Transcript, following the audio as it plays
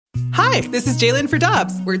Hi, this is Jalen for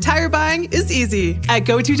Dobbs, where tire buying is easy. At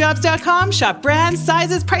GoToDobbs.com, shop brands,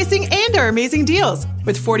 sizes, pricing, and our amazing deals.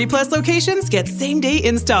 With 40-plus locations, get same-day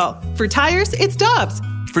install. For tires, it's Dobbs.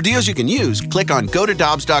 For deals you can use, click on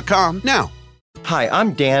GoToDobbs.com now. Hi,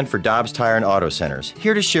 I'm Dan for Dobbs Tire and Auto Centers,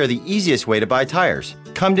 here to share the easiest way to buy tires.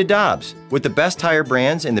 Come to Dobbs. With the best tire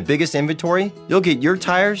brands and the biggest inventory, you'll get your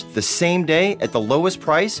tires the same day at the lowest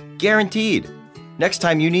price, guaranteed. Next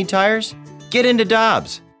time you need tires, get into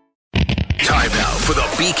Dobbs. Time now for the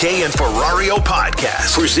BK and Ferrario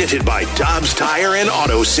podcast, presented by Dobbs Tire and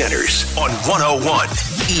Auto Centers on 101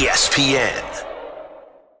 ESPN.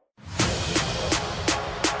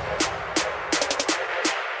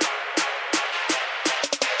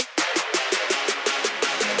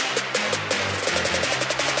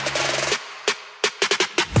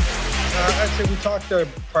 I'd say we talked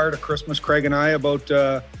prior to Christmas, Craig and I, about,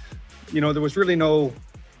 there was really no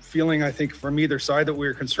feeling, I think, from either side that we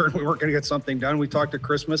were concerned we weren't going to get something done. We talked at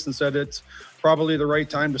Christmas and said it's probably the right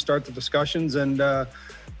time to start the discussions. And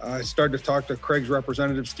I started to talk to Craig's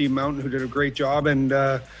representative, Steve Mountain, who did a great job. And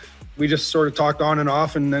we just sort of talked on and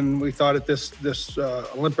off. And then we thought at this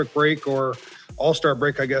Olympic break or All-Star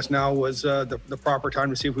break, I guess now, was the proper time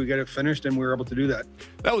to see if we get it finished, and we were able to do that.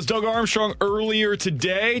 That was Doug Armstrong earlier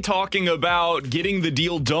today talking about getting the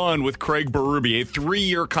deal done with Craig Berube, a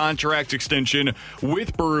 3-year contract extension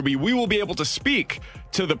with Berube. We will be able to speak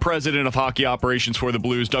to the president of hockey operations for the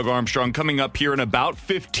Blues, Doug Armstrong, coming up here in about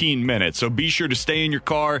 15 minutes. So be sure to stay in your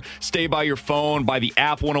car, stay by your phone, by the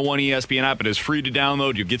app, 101 ESPN app. It is free to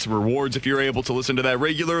download. You'll get some rewards if you're able to listen to that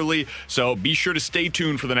regularly. So be sure to stay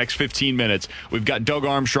tuned for the next 15 minutes. We've got Doug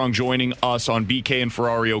Armstrong joining us on BK and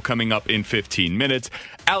Ferrario coming up in 15 minutes.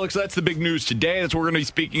 Alex, that's the big news today. That's what we're going to be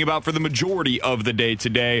speaking about for the majority of the day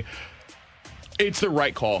today. It's the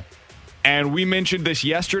right call. And we mentioned this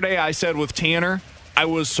yesterday. I said with Tanner, I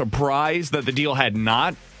was surprised that the deal had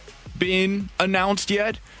not been announced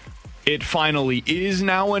yet. It finally is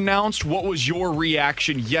now announced. What was your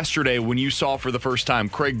reaction yesterday when you saw for the first time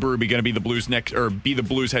Craig Berube going to be the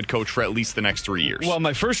Blues head coach for at least the next 3 years? Well,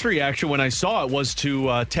 my first reaction when I saw it was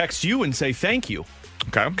to text you and say thank you.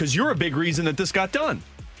 Okay. Because you're a big reason that this got done.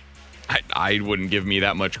 I wouldn't give me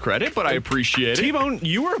that much credit, but I appreciate it. T-Bone,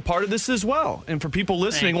 you were a part of this as well. And for people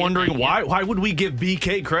listening, wondering why would we give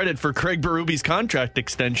BK credit for Craig Berube's contract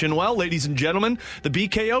extension? Well, ladies and gentlemen, the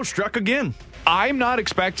BKO struck again. I'm not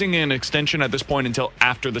expecting an extension at this point until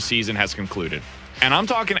after the season has concluded. And I'm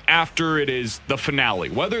talking after it is the finale.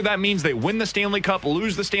 Whether that means they win the Stanley Cup,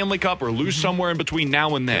 lose the Stanley Cup, or lose somewhere in between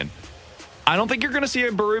now and then. I don't think you're going to see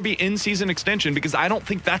a Berube in-season extension because I don't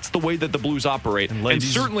think that's the way that the Blues operate. And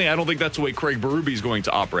certainly I don't think that's the way Craig Berube is going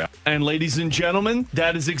to operate. And ladies and gentlemen,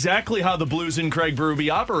 that is exactly how the Blues and Craig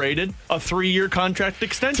Berube operated, a 3-year contract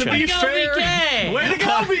extension. To be fair, BK! Way to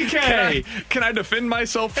go, BK! Can I defend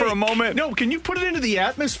myself for a moment? No, can you put it into the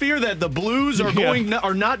atmosphere that the Blues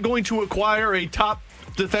are not going to acquire a top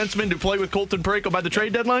defenseman to play with Colton Parayko by the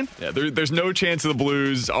trade deadline? Yeah, there's no chance the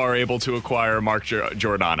Blues are able to acquire Mark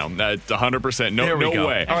Giordano. That's 100%. No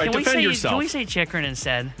way. All right, defend yourself. Can we say Chikrin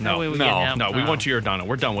instead? No, we want Giordano.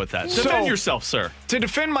 We're done with that. Defend yourself, sir. To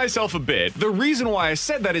defend myself a bit, the reason why I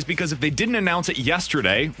said that is because if they didn't announce it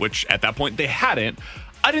yesterday, which at that point they hadn't,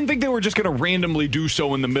 I didn't think they were just going to randomly do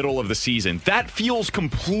so in the middle of the season. That feels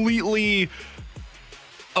completely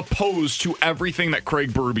opposed to everything that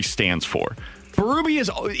Craig Berube stands for. Berube is,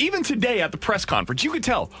 even today at the press conference, you could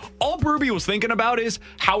tell, all Berube was thinking about is,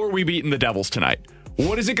 how are we beating the Devils tonight?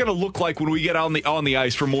 What is it going to look like when we get on the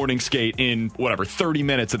ice for morning skate in, 30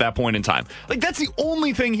 minutes at that point in time? Like, that's the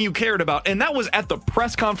only thing he cared about, and that was at the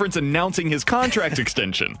press conference announcing his contract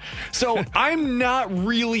extension. So I'm not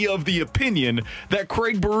really of the opinion that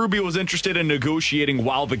Craig Berube was interested in negotiating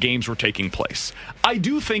while the games were taking place. I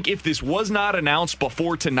do think if this was not announced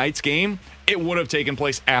before tonight's game, it would have taken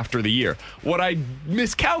place after the year. What I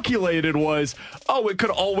miscalculated was, it could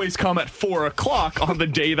always come at 4 o'clock on the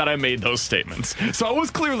day that I made those statements. So I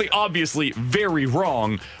was clearly, obviously, very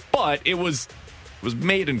wrong, but it was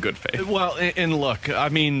made in good faith. Well, and look, I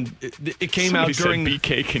mean, it came Somebody out during... said,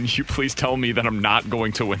 BK, can you please tell me that I'm not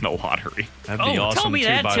going to win the lottery? That'd be awesome, tell me too,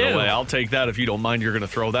 that, by too. the way. I'll take that if you don't mind. You're going to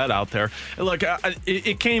throw that out there. Look,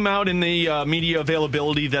 it came out in the media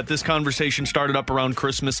availability that this conversation started up around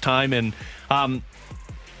Christmas time, and I'm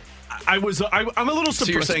a little surprised.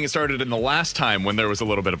 So you're saying it started in the last time when there was a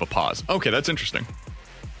little bit of a pause. Okay, that's interesting.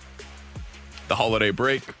 The holiday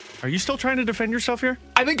break. Are you still trying to defend yourself here?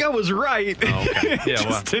 I think I was right. Oh, okay.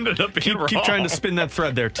 Yeah, ended up being wrong. Keep trying to spin that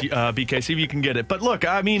thread there, BK. See if you can get it. But look,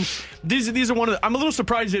 I mean, these are one of the, I'm a little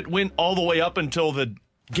surprised it went all the way up until the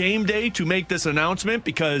game day to make this announcement?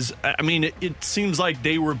 Because, I mean, it seems like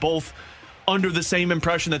they were both under the same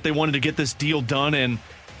impression that they wanted to get this deal done. And,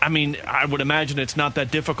 I mean, I would imagine it's not that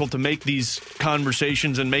difficult to make these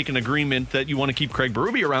conversations and make an agreement that you want to keep Craig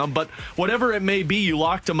Berube around. But whatever it may be, you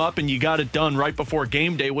locked him up and you got it done right before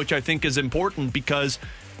game day, which I think is important because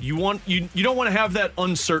you don't want to have that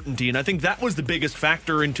uncertainty. And I think that was the biggest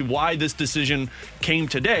factor into why this decision came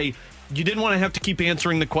today. You didn't want to have to keep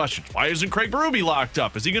answering the questions. Why isn't Craig Berube locked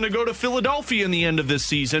up? Is he going to go to Philadelphia in the end of this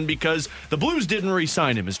season because the Blues didn't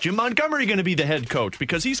re-sign him? Is Jim Montgomery going to be the head coach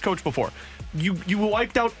because he's coached before? You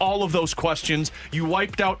wiped out all of those questions. You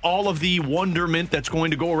wiped out all of the wonderment that's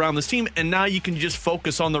going to go around this team, and now you can just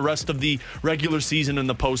focus on the rest of the regular season and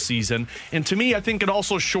the postseason. And to me, I think it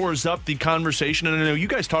also shores up the conversation, and I know you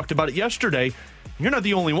guys talked about it yesterday. You're not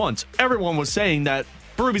the only ones. Everyone was saying that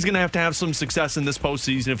Berube's going to have some success in this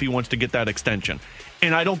postseason if he wants to get that extension.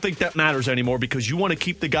 And I don't think that matters anymore because you want to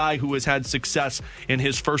keep the guy who has had success in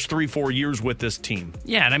his first 3-4 years with this team.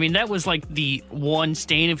 Yeah, and I mean, that was like the one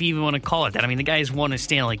stain, if you even want to call it that. I mean, the guy's won a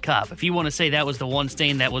Stanley Cup. If you want to say that was the one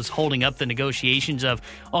stain that was holding up the negotiations of,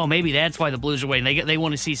 oh, maybe that's why the Blues are waiting. They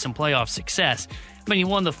want to see some playoff success. I mean, he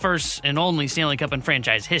won the first and only Stanley Cup in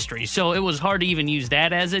franchise history, so it was hard to even use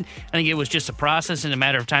that as it. I think it was just a process and a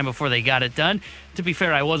matter of time before they got it done. To be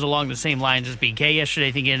fair, I was along the same lines as BK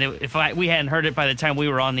yesterday, thinking if we hadn't heard it by the time we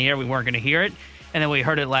were on the air, we weren't going to hear it. And then we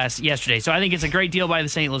heard it yesterday. So I think it's a great deal by the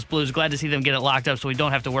St. Louis Blues. Glad to see them get it locked up so we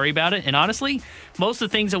don't have to worry about it. And honestly, most of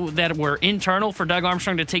the things that were internal for Doug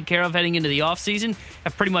Armstrong to take care of heading into the offseason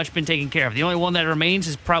have pretty much been taken care of. The only one that remains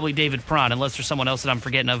is probably David Perron, unless there's someone else that I'm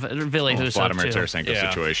forgetting of. Ville Husso, Vladimir Tarasenko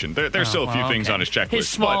situation. There's still a few things on his checklist. His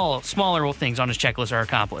smaller things on his checklist are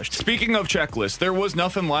accomplished. Speaking of checklists, there was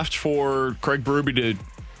nothing left for Craig Berube to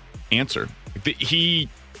answer. He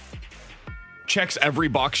checks every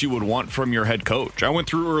box you would want from your head coach. I went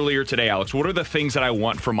through earlier today, Alex, what are the things that I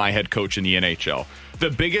want from my head coach in the NHL? The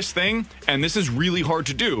biggest thing, and this is really hard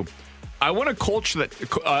to do, I want a coach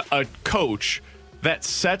that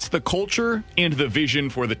sets the culture and the vision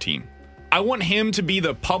for the team. I want him to be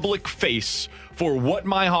the public face for what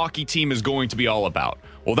my hockey team is going to be all about.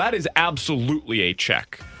 Well, that is absolutely a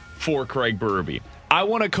check for Craig Berube. I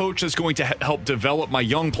want a coach that's going to help develop my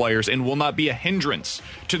young players and will not be a hindrance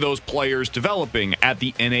to those players developing at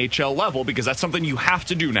the NHL level, because that's something you have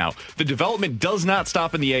to do now. The development does not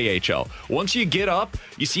stop in the AHL. Once you get up,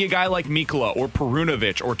 you see a guy like Mikkola or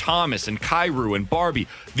Perunovic or Thomas and Kyrou and Barbie.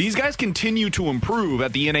 These guys continue to improve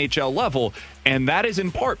at the NHL level, and that is in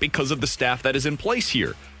part because of the staff that is in place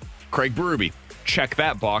here. Craig Berube, check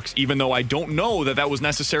that box, even though I don't know that was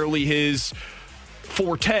necessarily his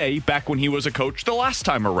forte back when he was a coach the last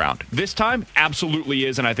time around. This time, absolutely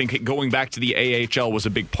is, and I think going back to the AHL was a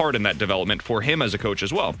big part in that development for him as a coach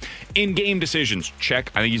as well. In-game decisions, check.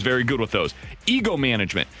 I think he's very good with those. Ego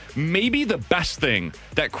management. Maybe the best thing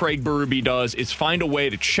that Craig Berube does is find a way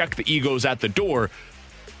to check the egos at the door.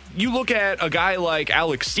 You look at a guy like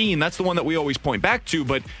Alex Steen, that's the one that we always point back to,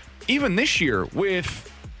 but even this year with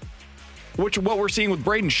what we're seeing with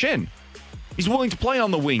Braden Shin, he's willing to play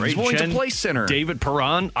on the wing. He's willing to play center. David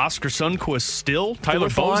Perron, Oscar Sundqvist still, Tyler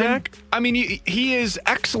Bozak. I mean, he is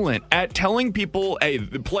excellent at telling people, hey,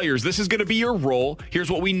 the players, this is going to be your role.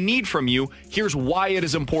 Here's what we need from you. Here's why it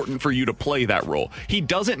is important for you to play that role. He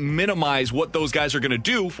doesn't minimize what those guys are going to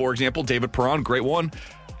do. For example, David Perron, great one.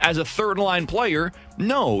 As a third-line player,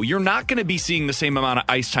 no, you're not going to be seeing the same amount of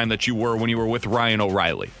ice time that you were when you were with Ryan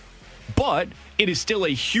O'Reilly. But it is still a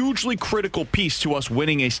hugely critical piece to us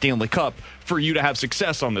winning a Stanley Cup for you to have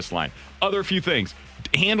success on this line. Other few things.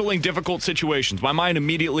 Handling difficult situations. My mind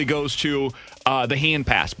immediately goes to the hand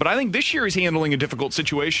pass. But I think this year he's handling a difficult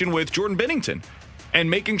situation with Jordan Binnington and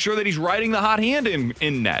making sure that he's riding the hot hand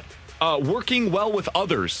in net. Working well with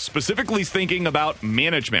others, specifically thinking about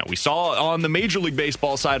management. We saw on the Major League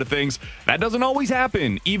Baseball side of things, that doesn't always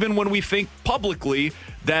happen, even when we think publicly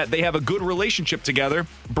that they have a good relationship together.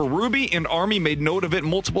 Berube and Army made note of it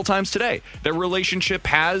multiple times today. Their relationship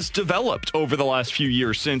has developed over the last few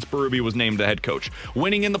years since Berube was named the head coach.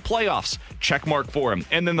 Winning in the playoffs, check mark for him.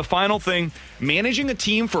 And then the final thing, managing a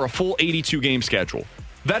team for a full 82-game schedule.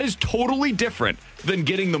 That is totally different than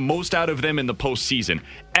getting the most out of them in the postseason.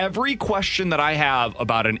 Every question that I have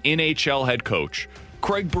about an NHL head coach,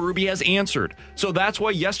 Craig Berube has answered. So that's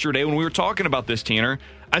why yesterday when we were talking about this, Tanner,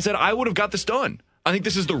 I said I would have got this done. I think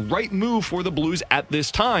this is the right move for the Blues at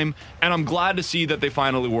this time, and I'm glad to see that they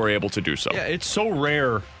finally were able to do so. Yeah, it's so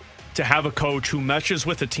rare to have a coach who meshes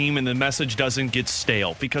with a team and the message doesn't get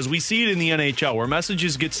stale, because we see it in the NHL where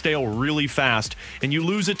messages get stale really fast and you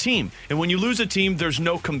lose a team. And when you lose a team, there's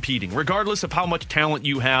no competing. Regardless of how much talent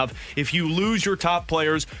you have, if you lose your top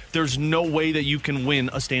players, there's no way that you can win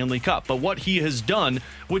a Stanley Cup. But what he has done,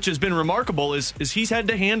 which has been remarkable, is he's had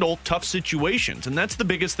to handle tough situations. And that's the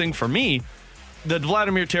biggest thing for me. The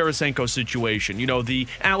Vladimir Tarasenko situation, the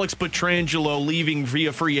Alex Pietrangelo leaving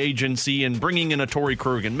via free agency and bringing in a Torrey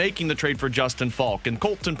Krug and making the trade for Justin Falk and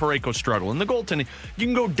Colton Parayko struggle and the goaltending. You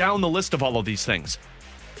can go down the list of all of these things.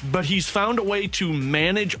 But he's found a way to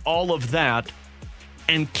manage all of that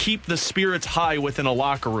and keep the spirits high within a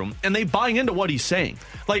locker room. And they buy into what he's saying.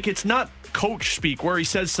 Like, it's not coach speak where he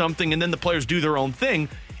says something and then the players do their own thing.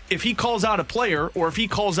 If he calls out a player or if he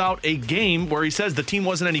calls out a game where he says the team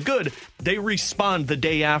wasn't any good, they respond the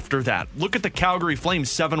day after that. Look at the Calgary Flames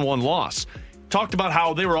 7-1 loss. Talked about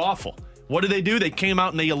how they were awful. What did they do? They came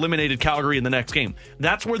out and they eliminated Calgary in the next game.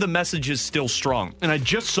 That's where the message is still strong. And I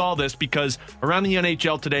just saw this because around the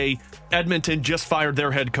NHL today, Edmonton just fired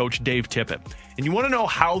their head coach, Dave Tippett. And you want to know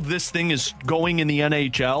how this thing is going in the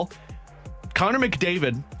NHL? Connor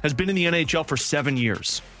McDavid has been in the NHL for 7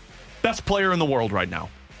 years. Best player in the world right now.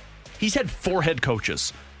 He's had 4 head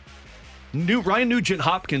coaches. Ryan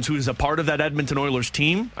Nugent-Hopkins, who is a part of that Edmonton Oilers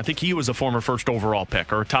team, I think he was a former first overall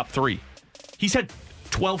pick or a top 3. He's had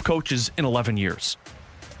 12 coaches in 11 years.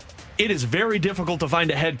 It is very difficult to find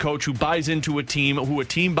a head coach who buys into a team, who a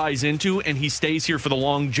team buys into, and he stays here for the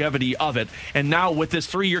longevity of it. And now with this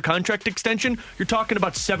 3-year contract extension, you're talking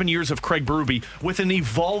about 7 years of Craig Berube with an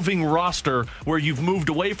evolving roster where you've moved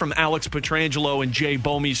away from Alex Pietrangelo and Jay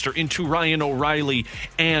Bouwmeester into Ryan O'Reilly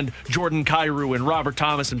and Jordan Kyrou and Robert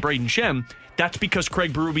Thomas and Braden Shem. That's because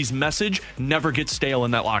Craig Berube's message never gets stale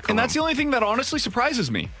in that locker room. And that's the only thing that honestly surprises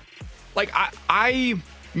me. Like,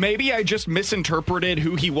 Maybe I just misinterpreted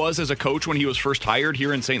who he was as a coach when he was first hired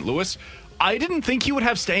here in St. Louis. I didn't think he would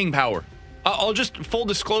have staying power. I'll just, full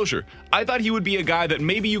disclosure, I thought he would be a guy that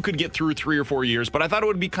maybe you could get through 3 or 4 years, but I thought it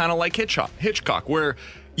would be kind of like Hitchcock, where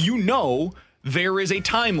there is a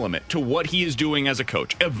time limit to what he is doing as a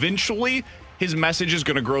coach. Eventually, his message is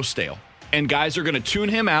going to grow stale, and guys are going to tune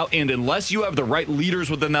him out, and unless you have the right leaders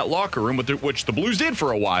within that locker room, which the Blues did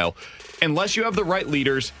for a while, unless you have the right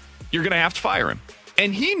leaders, you're going to have to fire him.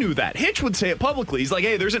 And he knew that. Hitch would say it publicly. He's like,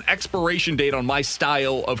 hey, there's an expiration date on my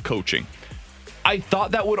style of coaching. I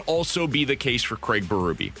thought that would also be the case for Craig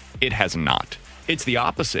Berube. It has not. It's the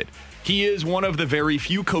opposite. He is one of the very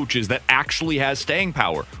few coaches that actually has staying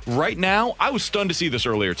power. Right now, I was stunned to see this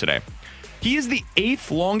earlier today. He is the 8th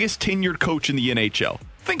longest tenured coach in the NHL.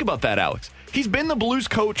 Think about that, Alex. He's been the Blues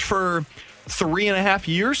coach for 3.5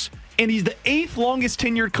 years. And he's the 8th longest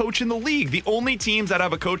tenured coach in the league. The only teams that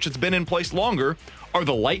have a coach that's been in place longer are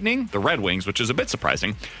the Lightning, the Red Wings, which is a bit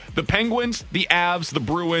surprising, the Penguins, the Avs, the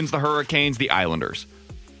Bruins, the Hurricanes, the Islanders.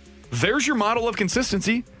 There's your model of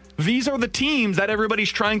consistency. These are the teams that everybody's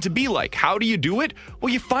trying to be like. How do you do it?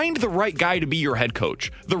 Well, you find the right guy to be your head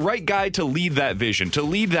coach, the right guy to lead that vision, to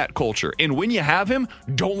lead that culture. And when you have him,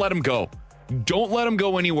 don't let him go. Don't let him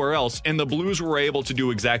go anywhere else. And the Blues were able to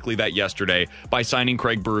do exactly that yesterday by signing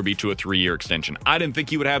Craig Berube to a 3-year extension. I didn't think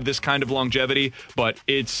he would have this kind of longevity, but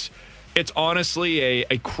it's honestly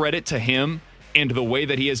a credit to him and the way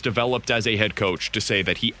that he has developed as a head coach to say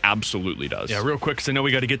that he absolutely does. Yeah, real quick, because I know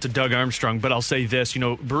we got to get to Doug Armstrong, but I'll say this.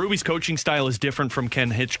 Berube's coaching style is different from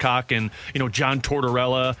Ken Hitchcock and, John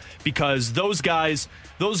Tortorella, because those guys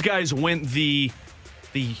went the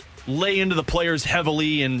lay into the players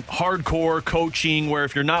heavily and hardcore coaching where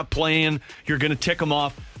if you're not playing, you're going to tick them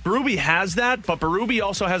off. Berube has that, but Berube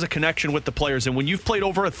also has a connection with the players. And when you've played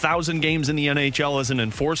over 1,000 games in the NHL as an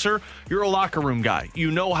enforcer, you're a locker room guy. You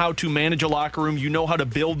know how to manage a locker room. You know how to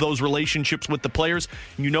build those relationships with the players.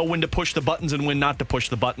 You know when to push the buttons and when not to push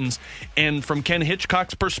the buttons. And from Ken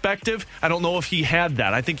Hitchcock's perspective, I don't know if he had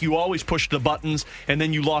that. I think you always pushed the buttons and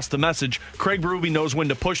then you lost the message. Craig Berube knows when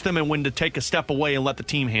to push them and when to take a step away and let the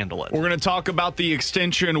team handle it. We're going to talk about the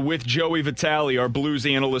extension with Joey Vitale, our Blues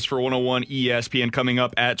analyst for 101 ESPN, coming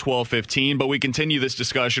up at 12:15, but we continue this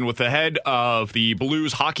discussion with the head of the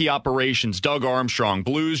Blues hockey operations, Doug Armstrong,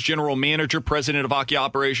 Blues general manager, president of hockey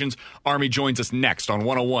operations. Army joins us next on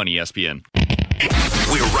 101 ESPN.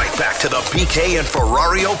 We're right back to the BK and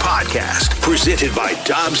Ferrario podcast, presented by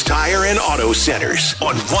Dobbs Tire and Auto Centers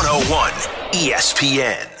on 101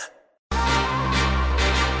 ESPN.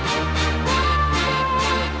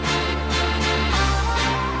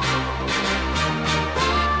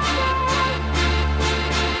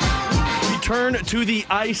 return to the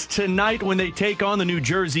ice tonight when they take on the New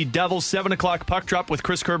Jersey Devils. 7 o'clock puck drop with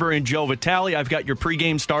Chris Kerber and Joe Vitale. I've got your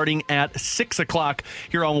pregame starting at 6 o'clock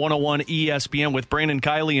here on 101 ESPN with Brandon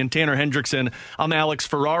Kiley and Tanner Hendrickson. I'm Alex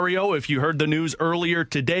Ferrario. If you heard the news earlier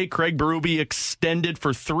today, Craig Berube extended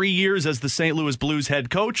for 3 years as the St. Louis Blues head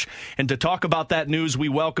coach. And to talk about that news, we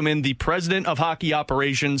welcome in the president of hockey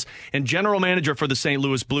operations and general manager for the St.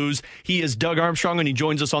 Louis Blues. He is Doug Armstrong, and he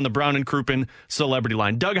joins us on the Brown and Crouppen Celebrity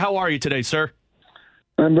Line. Doug, how are you today, sir?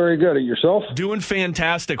 I'm very good. At yourself? Doing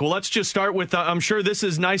fantastic. Well, let's just start with, I'm sure this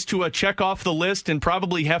is nice to check off the list and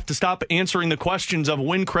probably have to stop answering the questions of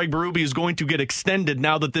when Craig Berube is going to get extended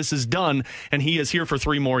now that this is done and he is here for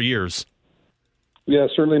 3 more years. Yeah,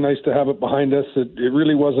 certainly nice to have it behind us. It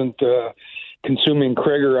really wasn't consuming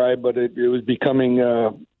Craig or I, but it was becoming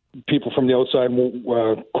people from the outside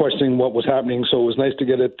questioning what was happening. So it was nice to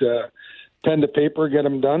get it pen to paper, get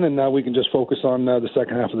them done, and now we can just focus on the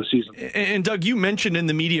second half of the season. And Doug, you mentioned in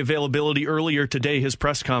the media availability earlier today, his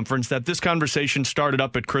press conference, that this conversation started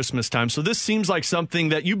up at Christmas time. So this seems like something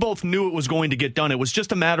that you both knew it was going to get done. It was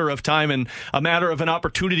just a matter of time and a matter of an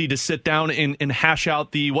opportunity to sit down and hash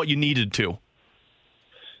out what you needed to.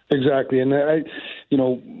 Exactly, and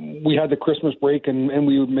we had the Christmas break, and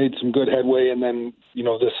we made some good headway, and then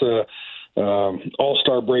this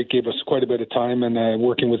All-Star break gave us quite a bit of time, and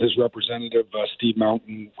working with his representative, Steve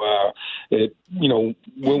Mountain, when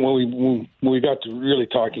we got to really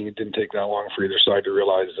talking, it didn't take that long for either side to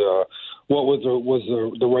realize what was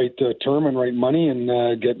the right term and right money, and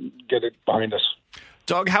get it behind us.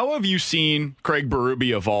 Doug, how have you seen Craig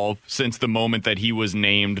Berube evolve since the moment that he was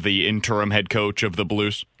named the interim head coach of the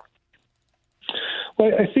Blues?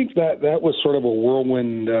 Well, I think that was sort of a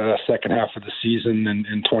whirlwind second half of the season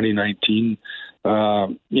in 2019.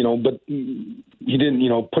 But he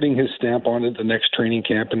didn't, putting his stamp on it the next training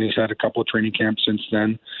camp, and he's had a couple of training camps since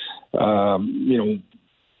then. Doing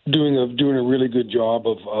a really good job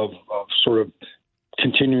of sort of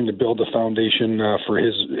continuing to build a foundation for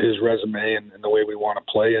his resume and the way we want to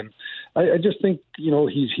play. And I just think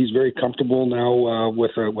he's very comfortable now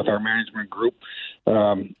with our management group.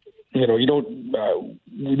 We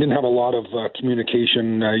didn't have a lot of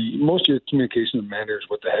communication. Most of your communication matters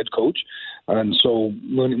with the head coach, and so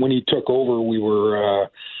when he took over, we were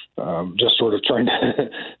just sort of trying to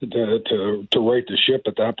right the ship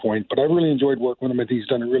at that point. But I really enjoyed working with him. He's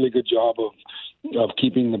done a really good job of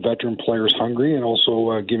keeping the veteran players hungry and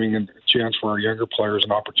also giving a chance for our younger players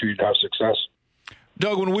an opportunity to have success.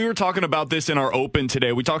 Doug, when we were talking about this in our open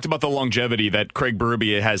today, we talked about the longevity that Craig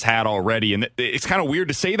Berube has had already. And it's kind of weird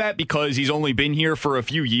to say that because he's only been here for a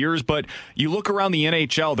few years. But you look around the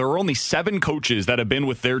NHL, there are only 7 coaches that have been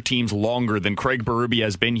with their teams longer than Craig Berube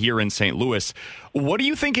has been here in St. Louis. What do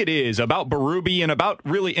you think it is about Berube and about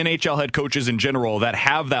really NHL head coaches in general that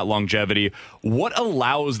have that longevity? What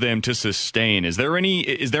allows them to sustain? Is there any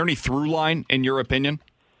through line in your opinion?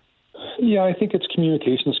 Yeah, I think it's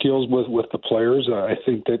communication skills with the players. I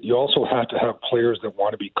think that you also have to have players that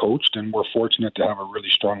want to be coached, and we're fortunate to have a really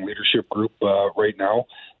strong leadership group right now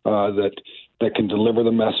that can deliver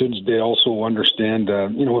the message. They also understand,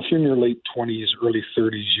 if you're in your late 20s, early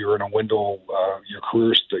 30s, you're in a window, your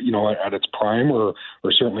career, at its prime, or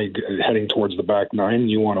certainly heading towards the back nine.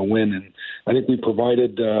 You want to win, and I think we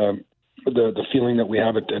provided the feeling that we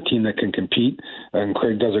have a team that can compete, and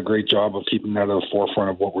Craig does a great job of keeping that at the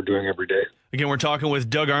forefront of what we're doing every day. Again, we're talking with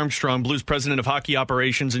Doug Armstrong, Blues president of hockey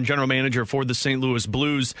operations and general manager for the St. Louis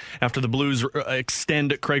Blues, after the Blues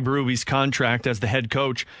extend Craig Berube's contract as the head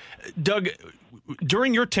coach. Doug,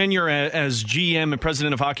 during your tenure as GM and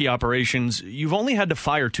president of hockey operations, you've only had to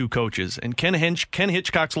fire 2 coaches. And Ken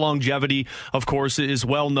Hitchcock's longevity, of course, is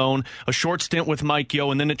well known. A short stint with Mike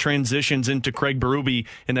Yeo, and then it transitions into Craig Berube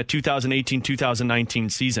in that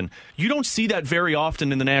 2018-2019 season. You don't see that very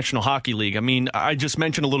often in the National Hockey League. I mean, I just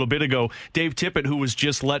mentioned a little bit ago, Dave Tippett, who was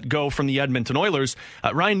just let go from the Edmonton Oilers.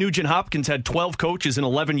 Ryan Nugent-Hopkins had 12 coaches in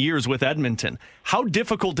 11 years with Edmonton. How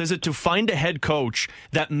difficult is it to find a head coach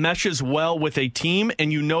that meshes well with a team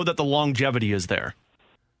and you know that the longevity is there?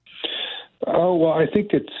 Oh, well, I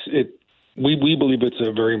think we believe it's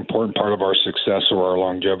a very important part of our success or our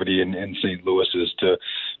longevity in St. Louis is to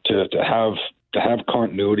have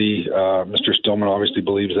continuity. Mr. Stillman obviously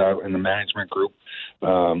believes that in the management group.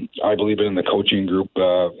 I believe it in the coaching group.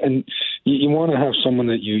 And you want to have someone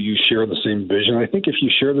that you share the same vision. I think if you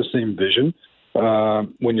share the same vision,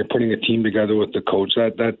 when you're putting a team together with the coach,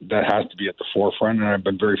 that has to be at the forefront. And I've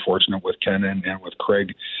been very fortunate with Ken and with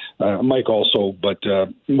Craig, Mike also, but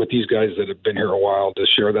with these guys that have been here a while to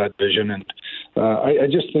share that vision. And I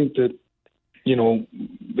just think that you know,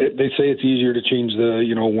 they say it's easier to change the,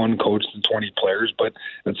 you know, one coach than 20 players, but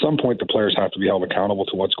at some point the players have to be held accountable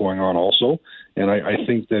to what's going on also. And I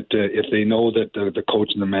think that if they know that the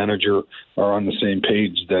coach and the manager are on the same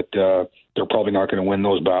page, that they're probably not going to win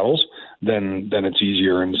those battles, then it's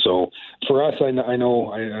easier. And so for us, I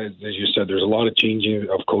know, as you said, there's a lot of changing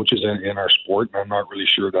of coaches in our sport, and I'm not really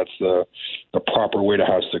sure that's the proper way to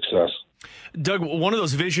have success. Doug, one of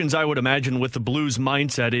those visions I would imagine with the Blues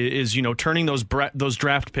mindset is, you know, turning those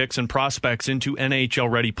draft picks and prospects into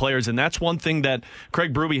NHL-ready players, and that's one thing that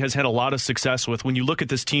Craig Berube has had a lot of success with. When you look at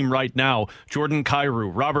this team right now, Jordan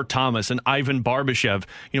Kyrou, Robert Thomas, and Ivan Barbashev,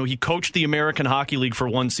 you know, he coached the American Hockey League for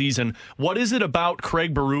one season. What is it about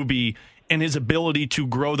Craig Berube and his ability to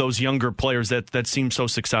grow those younger players that seem so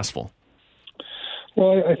successful?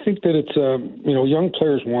 Well, I think that it's, you know, young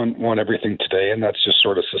players want everything today, and that's just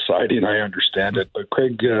sort of society, and I understand it. But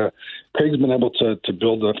Craig's been able to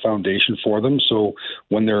build a foundation for them. So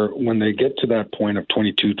when they get to that point of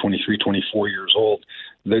 22, 23, 24 years old,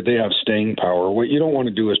 they have staying power. What you don't want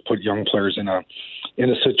to do is put young players in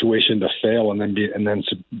a situation to fail and then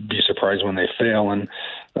be surprised when they fail. And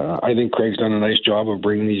I think Craig's done a nice job of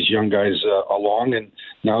bringing these young guys along, and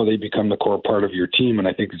now they become the core part of your team. And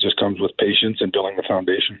I think it just comes with patience and building the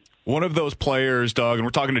foundation. One of those players, Doug, and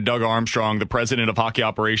we're talking to Doug Armstrong, the president of hockey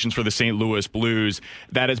operations for the St. Louis Blues,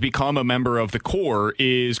 that has become a member of the core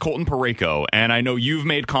is Colton Parayko. And I know you've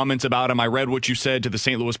made comments about him. I read what you said to the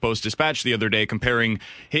St. Louis Post-Dispatch the other day, comparing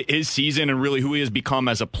his season and really who he has become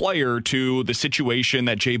as a player to the situation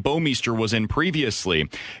that Jay Bouwmeester was in previously.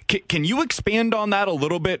 Can you expand on that a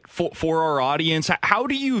little bit for our audience? How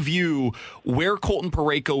do you view where Colton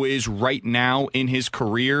Parayko is right now in his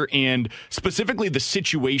career, and specifically the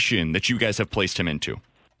situation that you guys have placed him into?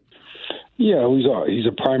 Yeah, he's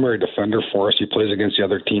a primary defender for us. He plays against the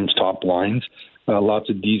other team's top lines. Lots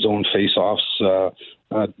of D-zone face-offs.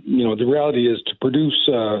 You know, the reality is to produce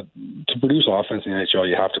offense in the NHL,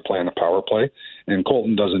 you have to play on the power play, and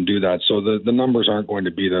Colton doesn't do that. So the numbers aren't going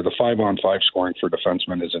to be there. The 5-on-5 scoring for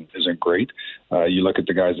defensemen isn't great. You look at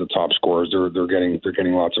the guys, the top scorers, they're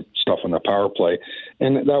getting lots of stuff on the power play,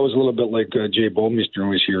 and that was a little bit like Jay Bouwmeester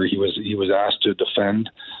was here. He was asked to defend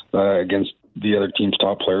against the other team's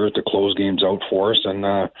top players to close games out for us,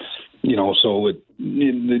 and you know, so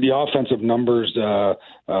the offensive numbers,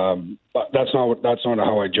 that's not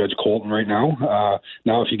how I judge Colton right now.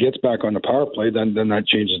 Now, if he gets back on the power play, then that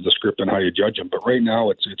changes the script on how you judge him. But right now,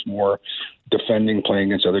 it's more defending, playing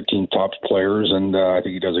against other team top players, and I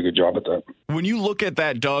think he does a good job at that. When you look at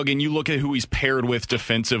that, Doug, and you look at who he's paired with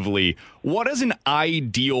defensively, what does an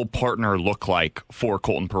ideal partner look like for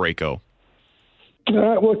Colton Parayko?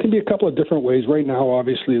 Well, it can be a couple of different ways. Right now,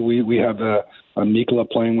 obviously, we have Mikkola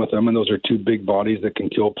playing with them, and those are two big bodies that can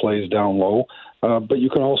kill plays down low. But you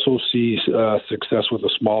can also see success with a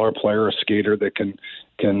smaller player, a skater that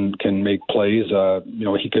can make plays. You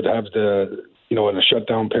know, he could have in a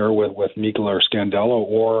shutdown pair with Mikkola or Scandella,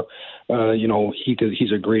 or you know,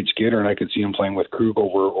 he's a great skater, and I could see him playing with Krug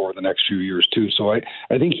over the next few years too. So I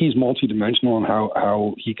think he's multidimensional in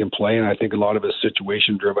how he can play, and I think a lot of his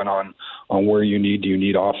situation driven on where do you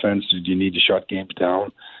need offense, do you need to shut games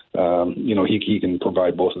down. You know, he can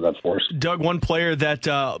provide both of that for us. Doug, one player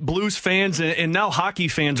that Blues fans and now hockey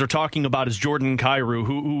fans are talking about is Jordan Kyrou,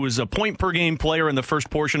 who was a point-per-game player in the first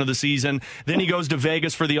portion of the season. Then he goes to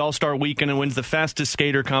Vegas for the All-Star Weekend and wins the fastest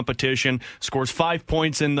skater competition, scores 5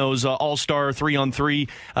 points in those All-Star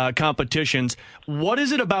 3-on-3 competitions. What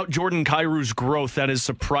is it about Jordan Kyrou's growth that has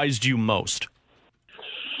surprised you most?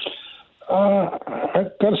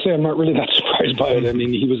 I've got to say I'm not really that surprised by it. I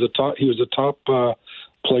mean, he was a top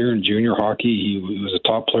player in junior hockey. He was a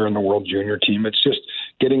top player on the World Junior team. It's just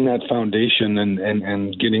getting that foundation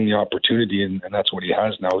and getting the opportunity, and that's what he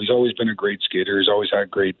has now. He's always been a great skater. He's always had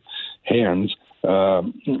great hands.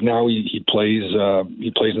 Now he plays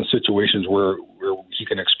in situations where he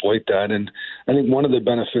can exploit that, and I think one of the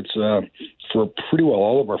benefits for pretty well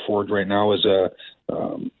all of our forwards right now is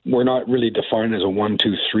we're not really defined as a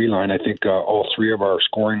 1-2-3 line. I think all three of our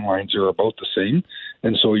scoring lines are about the same,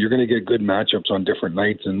 and so you're going to get good matchups on different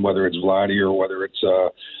nights. And whether it's Vladdy or whether it's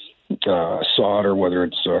Saad or whether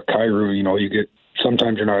it's Kyrou, you know, you get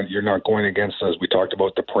sometimes you're not going against, as we talked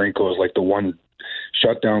about, the Parayko is like the one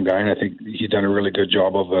shutdown guy, and I think he's done a really good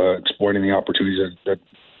job of exploiting the opportunities that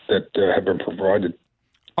have been provided.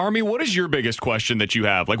 Army, what is your biggest question that you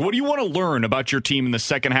have? Like, what do you want to learn about your team in the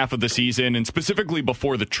second half of the season, and specifically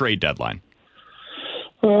before the trade deadline?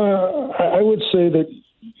 I would say that,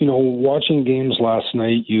 you know, watching games last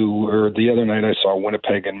night, or the other night I saw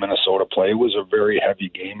Winnipeg and Minnesota play. It was a very heavy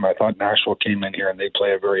game. I thought Nashville came in here and they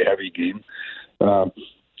play a very heavy game.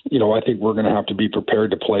 I think we're going to have to be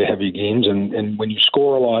prepared to play heavy games. And when you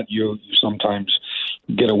score a lot, you sometimes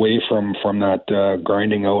get away from that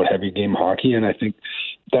grinding out heavy game hockey. And I think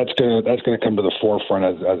that's going to come to the forefront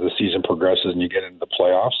as the season progresses and you get into the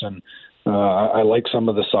playoffs. And I like some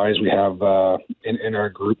of the size we have in our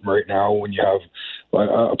group right now. When you have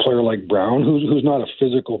a player like Brown, who's not a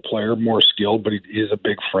physical player, more skilled, but he is a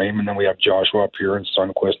big frame. And then we have Joshua up here and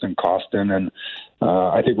Sundqvist and Costin. And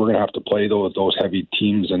I think we're going to have to play those heavy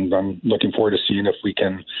teams. And I'm looking forward to seeing if we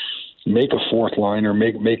can make a fourth line or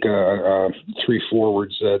make a three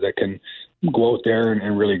forwards that can go out there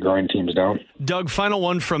and really grind teams down. Doug, final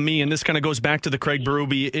one from me, and this kind of goes back to the Craig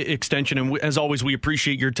Berube extension. And as always, we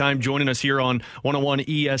appreciate your time joining us here on 101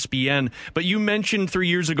 ESPN. But you mentioned 3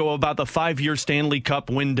 years ago about the 5-year Stanley Cup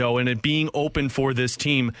window and it being open for this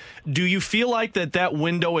team. Do you feel like that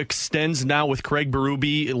window extends now with Craig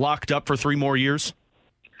Berube locked up for 3 more years?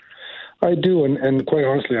 I do, and quite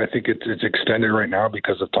honestly, I think it's extended right now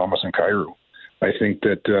because of Thomas and Kyrou. I think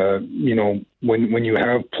that when you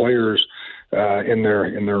have players in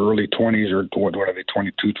their early 20s, or what are they,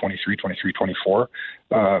 22, 23, 24,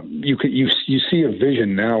 you see a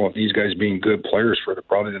vision now of these guys being good players for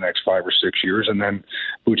probably the next 5 or 6 years, and then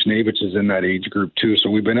Buchnevich is in that age group too.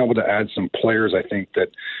 So we've been able to add some players, I think,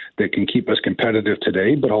 that can keep us competitive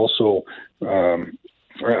today, but also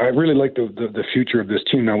I really like the future of this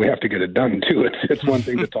team. Now we have to get it done too. It's one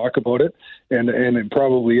thing to talk about it, and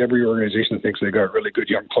probably every organization thinks they got really good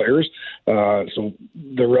young players. So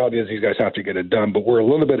the reality is these guys have to get it done. But we're a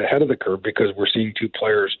little bit ahead of the curve because we're seeing 2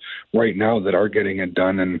 players right now that are getting it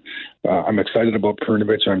done. And I'm excited about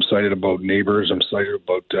Perunovich. I'm excited about Neighbors. I'm excited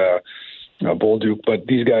about Bolduc. But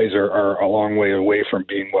these guys are a long way away from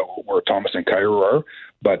being where Thomas and Kyrou are.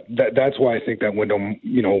 But that's why I think that window,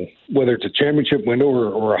 whether it's a championship window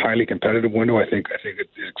or a highly competitive window, I think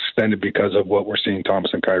it's extended because of what we're seeing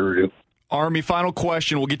Thomas and Kyrou do. Army, final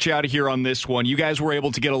question. We'll get you out of here on this one. You guys were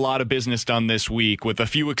able to get a lot of business done this week with a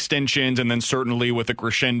few extensions and then certainly with a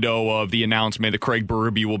crescendo of the announcement that Craig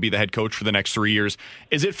Berube will be the head coach for the next 3 years.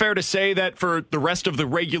 Is it fair to say that for the rest of the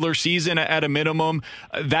regular season, at a minimum,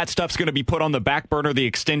 that stuff's going to be put on the back burner, the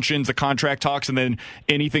extensions, the contract talks, and then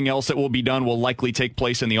anything else that will be done will likely take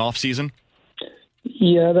place in the offseason?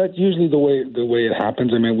 Yeah, that's usually the way it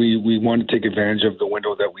happens. I mean, we want to take advantage of the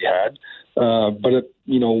window that we had. But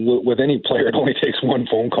with any player, it only takes one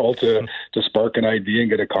phone call to spark an idea and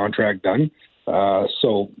get a contract done.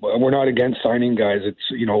 So we're not against signing guys.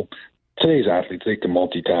 It's today's athletes, they can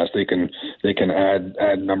multitask. They can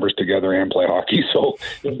add numbers together and play hockey. So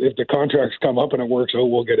if the contracts come up and it works out,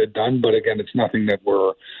 we'll get it done. But again, it's nothing that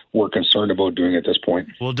we're concerned about doing at this point.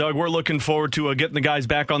 Well, Doug, we're looking forward to getting the guys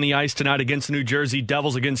back on the ice tonight against the New Jersey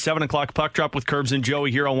Devils. Again, 7 o'clock puck drop with Curbs and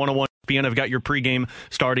Joey here on 101 ESPN. I've got your pregame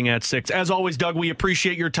starting at 6. As always, Doug, we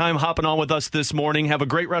appreciate your time hopping on with us this morning. Have a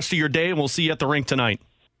great rest of your day, and we'll see you at the rink tonight.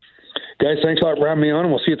 Guys, thanks a lot for having me on,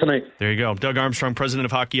 and we'll see you tonight. There you go. Doug Armstrong, President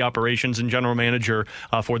of Hockey Operations and General Manager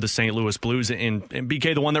for the St. Louis Blues. And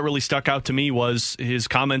BK, the one that really stuck out to me was his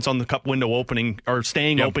comments on the cup window opening or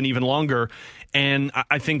staying open even longer. And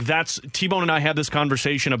I think that's T-Bone and I had this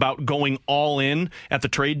conversation about going all in at the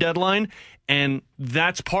trade deadline. And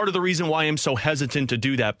that's part of the reason why I'm so hesitant to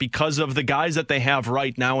do that, because of the guys that they have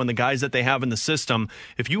right now and the guys that they have in the system.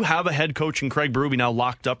 If you have a head coach in Craig Berube now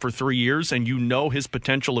locked up for 3 years and you know his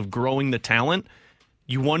potential of growing the talent,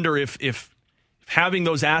 you wonder if having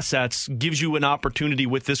those assets gives you an opportunity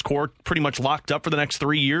with this core pretty much locked up for the next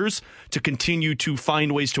 3 years to continue to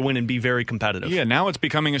find ways to win and be very competitive. Yeah, now it's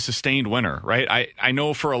becoming a sustained winner, right? I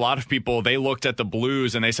know for a lot of people, they looked at the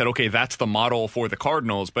Blues and they said, okay, that's the model for the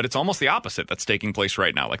Cardinals, but it's almost the opposite that's taking place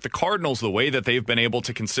right now. Like the Cardinals, the way that they've been able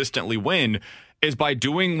to consistently win is by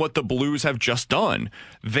doing what the Blues have just done.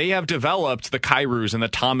 They have developed the Kyrous and the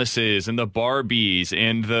Thomases and the Barbies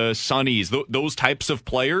and the Sonnies, those types of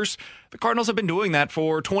players. The Cardinals have been doing that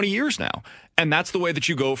for 20 years now. And that's the way that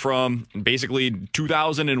you go from basically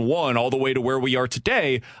 2001 all the way to where we are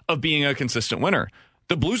today of being a consistent winner.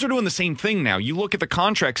 The Blues are doing the same thing now. You look at the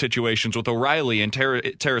contract situations with O'Reilly and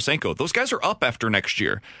Tarasenko. Those guys are up after next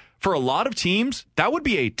year. For a lot of teams, that would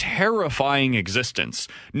be a terrifying existence,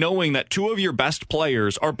 knowing that 2 of your best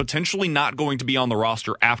players are potentially not going to be on the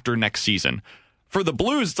roster after next season. For the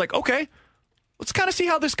Blues, it's like, okay, let's kind of see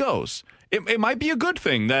how this goes. it might be a good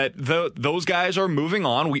thing that those guys are moving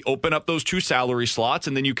on. We open up those 2 salary slots,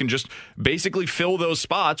 and then you can just basically fill those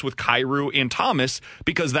spots with Kyrou and Thomas,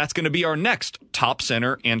 because that's going to be our next top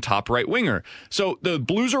center and top right winger. So the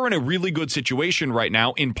Blues are in a really good situation right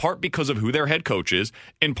now, in part because of who their head coach is,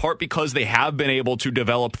 in part because they have been able to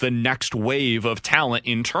develop the next wave of talent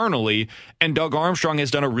internally, and Doug Armstrong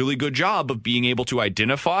has done a really good job of being able to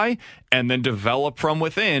identify and then develop from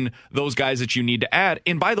within those guys that you need to add.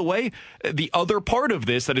 And by the way, the other part of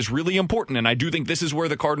this that is really important, and I do think this is where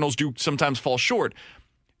the Cardinals do sometimes fall short,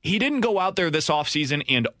 he didn't go out there this offseason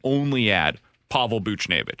and only add Pavel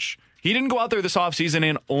Buchnevich. He didn't go out there this offseason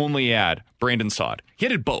and only add Brandon Saad. He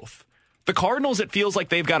did both. The Cardinals, it feels like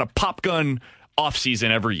they've got a pop gun offseason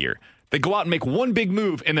every year. They go out and make one big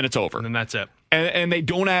move, and then it's over. And that's it. And they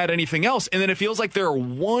don't add anything else. And then it feels like they're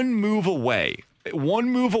one move away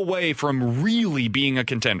from really being a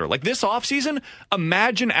contender. Like this offseason,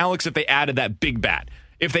 imagine, Alex, if they added that big bat.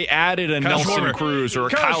 If they added a Nelson Cruz or a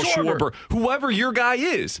Kyle Schwarber, whoever your guy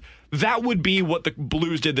is, that would be what the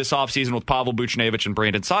Blues did this offseason with Pavel Buchnevich and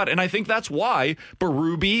Brandon Saad. And I think that's why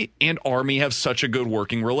Berube and Army have such a good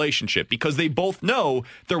working relationship, because they both know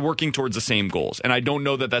they're working towards the same goals. And I don't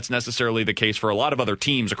know that that's necessarily the case for a lot of other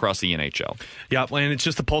teams across the NHL. Yeah, and it's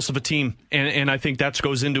just the pulse of a team. And I think that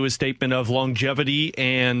goes into his statement of longevity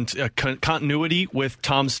and continuity with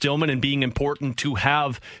Tom Stillman, and being important to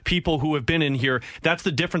have people who have been in here. That's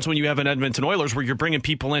the difference when you have an Edmonton Oilers where you're bringing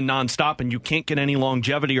people in nonstop and you can't get any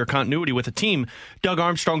longevity or continuity with a team. Doug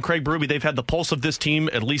Armstrong, Craig Berube, they've had the pulse of this team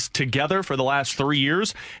at least together for the last 3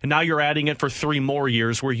 years, and now you're adding it for 3 more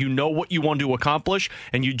years where you know what you want to accomplish,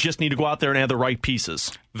 and you just need to go out there and add the right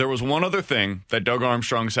pieces. There was one other thing that Doug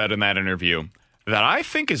Armstrong said in that interview that I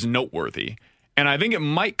think is noteworthy, and I think it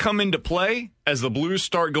might come into play as the Blues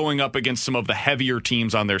start going up against some of the heavier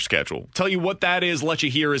teams on their schedule. Tell you what that is, let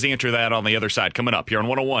you hear his answer to that on the other side, coming up here on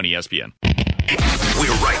 101 ESPN.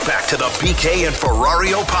 We're right back to the BK and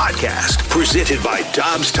Ferrario podcast, presented by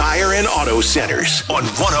Dobbs Tire and Auto Centers on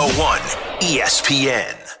 101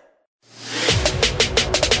 ESPN.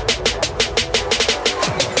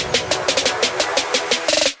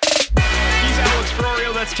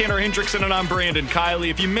 That's Tanner Hendrickson, and I'm Brandon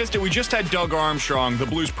Kiley. If you missed it, we just had Doug Armstrong, the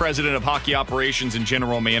Blues president of hockey operations and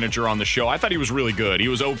general manager, on the show. I thought he was really good. He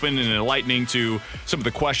was open and enlightening to some of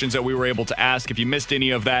the questions that we were able to ask. If you missed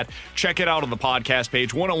any of that, check it out on the podcast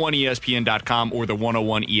page, 101ESPN.com or the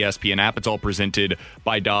 101 ESPN app. It's all presented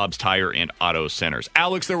by Dobbs Tire and Auto Centers.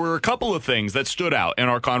 Alex, there were a couple of things that stood out in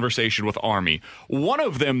our conversation with Army. One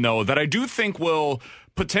of them, though, that I do think will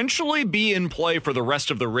potentially be in play for the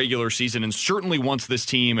rest of the regular season, and certainly once this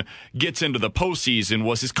team gets into the postseason,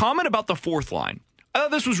 was his comment about the fourth line. I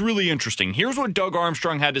thought this was really interesting. Here's what Doug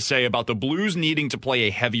Armstrong had to say about the Blues needing to play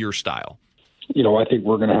a heavier style. You know, I think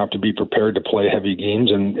we're going to have to be prepared to play heavy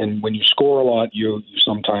games, and when you score a lot, you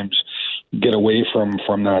sometimes get away from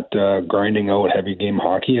that grinding out heavy game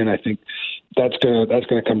hockey, and I think that's going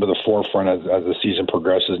to come to the forefront as the season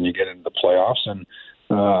progresses and you get into the playoffs. And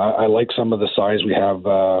I like some of the size we have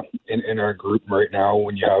in our group right now.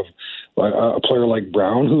 When you have a player like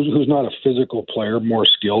Brown, who's not a physical player, more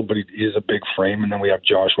skilled, but he is a big frame. And then we have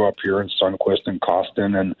Joshua up here and Sundqvist and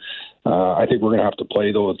Costin. And I think we're going to have to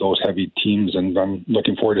play those heavy teams. And I'm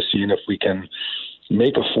looking forward to seeing if we can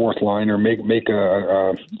make a fourth line or make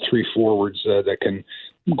a 3 forwards that can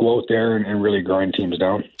go out there and really grind teams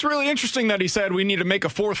down. It's really interesting that he said we need to make a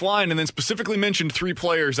fourth line and then specifically mentioned 3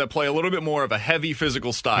 players that play a little bit more of a heavy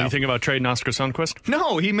physical style. Anything about trading Oscar Sundqvist?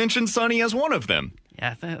 No, he mentioned Sonny as one of them.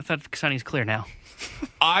 Yeah, I thought Sonny's clear now.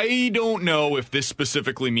 I don't know if this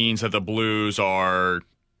specifically means that the Blues are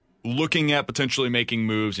looking at potentially making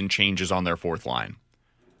moves and changes on their fourth line,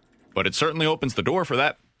 but it certainly opens the door for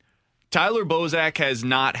that. Tyler Bozak has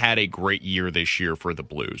not had a great year this year for the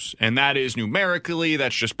Blues, and that is numerically,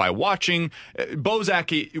 that's just by watching.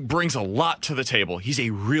 Bozak brings a lot to the table. He's a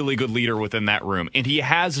really good leader within that room, and he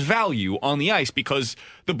has value on the ice because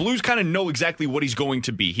the Blues kind of know exactly what he's going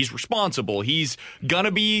to be. He's responsible. He's going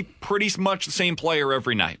to be pretty much the same player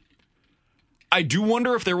every night. I do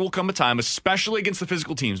wonder if there will come a time, especially against the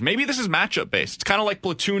physical teams. Maybe this is matchup based. It's kind of like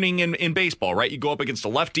platooning in baseball, right? You go up against a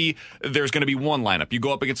lefty, there's going to be one lineup. You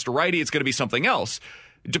go up against a righty, it's going to be something else.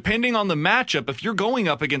 Depending on the matchup, if you're going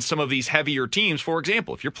up against some of these heavier teams, for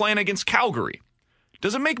example, if you're playing against Calgary,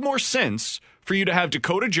 does it make more sense for you to have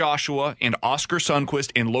Dakota Joshua and Oscar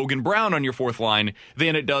Sundqvist and Logan Brown on your fourth line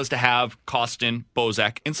than it does to have Costin,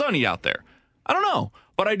 Bozak, and Sonny out there? I don't know.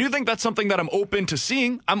 But I do think that's something that I'm open to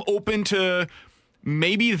seeing. I'm open to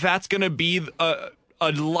maybe that's going to be a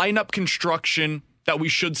lineup construction that we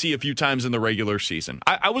should see a few times in the regular season.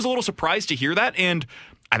 I was a little surprised to hear that, and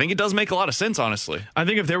I think it does make a lot of sense, honestly. I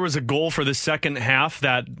think if there was a goal for the second half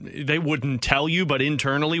that they wouldn't tell you, but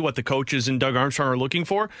internally what the coaches and Doug Armstrong are looking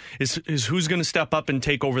for is who's going to step up and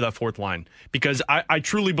take over that fourth line. Because I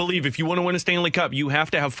truly believe if you want to win a Stanley Cup, you have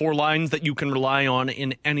to have four lines that you can rely on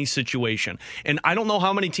in any situation. And I don't know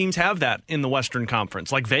how many teams have that in the Western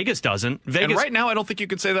Conference. Like Vegas doesn't. And right now, I don't think you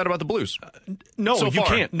could say that about the Blues. No, so you far.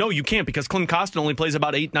 can't. No, you can't because Klim Kostin only plays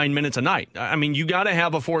about 8-9 minutes a night. I mean, you got to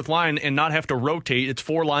have a fourth line and not have to rotate. It's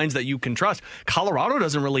four lines that you can trust. Colorado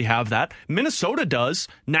doesn't really have that. Minnesota does.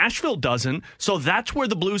 Nashville doesn't. So that's where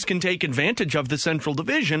the Blues can take advantage of the Central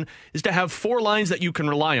Division, is to have four lines that you can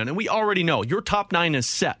rely on. And we already know your top nine is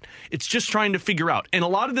set. It's just trying to figure out. And a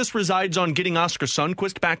lot of this resides on getting Oskar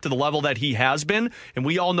Sundqvist back to the level that he has been. And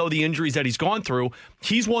we all know the injuries that he's gone through.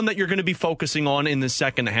 He's one that you're going to be focusing on in the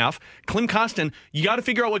second half. Klim Kostin, you got to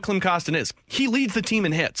figure out what Klim Kostin is. He leads the team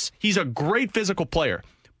in hits. He's a great physical player.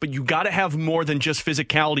 But you got to have more than just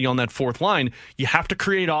physicality on that fourth line. You have to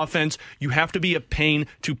create offense. You have to be a pain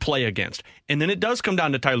to play against. And then it does come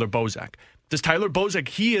down to Tyler Bozak. Does Tyler Bozak,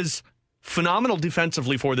 he is phenomenal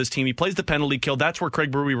defensively for this team. He plays the penalty kill. That's where Craig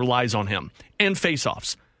Berube relies on him. And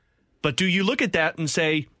faceoffs. But do you look at that and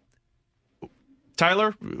say,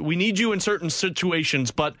 Tyler, we need you in certain situations,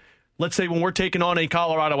 but let's say when we're taking on a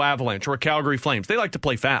Colorado Avalanche or a Calgary Flames, they like to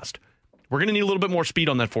play fast. We're going to need a little bit more speed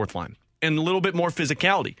on that fourth line. And a little bit more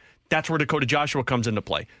physicality. That's where Dakota Joshua comes into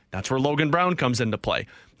play. That's where Logan Brown comes into play.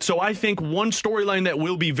 So I think one storyline that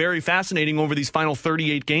will be very fascinating over these final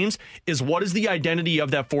 38 games is what is the identity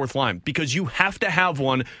of that fourth line? Because you have to have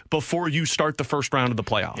one before you start the first round of the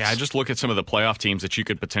playoffs. Yeah, I just look at some of the playoff teams that you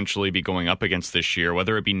could potentially be going up against this year,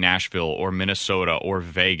 whether it be Nashville or Minnesota or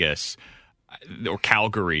Vegas or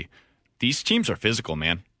Calgary. These teams are physical,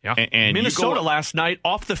 man. Yeah. And Minnesota last night,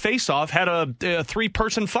 off the faceoff, had a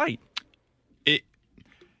three-person fight.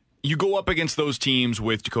 You go up against those teams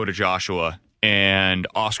with Dakota Joshua and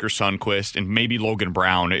Oskar Sundqvist and maybe Logan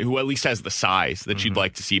Brown, who at least has the size that you'd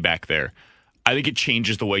like to see back there. I think it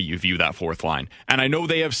changes the way you view that fourth line. And I know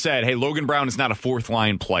they have said, hey, Logan Brown is not a fourth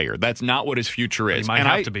line player. That's not what his future is. He might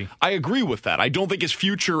have to be. I agree with that. I don't think his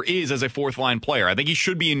future is as a fourth line player. I think he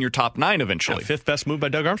should be in your top nine eventually. Yeah, fifth best move by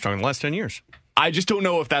Doug Armstrong in the last 10 years. I just don't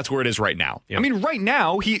know if that's where it is right now. Yep. I mean, right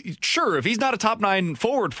now, if he's not a top nine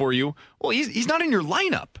forward for you, well, he's not in your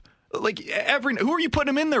lineup. Like who are you putting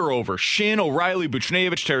him in there over? Shin, O'Reilly,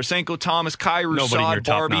 Buchnevich, Tarasenko, Thomas, Kyrou, Saad,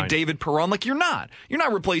 Barbie, David Perron. Like you're not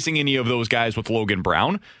replacing any of those guys with Logan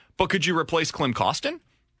Brown. But could you replace Klim Kostin?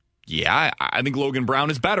 Yeah, I think Logan Brown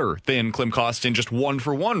is better than Klim Kostin, just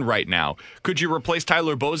 1-for-1 right now. Could you replace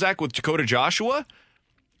Tyler Bozak with Dakota Joshua?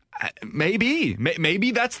 Maybe.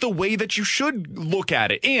 Maybe that's the way that you should look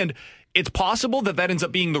at it. And it's possible that ends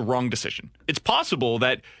up being the wrong decision. It's possible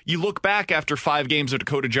that you look back after 5 games of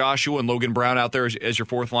Dakota Joshua and Logan Brown out there as your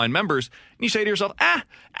fourth line members, and you say to yourself,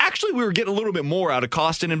 actually we were getting a little bit more out of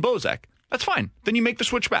Kostin and Bozak. That's fine. Then you make the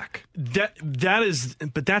switch back.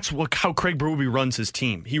 But that's how Craig Berube runs his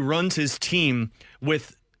team. He runs his team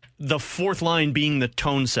with the fourth line being the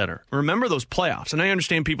tone setter. Remember those playoffs. And I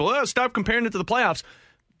understand people, stop comparing it to the playoffs.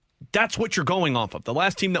 That's what you're going off of. The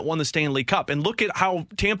last team that won the Stanley Cup. And look at how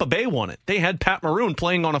Tampa Bay won it. They had Pat Maroon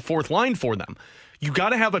playing on a fourth line for them. You got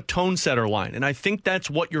to have a tone setter line, and I think that's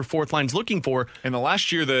what your fourth line's looking for. And the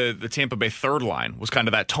last year, the Tampa Bay third line was kind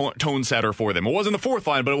of that tone setter for them. It wasn't the fourth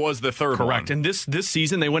line, but it was the third Correct. line. And this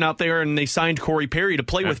season, they went out there and they signed Corey Perry to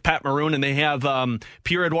play with Pat Maroon, and they have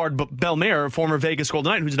Pierre-Edouard Bellemare, former Vegas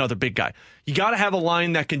Golden Knight, who's another big guy. You got to have a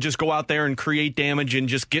line that can just go out there and create damage and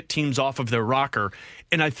just get teams off of their rocker.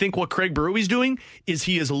 And I think what Craig Berube's doing is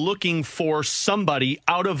he is looking for somebody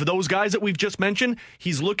out of those guys that we've just mentioned.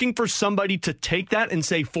 He's looking for somebody to take that and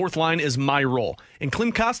say, fourth line is my role. And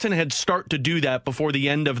Klim Kostin had start to do that before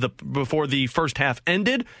the first half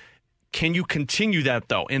ended. Can you continue that,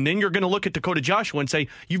 though? And then you're going to look at Dakota Joshua and say,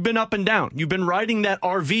 you've been up and down. You've been riding that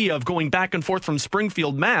RV of going back and forth from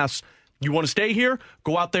Springfield, Mass. You want to stay here?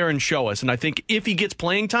 Go out there and show us. And I think if he gets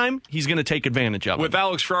playing time, he's going to take advantage of it. With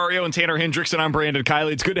Alex Ferrario and Tanner Hendrickson, I'm Brandon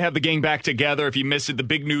Kiley. It's good to have the gang back together. If you missed it, the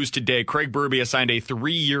big news today, Craig Berube has signed a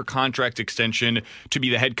 3-year contract extension to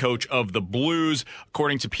be the head coach of the Blues.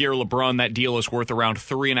 According to Pierre LeBrun, that deal is worth around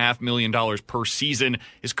 $3.5 million per season.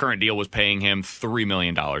 His current deal was paying him $3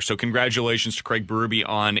 million. So congratulations to Craig Berube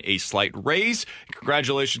on a slight raise.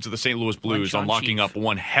 Congratulations to the St. Louis Blues on locking up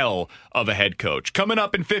one hell of a head coach. Coming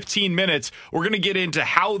up in 15 minutes, we're going to get into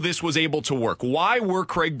how this was able to work. Why were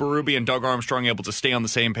Craig Berube and Doug Armstrong able to stay on the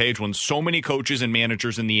same page when so many coaches and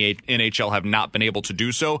managers in the NHL have not been able to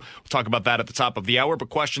do so? We'll talk about that at the top of the hour, but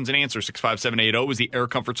questions and answers, 65780 is the Air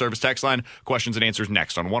Comfort Service text line. Questions and answers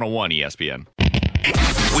next on 101 ESPN.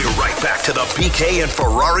 We're right back to the BK and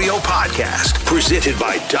Ferrario podcast, presented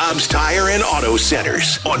by Dobbs Tire and Auto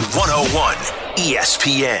Centers on 101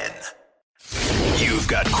 ESPN. You've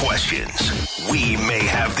got questions. We may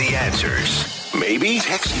have the answers. Maybe?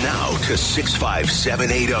 Text now to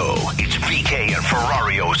 65780. It's BK and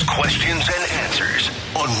Ferrario's questions and answers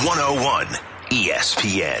on 101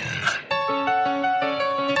 ESPN.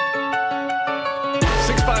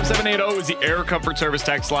 65780 is the Air Comfort Service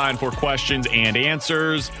text line for questions and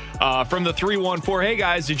answers. From the 314, hey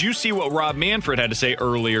guys, did you see what Rob Manfred had to say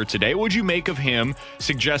earlier today? What'd you make of him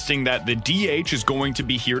suggesting that the DH is going to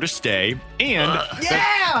be here to stay and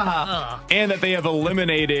that they have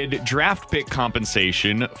eliminated draft pick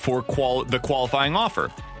compensation for the qualifying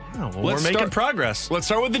offer? Oh, well, we're making progress. Let's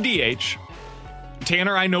start with the DH.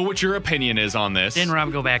 Tanner, I know what your opinion is on this. Didn't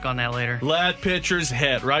Rob go back on that later? Let pitchers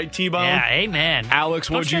hit, right, T-Bone? Yeah, amen. Alex,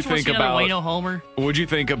 what'd you think about Wayno Homer? What'd you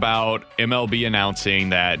think about MLB announcing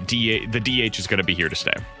that the DH is going to be here to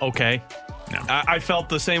stay? Okay. No. I felt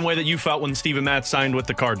the same way that you felt when Steven Matz signed with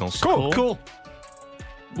the Cardinals. Cool.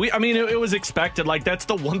 It was expected. Like, that's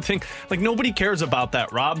the one thing. Like, nobody cares about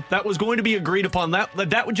that, Rob. That was going to be agreed upon.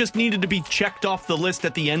 That would just needed to be checked off the list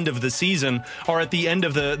at the end of the season or at the end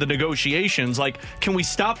of the negotiations. Like, can we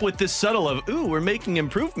stop with this subtle of, ooh, we're making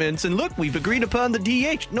improvements, and look, we've agreed upon the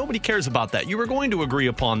DH. Nobody cares about that. You were going to agree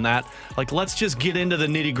upon that. Like, let's just get into the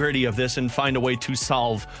nitty-gritty of this and find a way to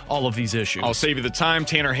solve all of these issues. I'll save you the time.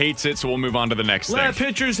 Tanner hates it, so we'll move on to the next thing. Let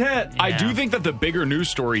pitchers hit. Yeah. I do think that the bigger news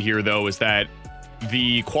story here, though, is that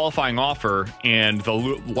the qualifying offer and the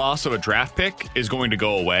loss of a draft pick is going to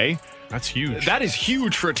go away. That's huge. That is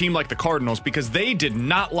huge for a team like the Cardinals because they did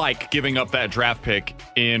not like giving up that draft pick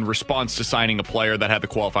in response to signing a player that had the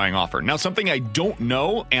qualifying offer. Now, something I don't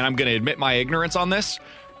know, and I'm going to admit my ignorance on this,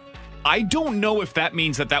 I don't know if that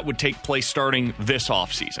means that would take place starting this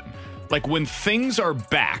offseason. Like when things are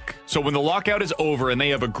back, so when the lockout is over and they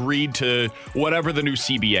have agreed to whatever the new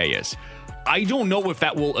CBA is, I don't know if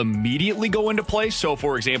that will immediately go into place. So,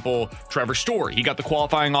 for example, Trevor Story, he got the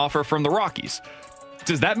qualifying offer from the Rockies.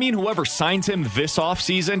 Does that mean whoever signs him this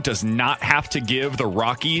offseason does not have to give the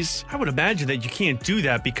Rockies? I would imagine that you can't do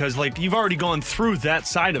that because, like, you've already gone through that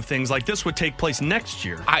side of things. Like, this would take place next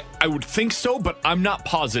year. I would think so, but I'm not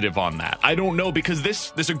positive on that. I don't know because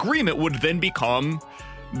this agreement would then become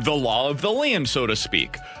the law of the land, so to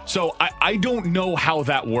speak. So I don't know how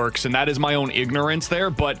that works, and that is my own ignorance there,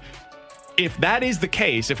 but if that is the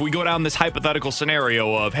case, if we go down this hypothetical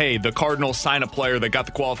scenario of, hey, the Cardinals sign a player that got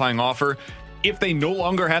the qualifying offer, if they no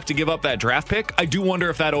longer have to give up that draft pick, I do wonder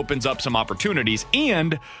if that opens up some opportunities.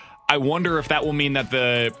 And I wonder if that will mean that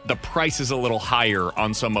the price is a little higher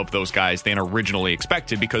on some of those guys than originally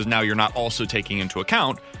expected because now you're not also taking into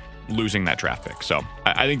account losing that draft pick. So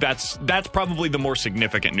I think that's probably the more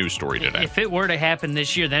significant news story today. If it were to happen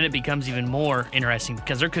this year, then it becomes even more interesting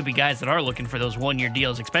because there could be guys that are looking for those one-year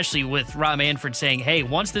deals, especially with Rob Manfred saying, hey,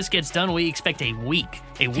 once this gets done, we expect a week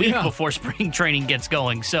before spring training gets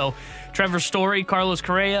going. So Trevor Story, Carlos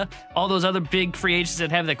Correa, all those other big free agents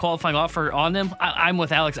that have that qualifying offer on them, I'm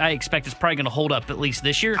with Alex. I expect it's probably going to hold up at least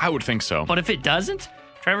this year. I would think so. But if it doesn't,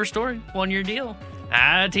 Trevor Story, one-year deal.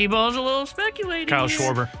 T-Bone's a little speculating. Kyle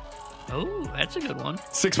Schwarber. Oh, that's a good one.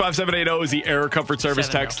 65780 is the Air Comfort Service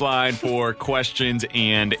text line for questions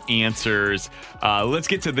and answers. Let's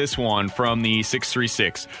get to this one from the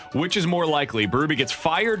 636. Which is more likely? Berube gets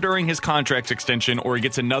fired during his contract extension or he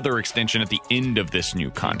gets another extension at the end of this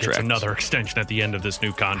new contract? Gets another extension at the end of this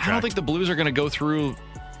new contract. I don't think the Blues are going to go through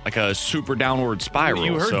like a super downward spiral.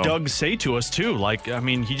 You heard Doug say to us, too,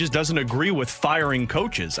 he just doesn't agree with firing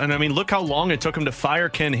coaches. And, look how long it took him to fire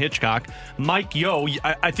Ken Hitchcock. Mike Yeo,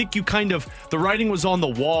 I think the writing was on the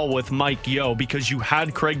wall with Mike Yeo because you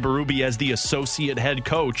had Craig Berube as the associate head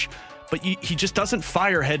coach, but he just doesn't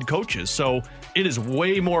fire head coaches. So it is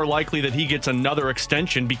way more likely that he gets another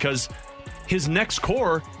extension because his next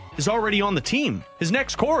core is already on the team. His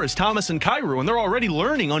next core is Thomas and Kyrou, and they're already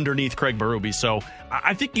learning underneath Craig Berube. So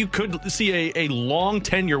I think you could see a long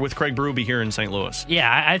tenure with Craig Berube here in St. Louis.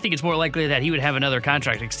 Yeah, I think it's more likely that he would have another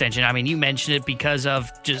contract extension. You mentioned it because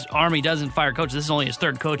of just Army doesn't fire coaches. This is only his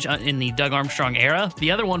third coach in the Doug Armstrong era.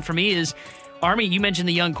 The other one for me is Army. You mentioned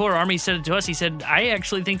the young core. Army said it to us. He said, I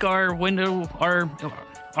actually think our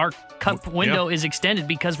cup window is extended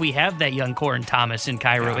because we have that young core in Thomas and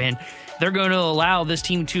Kyrou, and they're going to allow this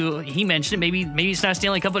team to, he mentioned it, maybe it's not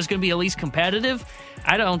Stanley Cup, but it's going to be at least competitive.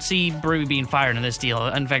 I don't see Berube being fired in this deal.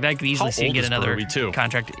 In fact, I could easily see him get another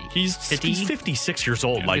contract. He's 56 years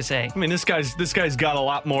old. This guy's got a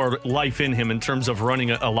lot more life in him in terms of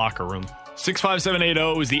running a locker room.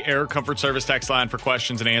 65780 is the Air Comfort Service text line for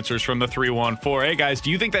questions and answers from the 314. Hey, guys, do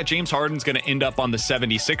you think that James Harden's going to end up on the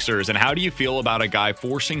 76ers? And how do you feel about a guy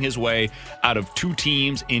forcing his way out of 2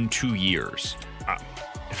 teams in 2 years?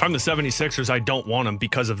 If I'm the 76ers, I don't want him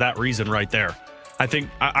because of that reason right there. I think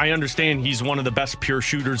I understand he's one of the best pure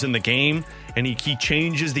shooters in the game, and he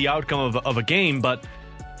changes the outcome of a game, but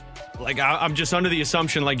I'm just under the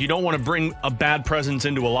assumption, you don't want to bring a bad presence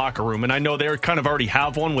into a locker room. And I know they kind of already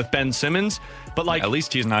have one with Ben Simmons, but at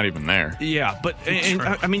least he's not even there. Yeah, but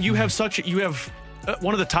I mean, you have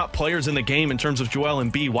one of the top players in the game in terms of Joel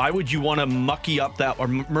Embiid. Why would you want to mucky up that or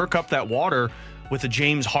murk up that water with a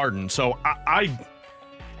James Harden? So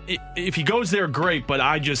if he goes there, great, but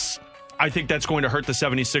I think that's going to hurt the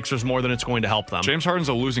 76ers more than it's going to help them. James Harden's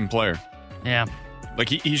a losing player. Yeah.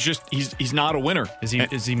 He's not a winner. Is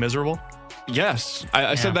he miserable? Yes.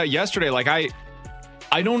 I said that yesterday.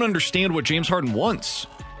 I don't understand what James Harden wants.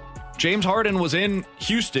 James Harden was in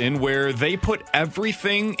Houston where they put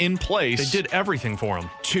everything in place. They did everything for him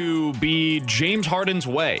to be James Harden's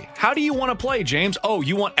way. How do you want to play, James? Oh,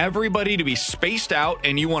 you want everybody to be spaced out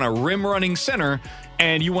and you want a rim running center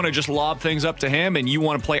and you want to just lob things up to him and you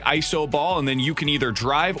want to play ISO ball and then you can either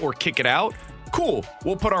drive or kick it out. Cool.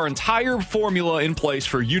 We'll put our entire formula in place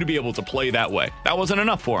for you to be able to play that way. That wasn't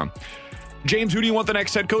enough for him. James, who do you want the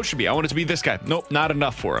next head coach to be? I want it to be this guy. Nope, not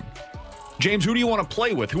enough for him. James, who do you want to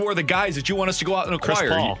play with? Who are the guys that you want us to go out and acquire?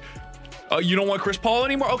 Chris Paul. You don't want Chris Paul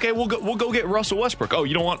anymore? Okay, we'll go get Russell Westbrook. Oh,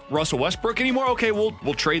 you don't want Russell Westbrook anymore? Okay, we'll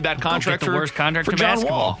trade that contract the worst contract for in John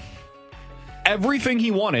basketball. Wall. Everything he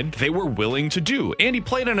wanted, they were willing to do. And he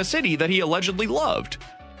played in a city that he allegedly loved.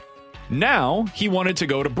 Now, he wanted to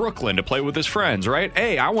go to Brooklyn to play with his friends, right?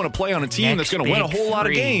 Hey, I want to play on a team that's going to win a whole lot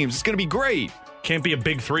of games. It's going to be great. Can't be a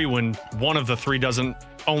big 3 when one of the 3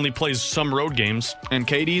 only plays some road games. And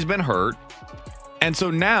KD's been hurt. And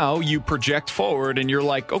so now you project forward and you're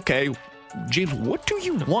like, okay, James, what do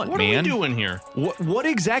you want, man? What are we doing here? What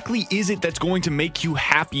exactly is it that's going to make you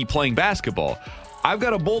happy playing basketball? I've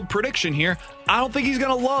got a bold prediction here. I don't think he's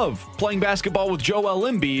going to love playing basketball with Joel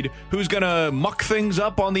Embiid, who's going to muck things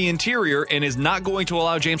up on the interior and is not going to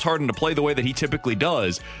allow James Harden to play the way that he typically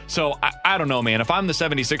does. So I don't know, man. If I'm the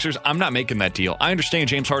 76ers, I'm not making that deal. I understand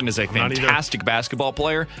James Harden is a fantastic basketball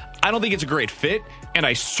player. I don't think it's a great fit, and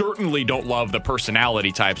I certainly don't love the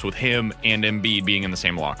personality types with him and Embiid being in the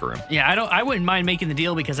same locker room. Yeah, I wouldn't mind making the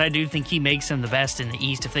deal because I do think he makes them the best in the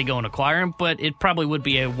East if they go and acquire him, but it probably would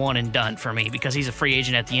be a one and done for me because he's a free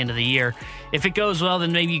agent at the end of the year. If it goes well,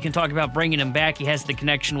 then maybe you can talk about bringing him back. He has the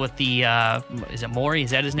connection with the, is it Morey?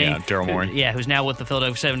 Is that his name? Yeah, Daryl Morey. Yeah, who's now with the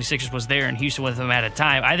Philadelphia 76ers, was there in Houston with him at a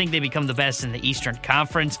time. I think they become the best in the Eastern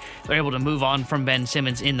Conference. They're able to move on from Ben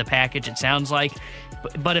Simmons in the package, it sounds like.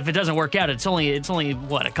 But if it doesn't work out, it's only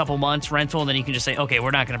what, a couple months rental, and then you can just say, okay,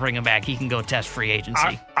 we're not going to bring him back. He can go test free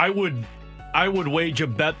agency. I would wage a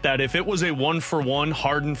bet that if it was a 1-for-1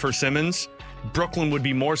 Harden for Simmons, Brooklyn would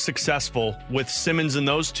be more successful with Simmons and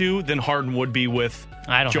those two than Harden would be with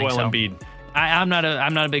Joel Embiid. I'm not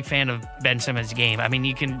a big fan of Ben Simmons' game. I mean,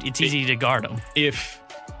 it's easy to guard him. If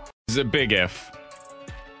it's a big if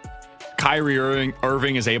Kyrie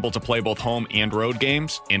Irving is able to play both home and road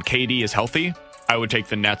games, and KD is healthy, I would take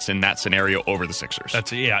the Nets in that scenario over the Sixers.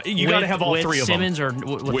 You got to have all three of them. Simmons or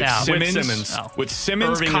without? With Simmons. Oh. With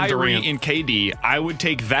Simmons, Irving, Kyrie, and KD, I would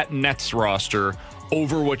take that Nets roster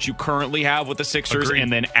over what you currently have with the Sixers. Agreed.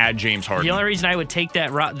 And then add James Harden. The only reason I would take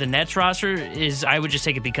that the Nets roster is I would just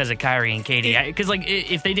take it because of Kyrie and KD. Because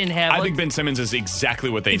if they didn't have... I think Ben Simmons is exactly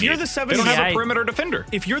what they need. You're the 76ers, they don't have a perimeter defender.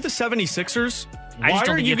 If you're the 76ers, why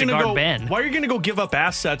are you going to go give up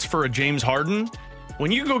assets for a James Harden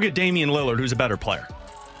when you can go get Damian Lillard, who's a better player?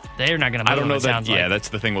 They're not going to move I don't know him, that. Yeah, that's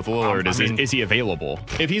the thing with Lillard. Is he available?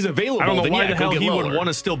 If he's available, I don't know then why the hell he Lillard. would want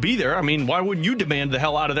to still be there. I mean, why wouldn't you demand the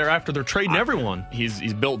hell out of there after they're trading everyone?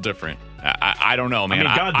 He's built different. I don't know, man.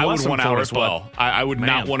 I would want out as well. I would man.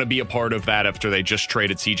 not want to be a part of that after they just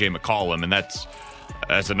traded C.J. McCollum, and that's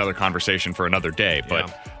another conversation for another day.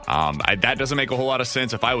 But that doesn't make a whole lot of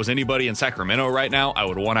sense. If I was anybody in Sacramento right now, I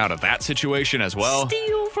would want out of that situation as well.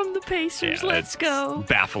 Steal from the Pacers. Let's go.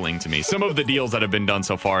 Baffling to me. Some of the deals that have been done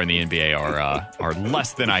so far in the NBA are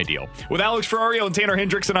less than ideal. With Alex Ferrario and Tanner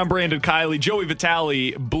Hendrickson, I'm Brandon Kiley. Joey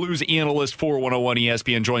Vitale, Blues analyst for 101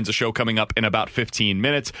 ESPN, joins the show coming up in about 15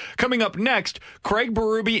 minutes. Coming up next, Craig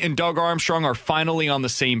Berube and Doug Armstrong are finally on the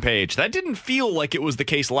same page. That didn't feel like it was the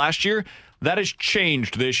case last year. That has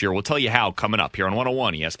changed this year. We'll tell you how coming up here on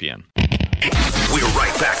 101 ESPN. We're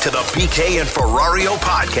right back to the BK and Ferrario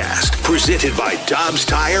podcast, presented by Dobbs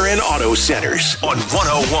Tire and Auto Centers on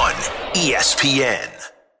 101 ESPN.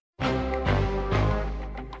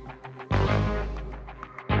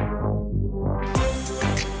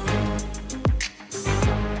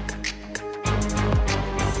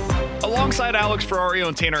 Alongside Alex Ferrario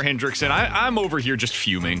and Tanner Hendrickson, I'm over here just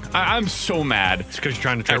fuming. I'm so mad. It's because you're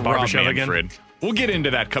trying to trade Rob Barbashev Manfred again. We'll get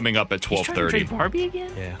into that coming up at 12:30. He's trying to trade Barbie again?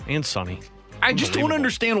 Yeah, and Sonny. I just don't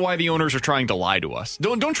understand why the owners are trying to lie to us.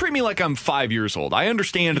 Don't treat me like I'm 5 years old. I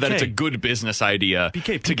understand that it's a good business idea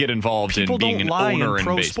to get involved in being an owner in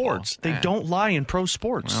pro baseball. Sports. They don't lie in pro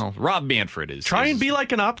sports. Well, Rob Manfred is. Try and be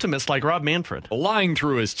like an optimist like Rob Manfred. Lying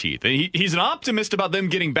through his teeth. He's an optimist about them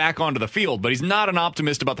getting back onto the field, but he's not an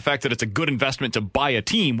optimist about the fact that it's a good investment to buy a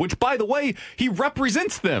team, which, by the way, he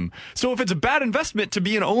represents them. So if it's a bad investment to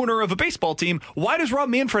be an owner of a baseball team, why does Rob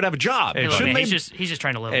Manfred have a job? Hey, he's just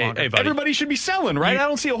trying to live longer. Everybody should be selling, right? I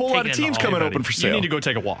don't see a whole lot of teams coming open for sale. You need to go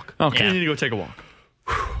take a walk. Okay. You need to go take a walk.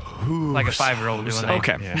 Like a 5-year-old doing that.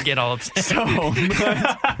 Okay. Yeah. Get all upset. So,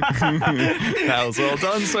 that was well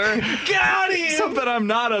done, sir. Got him! Something I'm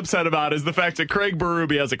not upset about is the fact that Craig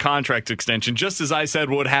Berube has a contract extension, just as I said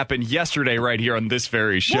would happen yesterday right here on this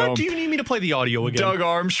very show. What? Do you need me to play the audio again? Doug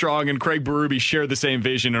Armstrong and Craig Berube share the same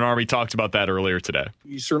vision, and Army talked about that earlier today.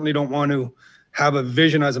 You certainly don't want to have a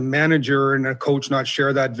vision as a manager and a coach not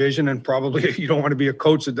share that vision, and probably you don't want to be a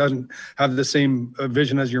coach that doesn't have the same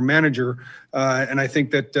vision as your manager. And I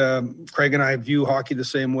think that Craig and I view hockey the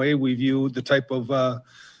same way. We view the type of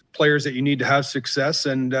players that you need to have success,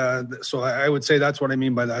 and so I would say that's what I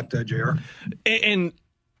mean by that, JR. And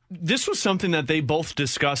this was something that they both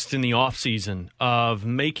discussed in the offseason of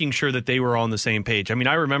making sure that they were on the same page. I mean,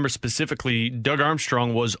 I remember specifically Doug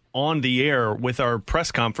Armstrong was on the air with our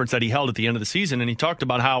press conference that he held at the end of the season, and he talked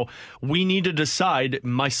about how we need to decide,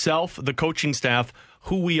 myself, the coaching staff,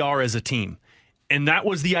 who we are as a team. And that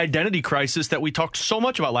was the identity crisis that we talked so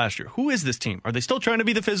much about last year. Who is this team? Are they still trying to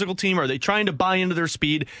be the physical team? Are they trying to buy into their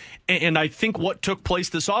speed? And I think what took place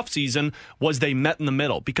this offseason was they met in the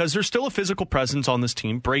middle, because there's still a physical presence on this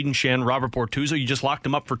team. Braden Shen, Robert Bortuzzo, you just locked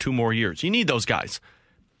them up for 2 more years. You need those guys.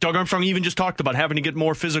 Doug Armstrong even just talked about having to get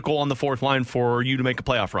more physical on the fourth line for you to make a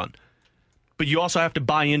playoff run. But you also have to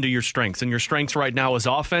buy into your strengths, and your strengths right now is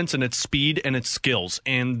offense, and it's speed, and it's skills.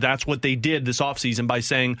 And that's what they did this offseason by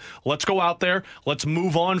saying, let's go out there, let's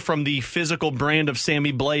move on from the physical brand of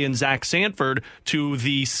Sammy Blais and Zach Sanford to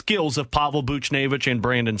the skills of Pavel Buchnevich and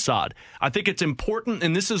Brandon Saad. I think it's important,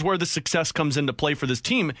 and this is where the success comes into play for this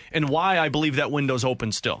team, and why I believe that window's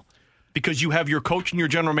open still. Because you have your coach and your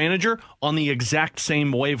general manager on the exact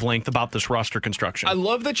same wavelength about this roster construction. I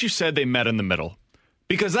love that you said they met in the middle.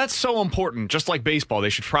 Because that's so important. Just like baseball, they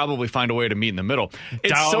should probably find a way to meet in the middle.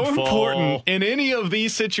 It's so important in any of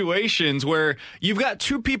these situations where you've got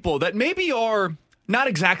two people that maybe are not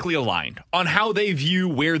exactly aligned on how they view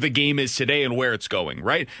where the game is today and where it's going,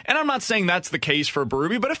 right? And I'm not saying that's the case for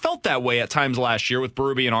Berube, but it felt that way at times last year with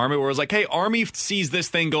Berube and Army, where it was like, hey, Army sees this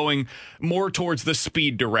thing going more towards the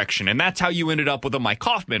speed direction. And that's how you ended up with a Mike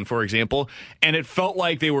Hoffman, for example. And it felt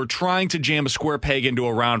like they were trying to jam a square peg into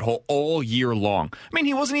a round hole all year long. I mean,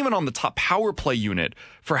 he wasn't even on the top power play unit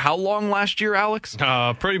for how long last year, Alex?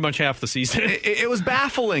 Pretty much half the season. It was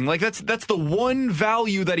baffling. Like that's the one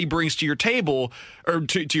value that he brings to your table, or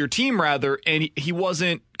to your team rather, and he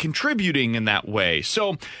wasn't contributing in that way.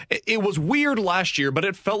 So it was weird last year, but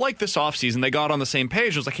it felt like this offseason they got on the same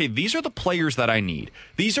page. It was like, hey, these are the players that I need.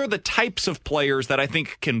 These are the types of players that I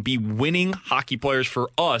think can be winning hockey players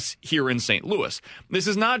for us here in St. Louis. This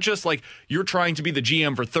is not just like you're trying to be the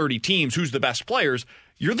GM for 30 teams, who's the best players.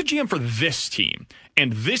 You're the GM for this team,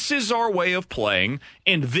 and this is our way of playing,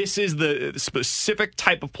 and this is the specific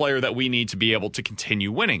type of player that we need to be able to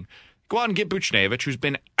continue winning. Go out and get Buchnevich, who's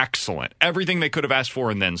been excellent. Everything they could have asked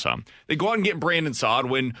for and then some. They go out and get Brandon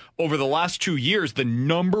Saad when, over the last 2 years, the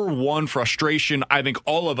number one frustration I think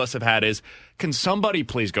all of us have had is, can somebody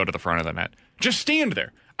please go to the front of the net? Just stand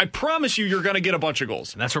there. I promise you're going to get a bunch of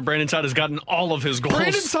goals. And that's where Brandon Saad has gotten all of his goals.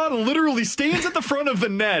 Brandon Saad literally stands at the front of the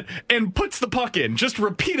net and puts the puck in, just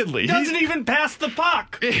repeatedly. He doesn't even pass the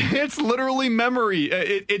puck. It's literally memory.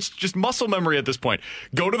 It's just muscle memory at this point.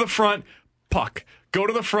 Go to the front, puck. Go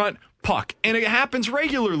to the front, puck. And it happens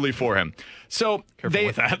regularly for him. So Careful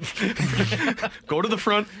with that. Go to the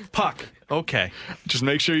front, puck. Okay. Just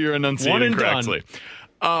make sure you're enunciating correctly.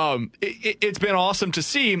 It's been awesome to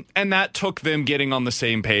see, and that took them getting on the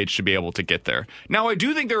same page to be able to get there. Now, I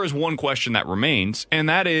do think there is one question that remains, and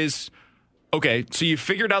that is, okay, so you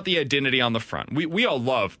figured out the identity on the front. We all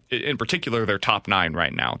love, in particular, their top 9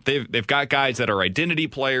 right now. They've got guys that are identity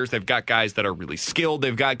players. They've got guys that are really skilled.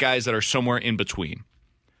 They've got guys that are somewhere in between.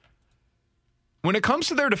 When it comes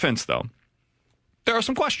to their defense, though, there are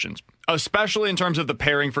some questions, especially in terms of the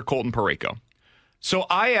pairing for Colton Parayko. So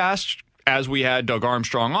I asked, as we had Doug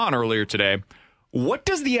Armstrong on earlier today, what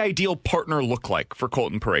does the ideal partner look like for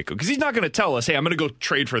Colton Parayko? Because he's not going to tell us, hey, I'm going to go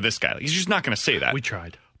trade for this guy. He's just not going to say that. We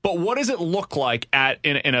tried. But what does it look like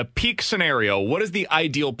in a peak scenario? What does the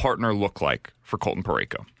ideal partner look like for Colton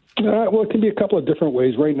Parayko? Well, it can be a couple of different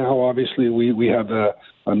ways. Right now, obviously, we have a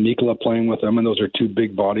Mikkola playing with them, and those are two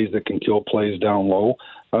big bodies that can kill plays down low.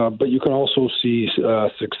 But you can also see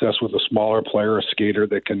success with a smaller player, a skater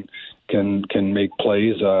that can make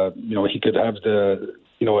plays. He could have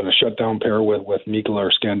in a shutdown pair with Mikkola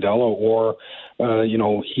or Scandella, or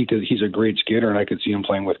he's a great skater, and I could see him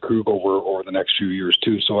playing with Krug over the next few years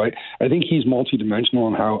too. So I think he's multidimensional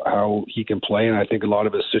in how he can play, and I think a lot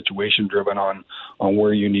of his situation driven on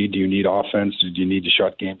where do you need offense, do you need to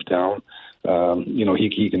shut games down.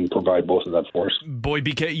 He can provide both of that for us. Boy,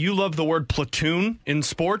 BK, you love the word platoon in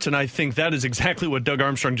sports, and I think that is exactly what Doug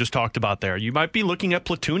Armstrong just talked about there. You might be looking at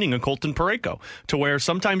platooning a Colton Parayko, to where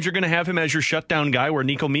sometimes you're going to have him as your shutdown guy where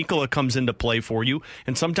Nico Mikkola comes into play for you,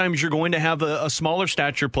 and sometimes you're going to have a smaller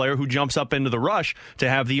stature player who jumps up into the rush to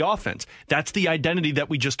have the offense. That's the identity that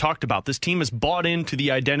we just talked about. This team has bought into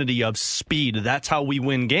the identity of speed. That's how we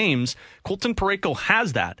win games. Colton Parayko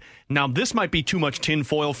has that. Now, this might be too much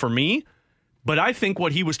tinfoil for me, but I think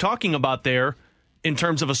what he was talking about there, in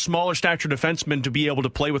terms of a smaller stature defenseman to be able to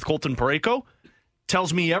play with Colton Parayko,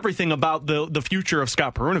 tells me everything about the future of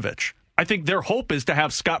Scott Perunovich. I think their hope is to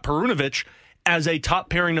have Scott Perunovich as a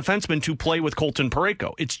top pairing defenseman to play with Colton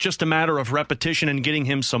Parayko. It's just a matter of repetition and getting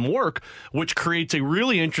him some work, which creates a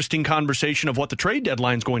really interesting conversation of what the trade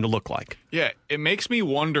deadline is going to look like. Yeah, it makes me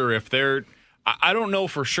wonder if they're... I don't know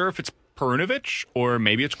for sure if it's Perunovich or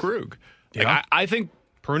maybe it's Krug. Yeah. I think...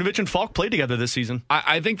 Perunovich and Falk played together this season.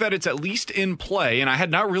 I think that it's at least in play, and I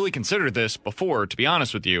had not really considered this before, to be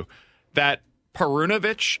honest with you, that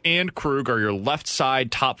Perunovich and Krug are your left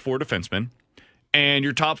side top four defensemen, and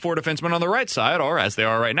your top four defensemen on the right side are, as they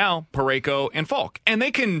are right now, Parayko and Falk. And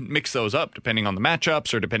they can mix those up depending on the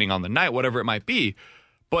matchups or depending on the night, whatever it might be.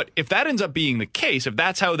 But if that ends up being the case, if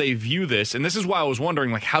that's how they view this, and this is why I was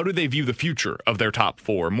wondering, how do they view the future of their top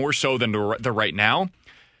four, more so than the right now?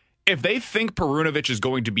 If they think Perunovich is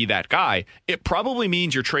going to be that guy, it probably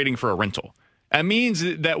means you're trading for a rental. That means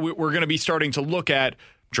that we're going to be starting to look at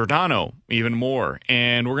Giordano even more,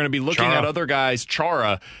 and we're going to be looking at other guys,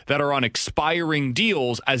 Chara, that are on expiring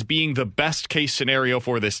deals as being the best case scenario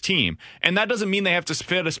for this team. And that doesn't mean they have to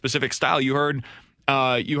fit a specific style. You heard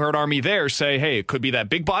Army there say, hey, it could be that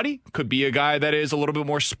big body, could be a guy that is a little bit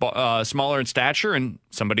more smaller in stature and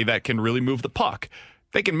somebody that can really move the puck.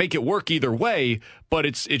 They can make it work either way, but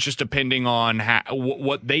it's just depending on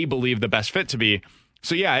what they believe the best fit to be.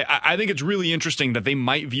 So, yeah, I think it's really interesting that they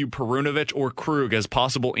might view Perunovich or Krug as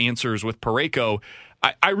possible answers with Parayko.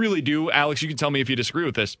 I really do. Alex, you can tell me if you disagree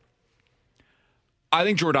with this. I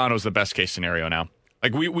think Giordano's the best case scenario now.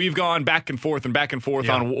 We've gone back and forth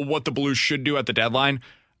on what the Blues should do at the deadline.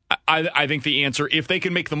 I think the answer, if they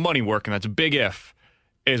can make the money work, and that's a big if,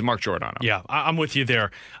 is Mark Giordano. Yeah, I'm with you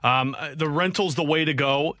there. The rental's the way to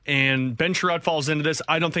go, and Ben Sherratt falls into this.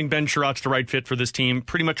 I don't think Ben Sherratt's the right fit for this team.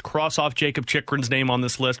 Pretty much cross off Jacob Chychrun's name on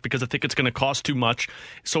this list because I think it's going to cost too much.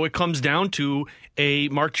 So it comes down to a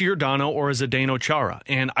Mark Giordano or a Zdeno Chara,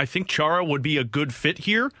 and I think Chara would be a good fit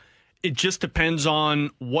here. It just depends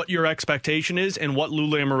on what your expectation is and what Lou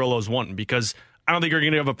Lamoriello's wanting, because I don't think you're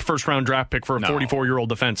going to have a first-round draft pick for a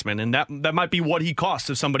 44-year-old defenseman, and that might be what he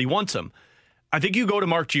costs if somebody wants him. I think you go to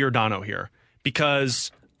Mark Giordano here because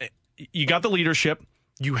you got the leadership,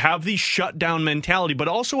 you have the shutdown mentality, but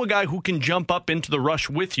also a guy who can jump up into the rush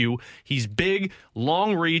with you. He's big,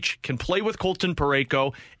 long reach, can play with Colton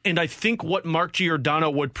Parayko, and I think what Mark Giordano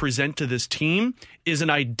would present to this team is an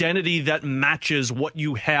identity that matches what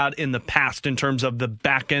you had in the past in terms of the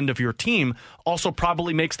back end of your team. Also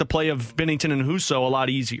probably makes the play of Binnington and Husso a lot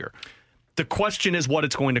easier. The question is what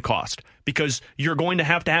it's going to cost, because you're going to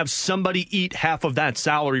have somebody eat half of that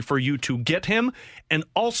salary for you to get him. And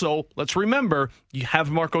also, let's remember, you have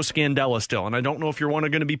Marco Scandella still, and I don't know if you're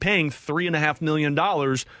going to be paying $3.5 million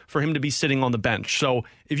for him to be sitting on the bench. So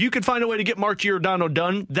if you could find a way to get Mark Giordano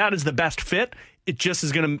done, that is the best fit. It just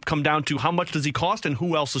is going to come down to how much does he cost and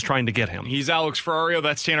who else is trying to get him. He's Alex Ferrario.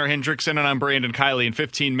 That's Tanner Hendrickson, and I'm Brandon Kiley. In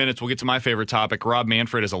 15 minutes, we'll get to my favorite topic. Rob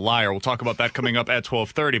Manfred is a liar. We'll talk about that coming up at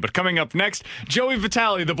 12:30. But coming up next, Joey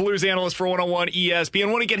Vitale, the Blues analyst for 101 ESPN.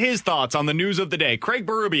 Want to get his thoughts on the news of the day. Craig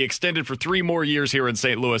Berube extended for 3 more years here in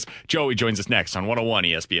St. Louis. Joey joins us next on 101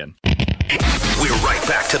 ESPN. We're right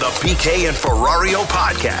back to the BK and Ferrario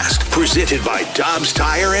podcast, presented by Dobbs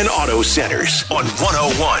Tire and Auto Centers on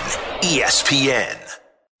 101 ESPN.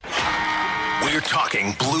 We're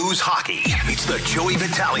talking Blues hockey. It's the Joey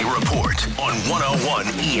Vitale Report on 101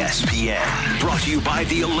 ESPN. Brought to you by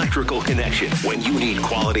The Electrical Connection. When you need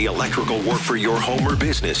quality electrical work for your home or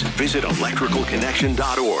business, visit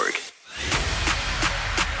electricalconnection.org.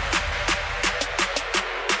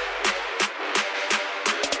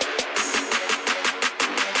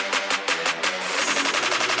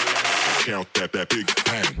 Count that big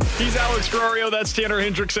bang. He's Alex Ferrario, that's Tanner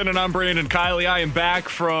Hendrickson, and I'm Brandon Kiley. I am back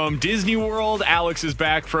from Disney World. Alex is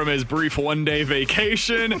back from his brief one-day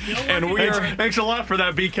vacation. And we are thanks a lot for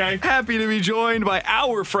that, BK. happy to be joined by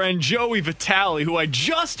our friend Joey Vitale, who I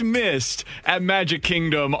just missed at Magic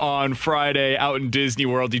Kingdom on Friday out in Disney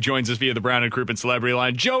World. He joins us via the Brown and Crouppen Celebrity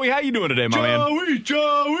Line. Joey, how you doing today, my man?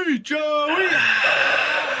 Joey.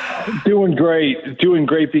 Doing great,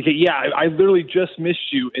 BK. Yeah, I literally just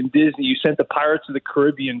missed you in Disney. You sent the Pirates of the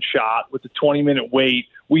Caribbean shot with the 20-minute wait.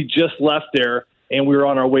 We just left there, and we were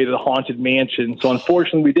on our way to the Haunted Mansion. So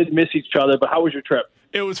unfortunately, we did miss each other, but how was your trip?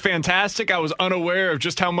 It was fantastic. I was unaware of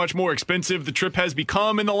just how much more expensive the trip has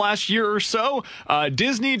become in the last year or so.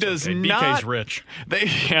 Disney does not. BK's rich.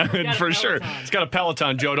 For sure. It's got a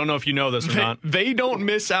Peloton, Joe. Don't know if you know this or not. They don't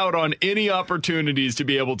miss out on any opportunities to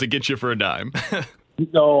be able to get you for a dime.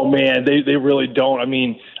 No, man, they really don't. I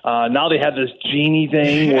mean, now they have this genie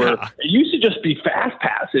thing where it used to just be fast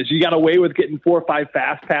passes. You got away with getting 4 or 5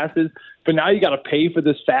 fast passes, but now you got to pay for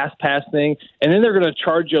this fast pass thing, and then they're going to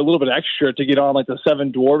charge you a little bit extra to get on like the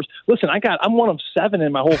 7 Dwarves. Listen, I'm one of 7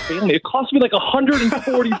 in my whole family. It cost me like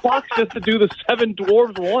 $140 just to do the 7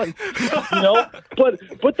 Dwarves one, you know. But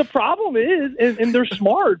the problem is, and they're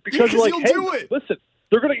smart because like, hey, listen.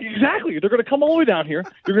 They're gonna come all the way down here.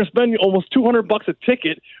 You're gonna spend almost $200 a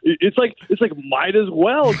ticket. It's like might as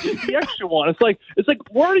well get the extra one. It's like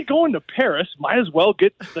we're already going to Paris. Might as well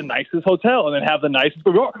get the nicest hotel and then have the nicest.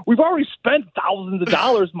 We've already spent thousands of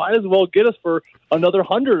dollars. Might as well get us for another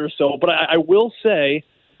 100 or so. But I will say,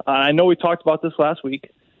 I know we talked about this last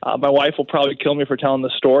week. My wife will probably kill me for telling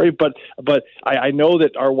this story, but I know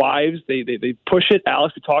that our wives they push it.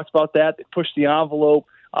 Alex, we talked about that. They push the envelope.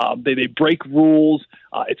 They break rules.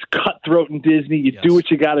 It's cutthroat in Disney. You do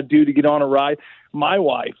what you got to do to get on a ride. My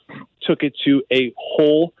wife took it to a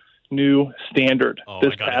whole new standard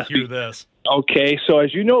this past week. This. Okay, so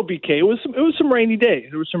as you know, BK, it was some rainy days.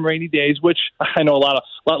 There were some rainy days, which I know a lot of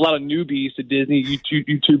newbies to Disney.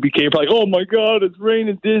 You two BK are like, oh my God, it's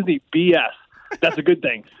raining Disney. BS. That's a good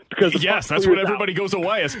thing because that's when everybody goes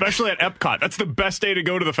away, especially at Epcot. That's the best day to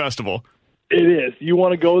go to the festival. It is. You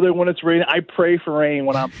want to go there when it's raining. I pray for rain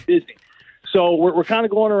when I'm Disney. So we're kind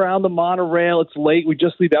of going around the monorail. It's late. We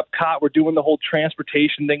just leave Epcot. We're doing the whole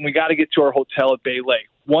transportation thing. We got to get to our hotel at Bay Lake.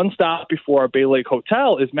 One stop before our Bay Lake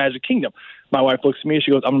hotel is Magic Kingdom. My wife looks at me and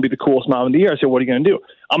she goes, I'm going to be the coolest mom in the year. I said, what are you going to do?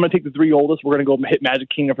 I'm going to take the 3 oldest. We're going to go hit Magic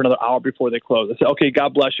Kingdom for another hour before they close. I said, okay,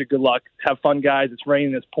 God bless you. Good luck. Have fun, guys. It's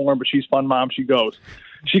raining. It's pouring, but she's fun, Mom. She goes.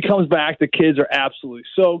 She comes back. The kids are absolutely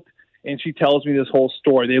soaked. And she tells me this whole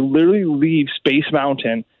story. They literally leave Space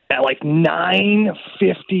Mountain at like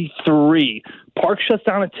 9:53. Park shuts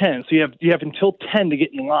down at 10, so you have until 10 to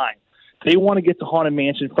get in line. They want to get to Haunted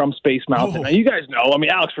Mansion from Space Mountain. Oh. Now, you guys know. I mean,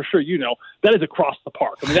 Alex, for sure, you know that is across the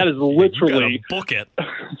park. I mean, that is literally you gotta book it.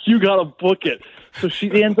 You gotta book it. So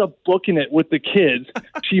she ends up booking it with the kids.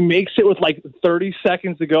 She makes it with like 30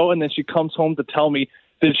 seconds to go, and then she comes home to tell me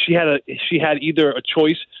that she had either a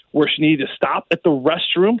choice where she needed to stop at the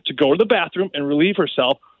restroom to go to the bathroom and relieve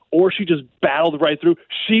herself, or she just battled right through.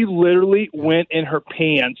 She literally went in her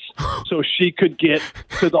pants so she could get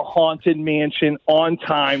to the Haunted Mansion on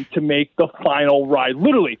time to make the final ride.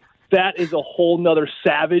 Literally, that is a whole nother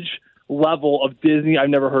savage level of Disney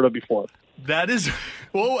I've never heard of before. That is...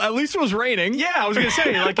 Well, at least it was raining. Yeah, I was going to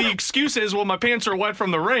say, like, the excuse is, well, my pants are wet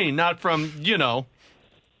from the rain, not from,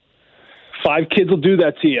 5 kids will do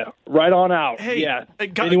that to you. Right on out. Hey, yeah.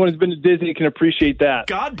 Anyone who's been to Disney can appreciate that.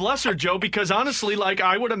 God bless her, Joe, because honestly, like,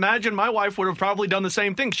 I would imagine my wife would have probably done the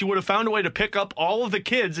same thing. She would have found a way to pick up all of the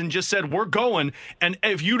kids and just said, we're going, and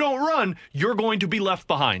if you don't run, you're going to be left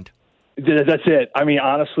behind. That's it. I mean,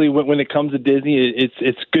 honestly, when it comes to Disney,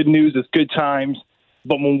 it's good news. It's good times.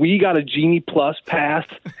 But when we got a Genie Plus pass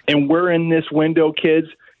and we're in this window, kids,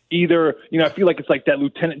 either, I feel like it's like that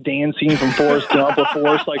Lieutenant Dan scene from Forrest Gump, where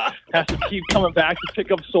Forrest has to keep coming back to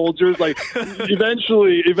pick up soldiers. Like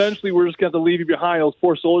eventually we're just going to leave you behind. Those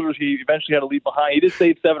poor soldiers he eventually had to leave behind. He did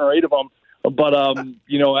save 7 or 8 of them. But,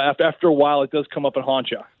 after a while, it does come up and haunt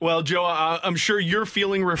you. Well, Joe, I'm sure you're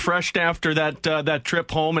feeling refreshed after that trip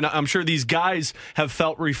home, and I'm sure these guys have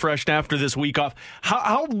felt refreshed after this week off.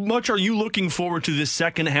 How much are you looking forward to this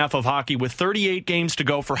second half of hockey with 38 games to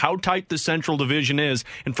go, for how tight the Central Division is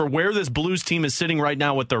and for where this Blues team is sitting right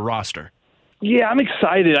now with their roster? Yeah, I'm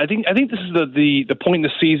excited. I think this is the point in the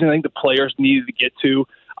season I think the players needed to get to.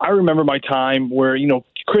 I remember my time where,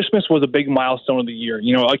 Christmas was a big milestone of the year.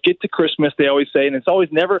 I get to Christmas, they always say, and it's always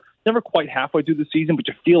never quite halfway through the season, but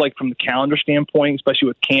you feel like from the calendar standpoint, especially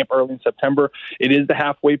with camp early in September, it is the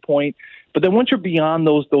halfway point. But then once you're beyond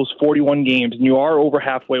those 41 games and you are over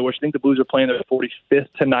halfway, which I think the Blues are playing their 45th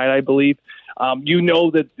tonight, I believe, you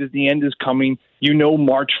know that the end is coming. You know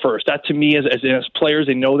March 1st. That to me, as players,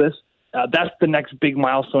 they know this. That's the next big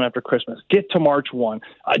milestone after Christmas. Get to March 1.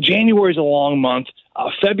 January is a long month.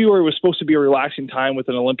 February was supposed to be a relaxing time with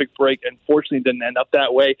an Olympic break. Unfortunately, it didn't end up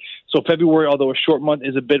that way. So February, although a short month,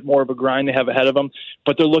 is a bit more of a grind they have ahead of them.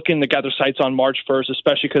 But they're looking to got their sights on March 1st,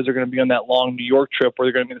 especially because they're going to be on that long New York trip where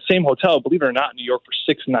they're going to be in the same hotel, believe it or not, in New York for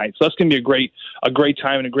 6 nights. So that's going to be a great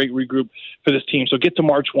time and a great regroup for this team. So get to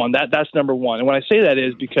March 1. That's number one. And when I say that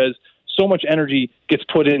is because so much energy gets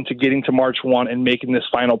put into getting to March 1 and making this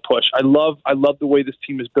final push. I love the way this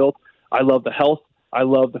team is built. I love the health. I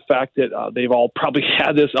love the fact that they've all probably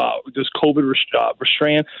had this COVID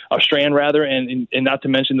strand, and not to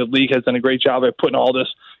mention the league has done a great job at putting all this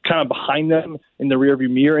kind of behind them in the rearview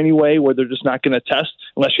mirror anyway, where they're just not going to test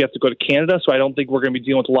unless you have to go to Canada. So I don't think we're going to be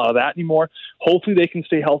dealing with a lot of that anymore. Hopefully they can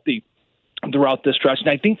stay healthy throughout this stretch, and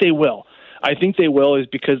I think they will. I think they will is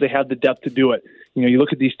because they have the depth to do it. You know, you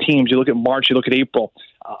look at these teams, you look at March, you look at April,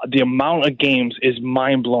 the amount of games is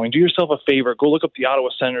mind-blowing. Do yourself a favor. Go look up the Ottawa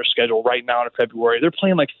Senators schedule right now in February. They're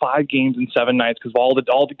playing like 5 games in 7 nights because of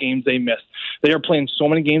all the games they missed. They are playing so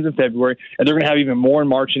many games in February, and they're going to have even more in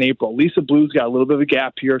March and April. At least the Blues got a little bit of a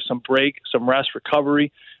gap here, some break, some rest,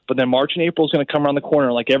 recovery. But then March and April is going to come around the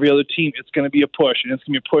corner. Like every other team, it's going to be a push, and it's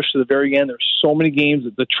going to be a push to the very end. There's so many games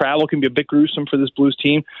that the travel can be a bit gruesome for this Blues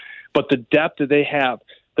team. But the depth that they have,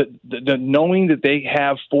 the knowing that they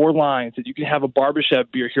have 4 lines, that you can have a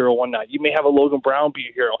Barbashev be your hero one night, you may have a Logan Brown be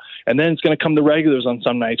your hero, and then it's going to come the regulars on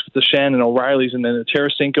some nights with the Shen and O'Reillys, and then the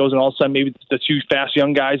Tarasenko's, and all of a sudden maybe the 2 fast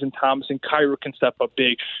young guys and Thomas and Kyrou can step up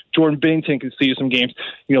big. Jordan Binnington can see some games.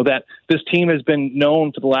 You know, that this team has been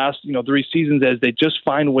known for the last 3 seasons as they just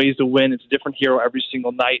find ways to win. It's a different hero every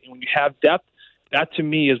single night, and when you have depth, that to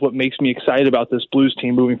me is what makes me excited about this Blues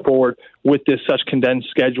team moving forward with this such condensed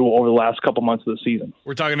schedule over the last couple months of the season.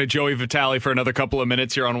 We're talking to Joey Vitale for another couple of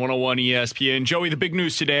minutes here on 101 ESPN. Joey, the big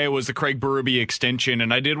news today was the Craig Berube extension,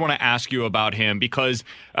 and I did want to ask you about him because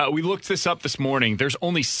we looked this up this morning. There's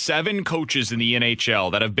only 7 coaches in the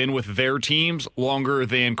NHL that have been with their teams longer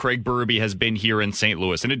than Craig Berube has been here in St.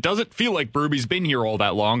 Louis. And it doesn't feel like Berube's been here all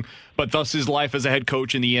that long, but thus his life as a head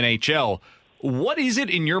coach in the NHL. What is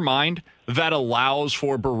it in your mind that allows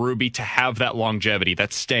for Berube to have that longevity,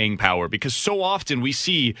 that staying power? Because so often we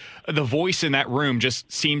see the voice in that room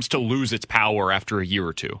just seems to lose its power after a year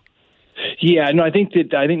or two. Yeah, no, I think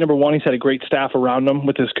number one, he's had a great staff around him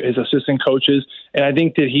with his assistant coaches, and I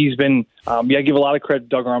think that he's been. I give a lot of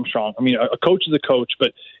credit to Doug Armstrong. I mean, a coach is a coach,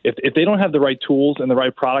 but if they don't have the right tools and the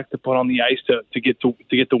right product to put on the ice to get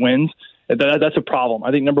the wins, that's a problem.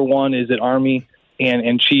 I think number one is that Army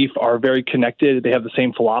and Chief are very connected. They have the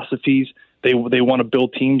same philosophies. They want to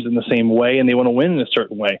build teams in the same way, and they want to win in a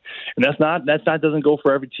certain way. And that doesn't go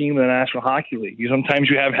for every team in the National Hockey League. Sometimes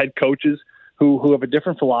you have head coaches who have a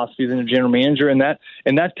different philosophy than a general manager, and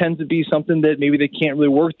that tends to be something that maybe they can't really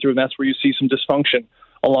work through, and that's where you see some dysfunction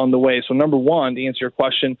along the way. So number one, to answer your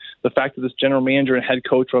question, the fact that this general manager and head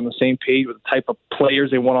coach are on the same page with the type of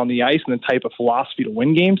players they want on the ice and the type of philosophy to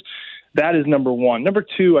win games, that is number one. Number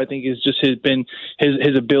two, I think, is just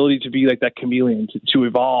his ability to be like that chameleon, to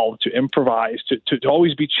evolve, to improvise, to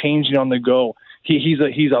always be changing on the go. He's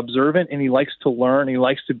observant, and he likes to learn. He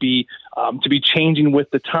likes to be changing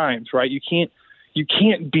with the times, right? You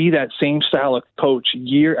can't be that same style of coach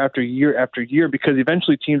year after year after year, because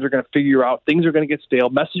eventually teams are going to figure out things are going to get stale,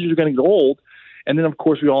 messages are going to get old, and then of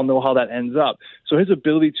course we all know how that ends up. So his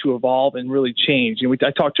ability to evolve and really change.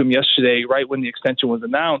 I talked to him yesterday, right when the extension was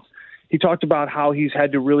announced. He talked about how he's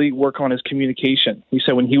had to really work on his communication. He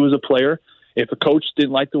said when he was a player, if a coach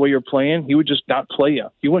didn't like the way you're playing, he would just not play you.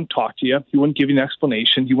 He wouldn't talk to you. He wouldn't give you an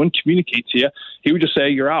explanation. He wouldn't communicate to you. He would just say,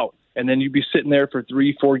 you're out. And then you'd be sitting there for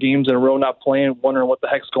 3-4 games in a row not playing, wondering what the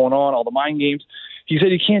heck's going on, all the mind games. He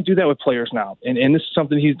said you can't do that with players now. And this is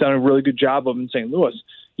something he's done a really good job of in St. Louis.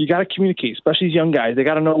 You got to communicate, especially these young guys. They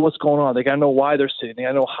got to know what's going on. They got to know why they're sitting. They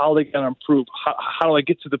got to know how they got to improve. How do I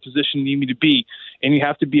get to the position you need me to be? And you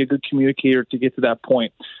have to be a good communicator to get to that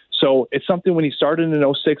point. So it's something when he started in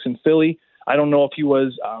 2006 in Philly, I don't know if he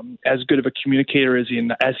was as good of a communicator as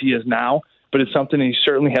he is now, but it's something he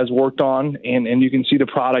certainly has worked on, and you can see the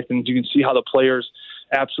product, and you can see how the players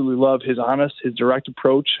absolutely love his honest, his direct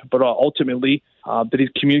approach, but ultimately that he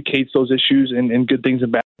communicates those issues and good things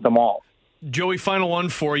about them all. Joey, final one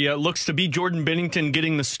for you. It looks to be Jordan Binnington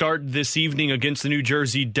getting the start this evening against the New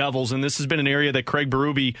Jersey Devils, and this has been an area that Craig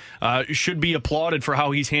Berube should be applauded for how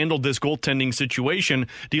he's handled this goaltending situation.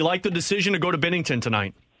 Do you like the decision to go to Binnington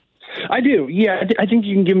tonight? I do. Yeah, I think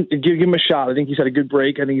you can give him a shot. I think he's had a good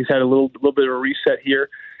break. I think he's had a little bit of a reset here.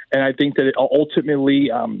 And I think that ultimately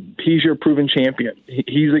he's your proven champion.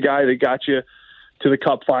 He's the guy that got you to the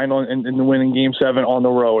Cup final and the win in Game 7 on the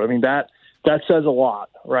road. I mean, that says a lot,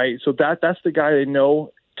 right? So that's the guy they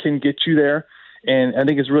know can get you there. And I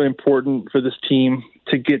think it's really important for this team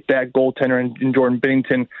to get that goaltender in Jordan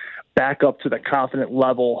Binnington back up to the confident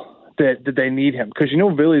level that they need him. Because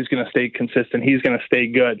Villi's going to stay consistent. He's going to stay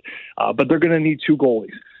good. But they're going to need two goalies.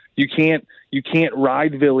 You can't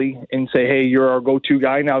ride Villy and say, hey, you're our go-to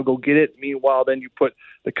guy, now go get it. Meanwhile, then you put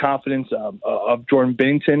the confidence of Jordan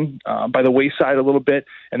Binnington by the wayside a little bit.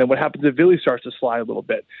 And then what happens if Villy starts to slide a little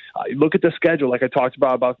bit? You look at the schedule like I talked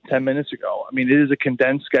about 10 minutes ago. I mean, it is a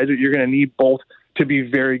condensed schedule. You're going to need both to be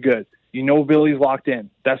very good. Villy's locked in.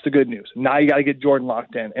 That's the good news. Now you got to get Jordan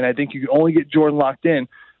locked in. And I think you can only get Jordan locked in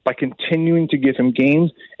by continuing to give him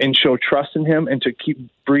games and show trust in him and to keep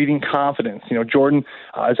breeding confidence. Jordan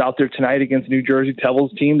is out there tonight against New Jersey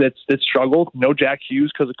Devils team that struggled. No Jack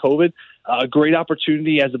Hughes because of COVID. A great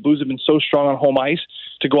opportunity, as the Blues have been so strong on home ice,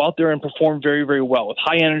 to go out there and perform very, very well with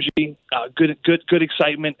high energy, good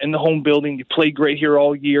excitement in the home building. You played great here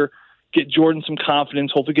all year. Get Jordan some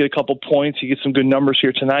confidence, hopefully get a couple points. You get some good numbers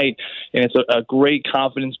here tonight, and it's a great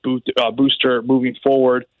confidence booster moving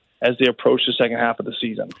forward as they approach the second half of the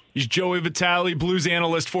season. He's Joey Vitale, Blues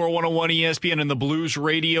analyst for 101 ESPN and the Blues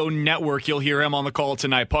Radio Network. You'll hear him on the call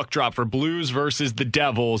tonight. Puck drop for Blues versus the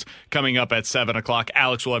Devils coming up at 7 o'clock.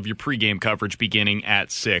 Alex will have your pregame coverage beginning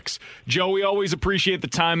at 6. Joey, always appreciate the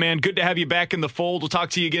time, man. Good to have you back in the fold. We'll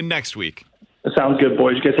talk to you again next week. That sounds good,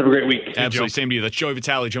 boys. You guys have a great week. Absolutely. Same to you. That's Joey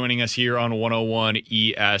Vitale joining us here on 101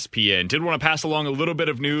 ESPN. Did want to pass along a little bit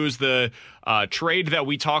of news. The trade that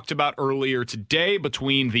we talked about earlier today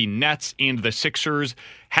between the Nets and the Sixers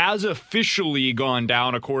has officially gone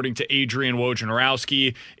down, according to Adrian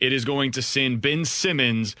Wojnarowski. It is going to send Ben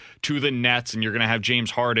Simmons to the Nets, and you're going to have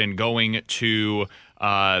James Harden going to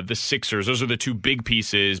the Sixers. Those are the two big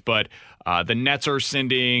pieces, but the Nets are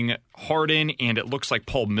sending Harden and it looks like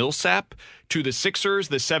Paul Millsap to the Sixers.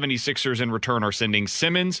 The 76ers in return are sending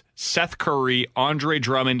Simmons, Seth Curry, Andre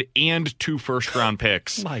Drummond, and 2 first-round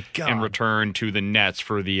picks My God. in return to the Nets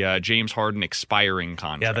for the James Harden expiring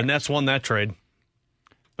contract. Yeah, the Nets won that trade.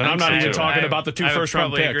 And I'm not even talking about the 2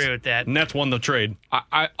 first-round picks. I agree with that. Nets won the trade.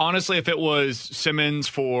 I honestly, if it was Simmons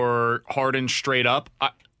for Harden straight up,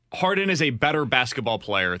 Harden is a better basketball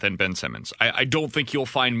player than Ben Simmons. I don't think you'll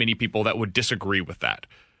find many people that would disagree with that.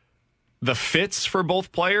 The fits for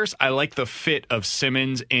both players, I like the fit of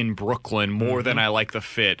Simmons in Brooklyn more than I like the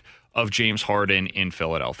fit of James Harden in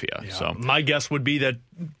Philadelphia. Yeah. So my guess would be that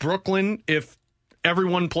Brooklyn, if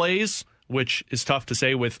everyone plays, which is tough to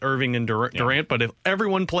say with Irving and Durant, but if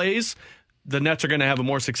everyone plays, the Nets are going to have a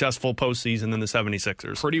more successful postseason than the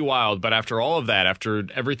 76ers. Pretty wild, but after all of that, after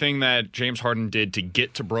everything that James Harden did to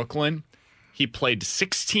get to Brooklyn, he played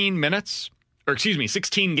 16 games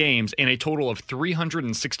and a total of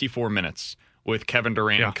 364 minutes with Kevin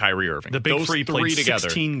Durant and Kyrie Irving. The big Those three played together,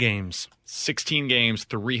 16 games. 16 games,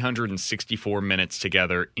 364 minutes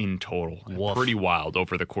together in total. Pretty wild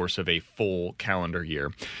over the course of a full calendar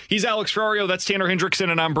year. He's Alex Ferrario, that's Tanner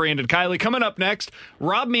Hendrickson, and I'm Brandon Kiley. Coming up next,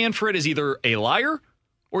 Rob Manfred is either a liar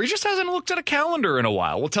or he just hasn't looked at a calendar in a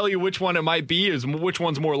while. We'll tell you which one it might be, which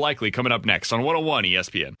one's more likely, coming up next on 101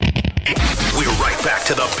 ESPN. We're right back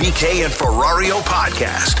to the BK and Ferrario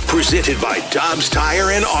podcast, presented by Dobbs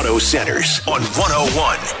Tire and Auto Centers on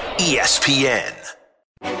 101 ESPN.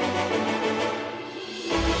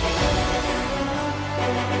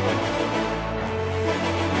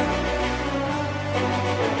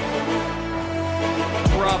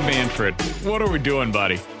 Rob Manfred, what are we doing,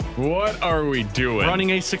 buddy? What are we doing?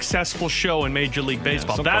 Running a successful show in Major League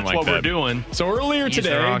Baseball. Something That's like what that. we're doing. So earlier Use today,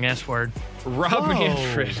 the wrong S word. Rob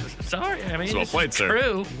Manfred. Sorry, I mean, Well it's played, sir.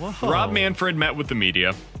 true. Rob Manfred met with the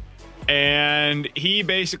media, and he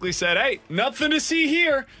basically said, hey, nothing to see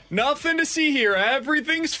here. Nothing to see here.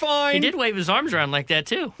 Everything's fine. He did wave his arms around like that,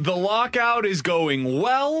 too. The lockout is going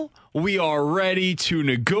well. We are ready to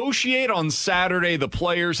negotiate on Saturday. The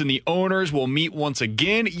players and the owners will meet once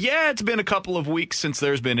again. Yeah, it's been a couple of weeks since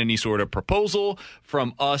there's been any sort of proposal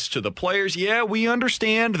from us to the players. Yeah, we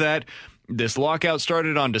understand that this lockout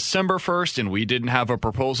started on December 1st, and we didn't have a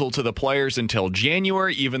proposal to the players until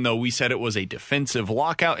January, even though we said it was a defensive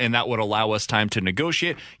lockout, and that would allow us time to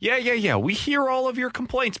negotiate. Yeah. We hear all of your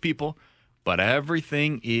complaints, people, but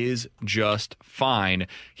everything is just fine.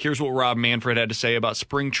 Here's what Rob Manfred had to say about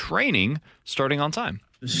spring training starting on time.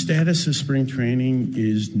 The status of spring training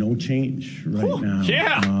is no change right now.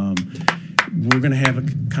 Yeah. we're going to have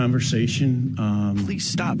a conversation. Please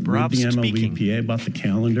stop, with Rob, the speaking. MLBPA about the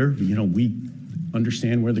calendar. We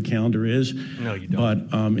understand where the calendar is. No, you don't.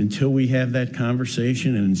 But until we have that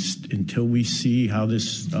conversation and until we see how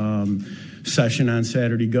this session on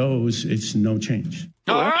Saturday goes, it's no change.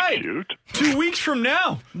 All right. 2 weeks from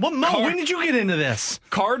now. What, Mo, when did you get into this?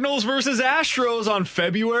 Cardinals versus Astros on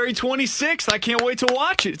February 26th. I can't wait to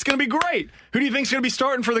watch it. It's going to be great. Who do you think is going to be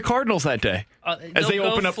starting for the Cardinals that day? As they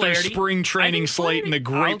open up their spring training slate in the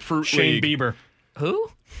Grapefruit Shane League. Bieber.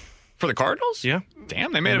 Who? For the Cardinals? Yeah.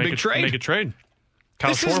 Damn, they made a big trade. Make a trade.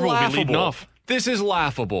 Kyle This is Schwarber will be leading laughable. off. This is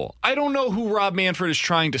laughable. I don't know who Rob Manfred is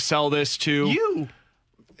trying to sell this to. You.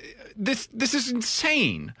 This is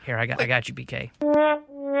insane. Here, I got you, BK.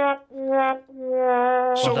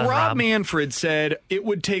 So done, Rob Rob. Manfred said it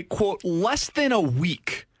would take, quote, less than a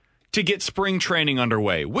week to get spring training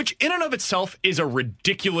underway, which in and of itself is a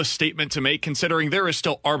ridiculous statement to make, considering there is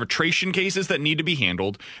still arbitration cases that need to be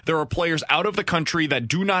handled. There are players out of the country that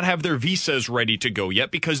do not have their visas ready to go yet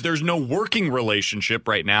because there's no working relationship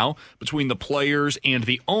right now between the players and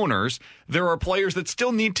the owners. There are players that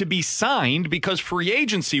still need to be signed because free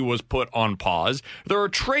agency was put on pause. There are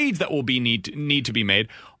trades that will need to be made.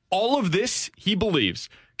 All of this, he believes,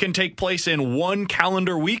 can take place in one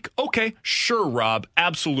calendar week. Okay, sure, Rob.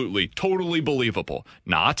 Absolutely. Totally believable.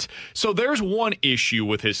 Not. So there's one issue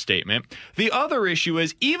with his statement. The other issue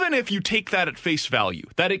is, even if you take that at face value,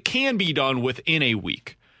 that it can be done within a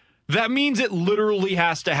week, that means it literally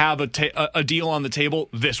has to have a deal on the table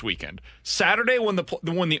this weekend. Saturday, when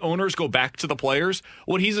the owners go back to the players,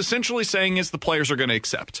 what he's essentially saying is the players are going to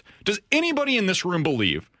accept. Does anybody in this room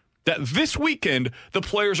believe that this weekend the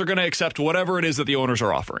players are going to accept whatever it is that the owners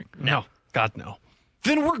are offering? No. God, no.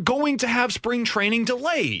 Then we're going to have spring training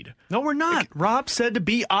delayed. No, we're not. Rob said to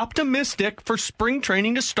be optimistic for spring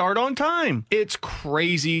training to start on time. It's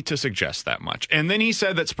crazy to suggest that much. And then he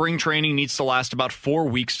said that spring training needs to last about 4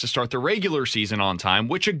 weeks to start the regular season on time,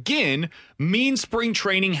 which again means spring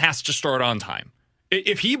training has to start on time.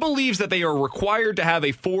 If he believes that they are required to have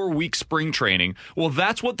a 4-week spring training, well,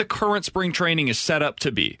 that's what the current spring training is set up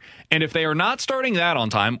to be. And if they are not starting that on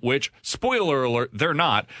time, which, spoiler alert, they're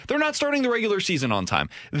not starting the regular season on time.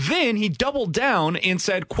 Then he doubled down and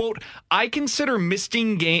said, quote, I consider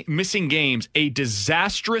missing games a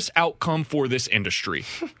disastrous outcome for this industry.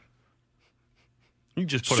 You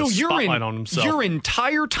just put a spotlight on himself. Your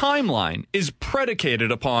entire timeline is predicated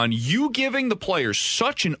upon you giving the players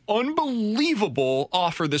such an unbelievable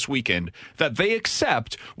offer this weekend that they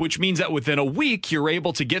accept, which means that within a week, you're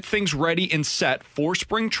able to get things ready and set for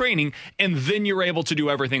spring training, and then you're able to do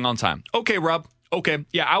everything on time. Okay, Rob. Okay,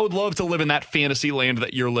 yeah, I would love to live in that fantasy land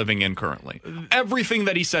that you're living in currently. Everything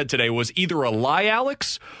that he said today was either a lie,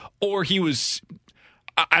 Alex, or he was...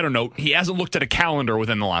 I don't know. He hasn't looked at a calendar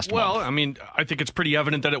within the last month. Well, I mean, I think it's pretty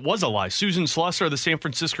evident that it was a lie. Susan Slusser of the San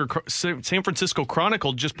Francisco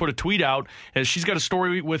Chronicle just put a tweet out as she's got a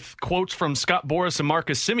story with quotes from Scott Boras and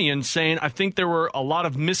Marcus Semien saying, I think there were a lot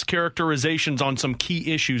of mischaracterizations on some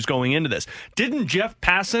key issues going into this. Didn't Jeff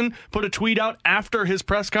Passan put a tweet out after his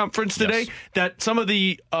press conference today that some of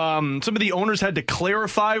the owners had to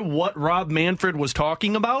clarify what Rob Manfred was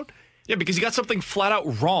talking about? Yeah, because he got something flat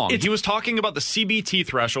out wrong. He was talking about the CBT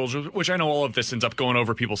thresholds, which I know all of this ends up going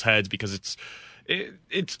over people's heads because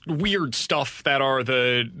it's weird stuff that are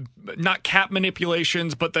the not cap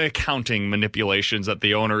manipulations, but the accounting manipulations that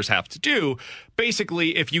the owners have to do.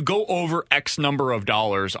 Basically, if you go over X number of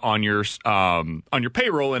dollars on your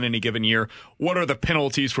payroll in any given year, what are the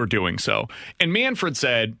penalties for doing so? And Manfred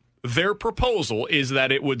said their proposal is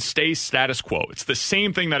that it would stay status quo. It's the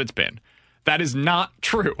same thing that it's been. That is not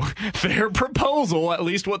true. Their proposal, at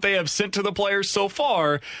least what they have sent to the players so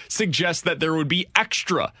far, suggests that there would be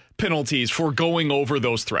extra penalties for going over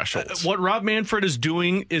those thresholds. What Rob Manfred is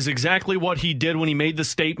doing is exactly what he did when he made the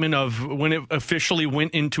statement of when it officially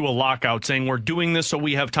went into a lockout, saying we're doing this so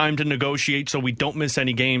we have time to negotiate so we don't miss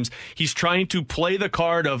any games. He's trying to play the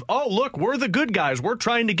card of, oh, look, we're the good guys. We're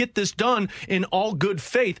trying to get this done in all good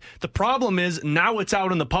faith. The problem is now it's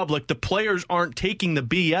out in the public. The players aren't taking the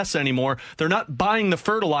BS anymore. They're not buying the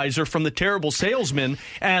fertilizer from the terrible salesmen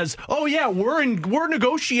as, oh, yeah, we're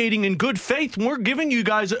negotiating in good faith. We're giving you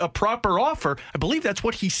guys a proper offer. I believe that's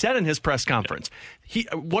what he said in his press conference.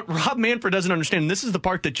 What Rob Manfred doesn't understand, and this is the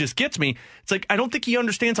part that just gets me, it's like I don't think he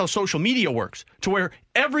understands how social media works, to where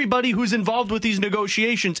everybody who's involved with these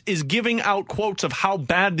negotiations is giving out quotes of how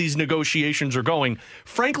bad these negotiations are going.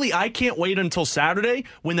 Frankly, I can't wait until Saturday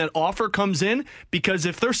when that offer comes in, because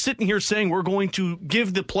if they're sitting here saying we're going to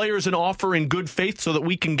give the players an offer in good faith so that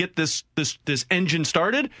we can get this engine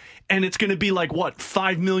started, and it's going to be like, what,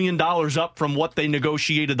 $5 million up from what they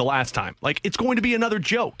negotiated the last time. Like, it's going to be another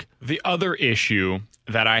joke. The other issue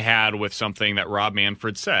that I had with something that Rob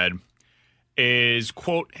Manfred said is,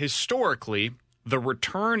 quote, historically, the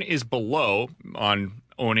return is below on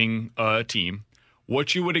owning a team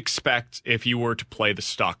what you would expect if you were to play the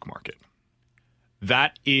stock market.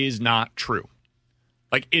 That is not true.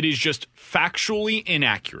 Like, it is just factually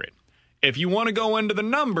inaccurate. If you want to go into the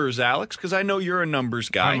numbers, Alex, because I know you're a numbers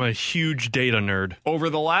guy. I'm a huge data nerd.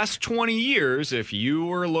 Over the last 20 years, if you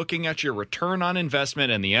were looking at your return on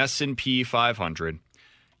investment in the S&P 500,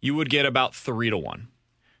 you would get about 3-1.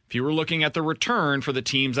 If you were looking at the return for the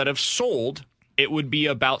teams that have sold, it would be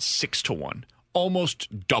about 6-1,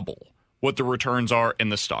 almost double what the returns are in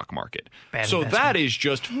the stock market. So that is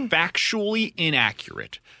just factually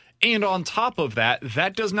inaccurate. And on top of that,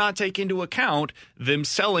 that does not take into account them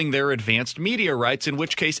selling their advanced media rights, in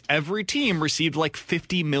which case every team received like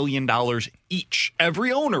 $50 million each.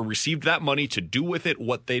 Every owner received that money to do with it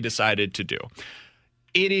what they decided to do.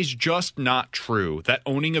 It is just not true that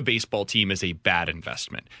owning a baseball team is a bad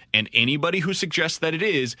investment. And anybody who suggests that it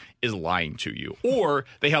is lying to you. Or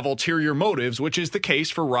they have ulterior motives, which is the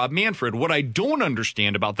case for Rob Manfred. What I don't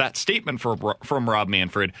understand about that statement from Rob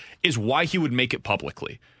Manfred is why he would make it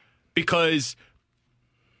publicly. Because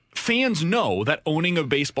fans know that owning a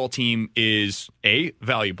baseball team is A,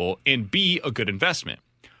 valuable, and B, a good investment.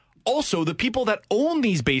 Also, the people that own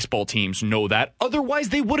these baseball teams know that. Otherwise,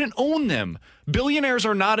 they wouldn't own them. Billionaires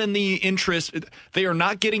are not in the interest. They are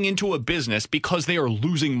not getting into a business because they are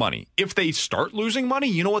losing money. If they start losing money,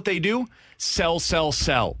 you know what they do? Sell, sell,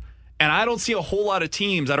 sell. And I don't see a whole lot of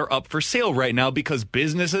teams that are up for sale right now because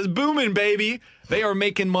business is booming, baby. They are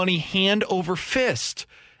making money hand over fist.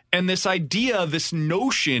 And this idea, this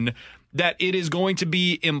notion that it is going to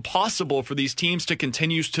be impossible for these teams to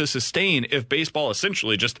continue to sustain if baseball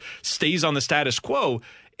essentially just stays on the status quo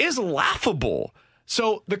is laughable.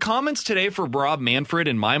 So the comments today for Rob Manfred,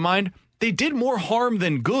 in my mind, they did more harm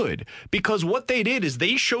than good, because what they did is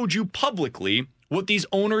they showed you publicly what these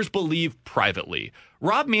owners believe privately.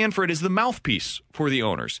 Rob Manfred is the mouthpiece for the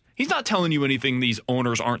owners. He's not telling you anything these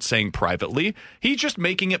owners aren't saying privately. He's just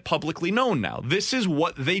making it publicly known now. This is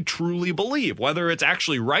what they truly believe. Whether it's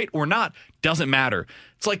actually right or not doesn't matter.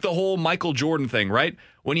 It's like the whole Michael Jordan thing, right?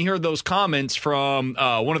 When you heard those comments from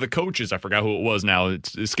one of the coaches, I forgot who it was now,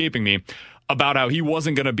 it's escaping me, about how he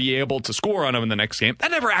wasn't going to be able to score on him in the next game.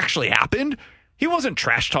 That never actually happened. He wasn't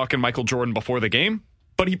trash-talking Michael Jordan before the game,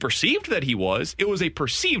 but he perceived that he was. It was a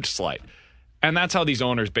perceived slight. And that's how these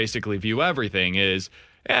owners basically view everything is,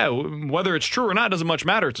 yeah, whether it's true or not doesn't much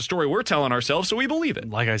matter. It's a story we're telling ourselves, so we believe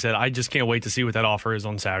it. Like I said, I just can't wait to see what that offer is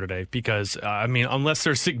on Saturday because, unless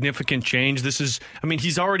there's significant change,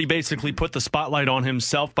 he's already basically put the spotlight on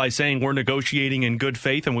himself by saying we're negotiating in good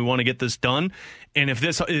faith and we want to get this done. And if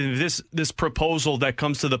this proposal that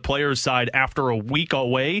comes to the players' side after a week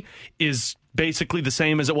away is basically the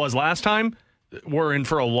same as it was last time, we're in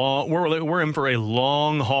for a long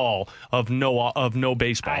haul of no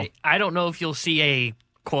baseball. I don't know if you'll see a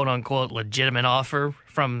quote unquote legitimate offer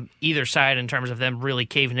from either side in terms of them really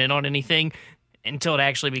caving in on anything until it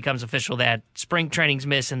actually becomes official that spring training's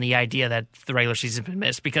missed and the idea that the regular season's been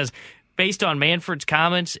missed. Because based on Manfred's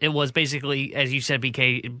comments, it was basically, as you said,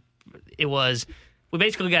 BK, we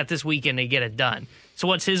basically got this weekend to get it done. So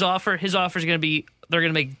what's his offer? His offer is going to be they're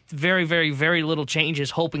going to make very, very, very little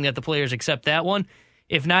changes, hoping that the players accept that one.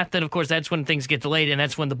 If not, then, of course, that's when things get delayed, and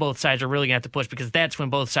that's when both sides are really going to have to push, because that's when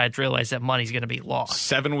both sides realize that money's going to be lost.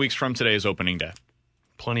 7 weeks from today is opening day.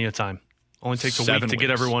 Plenty of time. Only takes a week to get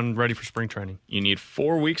everyone ready for spring training. You need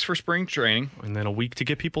 4 weeks for spring training. And then a week to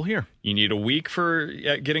get people here. You need a week for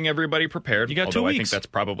getting everybody prepared. You got 2 weeks. I think that's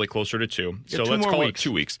probably closer to 2. So let's call it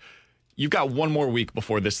 2 weeks. You've got 1 more week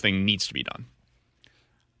before this thing needs to be done.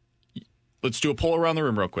 Let's do a poll around the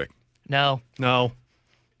room real quick. No.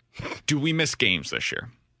 Do we miss games this year?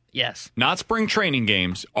 Yes. Not spring training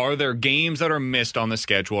games. Are there games that are missed on the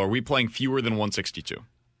schedule? Are we playing fewer than 162?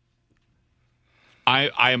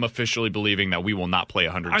 I am officially believing that we will not play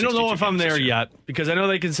 162. I don't know if I'm there yet, because I know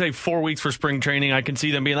they can say 4 weeks for spring training. I can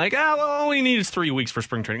see them being like, all we need is 3 weeks for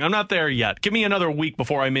spring training. I'm not there yet. Give me another week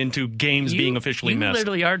before I'm into games being officially missed. You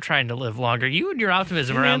literally are trying to live longer. You and your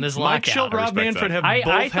optimism around this lockout. Mike Schilt, Rob Manfred have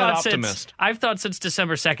both had optimists. I've thought since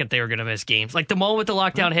December 2nd they were going to miss games. Like the moment the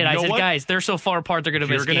lockdown hit, I said, guys, they're so far apart they're going to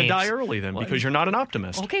miss games. You're going to die early then, because you're not an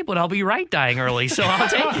optimist. Okay, but I'll be right dying early, so I'll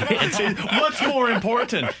take it. What's more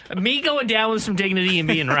important? Me going down with some dignity and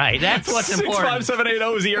being right. That's what's important.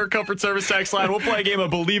 65780 is the Air Comfort Service text line. We'll play a game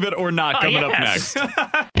of Believe It or Not coming up next.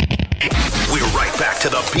 We're right back to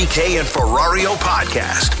the BK and Ferrario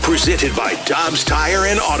podcast, presented by Dobbs Tire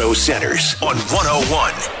and Auto Centers on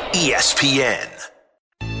 101 ESPN.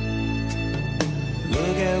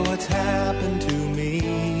 Look at what's happened to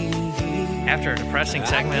me. After a depressing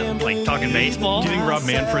segment, like talking baseball. Do you think Rob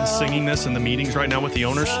Manfred's singing this in the meetings right now with the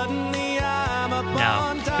owners?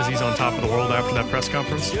 No. Because he's on top of the world after that press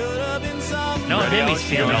conference? No, him he's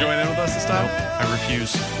You feeling. want to join in with us this time? I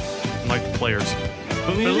refuse. I'm like the players.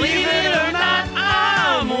 Believe it or not,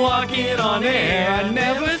 I'm walking on air. I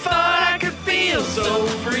never thought I could feel so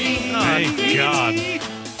free. Thank God.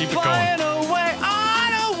 Keep it going. Away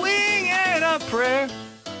on a wing and a prayer.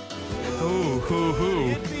 Hoo.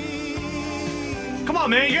 Come on,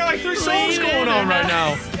 man. You got like 3 songs going on right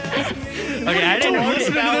now. Okay, I didn't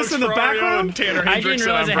Listen to this in the background. I didn't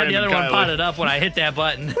realize I had the other one potted up when I hit that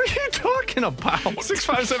button. What are you talking about?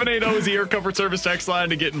 65780 is the Air Comfort Service text line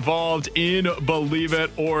to get involved in Believe It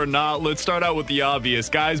or Not. Let's start out with the obvious.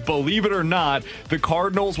 Guys, believe it or not, the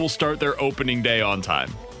Cardinals will start their opening day on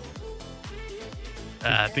time.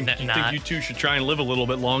 I think you two should try and live a little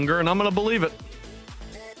bit longer, and I'm going to believe it.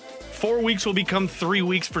 4 weeks will become 3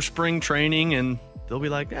 weeks for spring training, and they'll be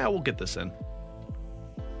like, yeah, we'll get this in.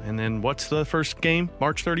 And then what's the first game?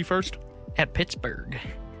 March 31st? At Pittsburgh.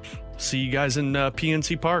 See you guys in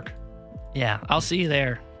PNC Park. Yeah, I'll see you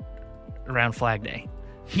there around Flag Day.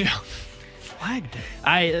 Yeah. Flag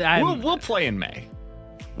Day. We'll play in May.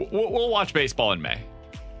 We'll watch baseball in May.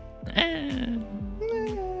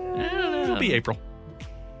 It'll be April.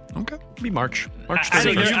 Okay. It'll be March. I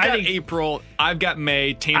think you've got April. I've got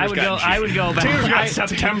May. Tanner's got I would go back. Tanner's got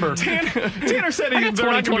September. Tanner said they're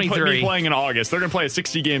not going to be playing in August. They're going to play a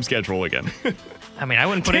 60-game schedule again. I mean, I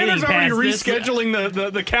wouldn't put Tanner's anything already past this.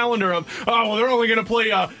 rescheduling the calendar of, they're only going to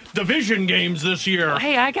play division games this year.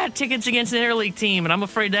 Hey, I got tickets against an interleague team, and I'm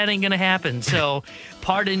afraid that ain't going to happen. So,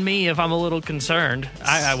 pardon me if I'm a little concerned.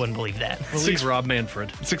 I wouldn't believe that. Believe Rob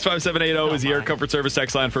Manfred. 65780 is the Air Comfort Service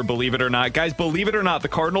text line for Believe It or Not. Guys, believe it or not, the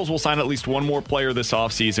Cardinals will sign at least one more player this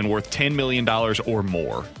offseason worth $10 million or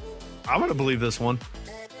more. I'm going to believe this one.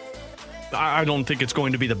 I don't think it's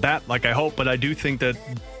going to be the bat like I hope, but I do think that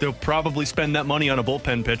they'll probably spend that money on a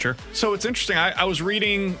bullpen pitcher. So it's interesting. I was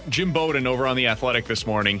reading Jim Bowden over on The Athletic this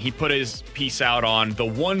morning. He put his piece out on the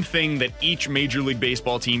one thing that each Major League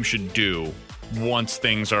Baseball team should do once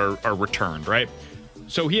things are returned, right?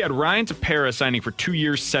 So he had Ryan Tepera signing for 2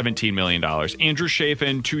 years, $17 million. Andrew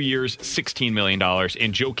Chafin, 2 years, $16 million.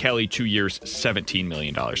 And Joe Kelly, 2 years, $17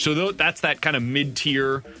 million. So that's that kind of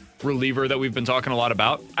mid-tier reliever that we've been talking a lot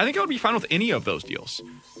about. I think I would be fine with any of those deals.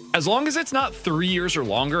 As long as it's not 3 years or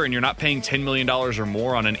longer and you're not paying $10 million or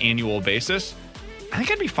more on an annual basis, I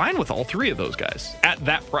think I'd be fine with all three of those guys at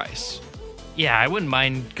that price. Yeah, I wouldn't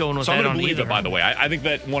mind going with so that I'm on believe either. it, by the way. I think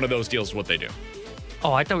that one of those deals is what they do.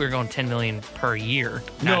 Oh, I thought we were going $10 million per year.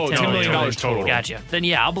 No, not $10 million total. Gotcha. Then,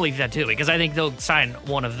 yeah, I'll believe that, too, because I think they'll sign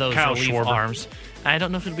one of those Kyle relief Schwarber. arms. I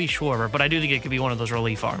don't know if it'll be Schwarber, but I do think it could be one of those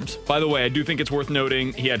relief arms. By the way, I do think it's worth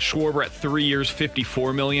noting he had Schwarber at 3 years,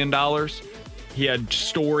 $54 million. He had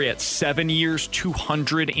Story at 7 years,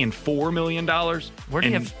 $204 million. Where do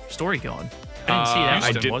you have Story going? I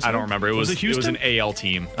didn't see that. I don't remember. It was Houston? an AL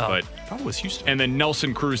team, but I thought it was Houston. And then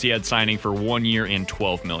Nelson Cruz he had signing for 1 year and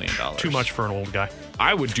 $12 million. Too much for an old guy.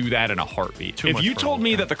 I would do that in a heartbeat. If you told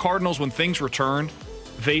me that the Cardinals, when things returned,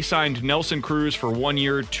 they signed Nelson Cruz for 1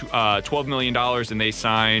 year, $12 million, and they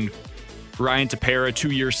signed Ryan Tepera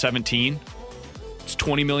 2 years, $17. It's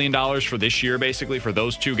 $20 million for this year, basically, for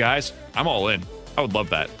those two guys. I'm all in. I would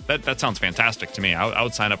love that. That sounds fantastic to me. I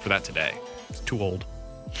would sign up for that today. It's too old.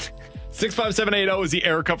 65780 is the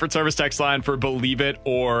Air Comfort Service text line for Believe It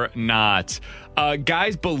or Not.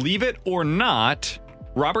 Guys, believe it or not,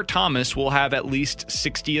 Robert Thomas will have at least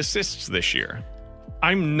 60 assists this year.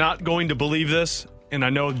 I'm not going to believe this, and I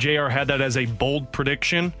know JR had that as a bold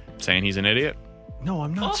prediction. Saying he's an idiot? No,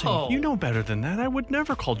 I'm not saying. You know better than that. I would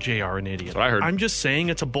never call JR an idiot. That's what I heard. I'm just saying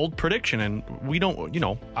it's a bold prediction, and we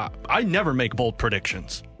don't, I never make bold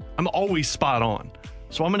predictions. I'm always spot on.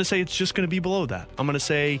 So I'm going to say it's just going to be below that. I'm going to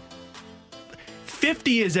say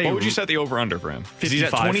 50 is a... What would you set the over-under for him? 55. He's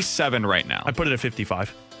at 27 right now. I put it at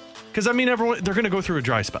 55. Because, I mean, they're going to go through a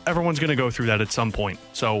dry spell. Everyone's going to go through that at some point.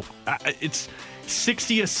 So it's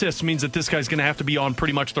 60 assists means that this guy's going to have to be on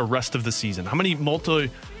pretty much the rest of the season. How many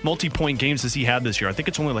multi-point games has he had this year? I think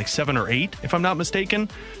it's only like 7 or 8, if I'm not mistaken.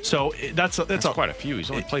 So that's quite a few.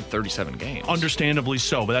 He's only played 37 games. Understandably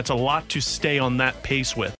so, but that's a lot to stay on that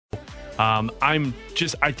pace with.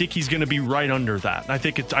 I think he's going to be right under that. I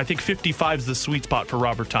think 55 is the sweet spot for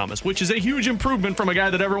Robert Thomas, which is a huge improvement from a guy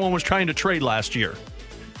that everyone was trying to trade last year.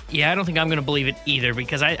 Yeah, I don't think I'm going to believe it either,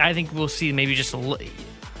 because I think we'll see maybe just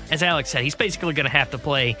as Alex said, he's basically going to have to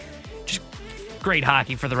play just great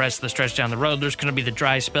hockey for the rest of the stretch down the road. There's going to be the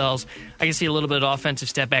dry spells. I can see a little bit of offensive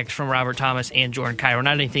step backs from Robert Thomas and Jordan Kyrou.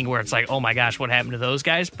 Not anything where it's like, oh my gosh, what happened to those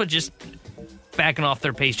guys? But just backing off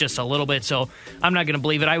their pace just a little bit. So I'm not going to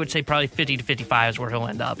believe it. I would say probably 50 to 55 is where he'll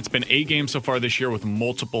end up. It's been 8 games so far this year with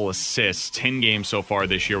multiple assists, 10 games so far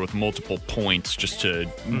this year with multiple points, just to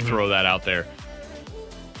throw that out there.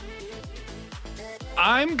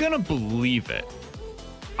 I'm going to believe it.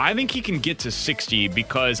 I think he can get to 60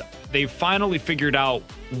 because they finally figured out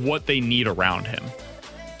what they need around him.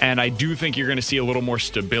 And I do think you're going to see a little more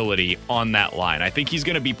stability on that line. I think he's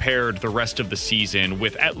going to be paired the rest of the season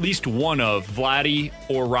with at least one of Vladdy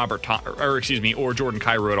or or Jordan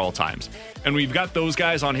Kyrou at all times. And we've got those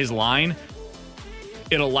guys on his line.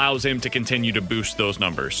 It allows him to continue to boost those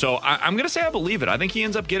numbers. So I'm going to say I believe it. I think he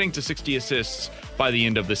ends up getting to 60 assists by the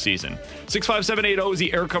end of the season. 65780 is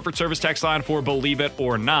the Air Comfort Service text line for Believe It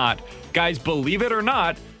or Not. Guys, believe it or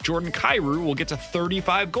not, Jordan Kyrou will get to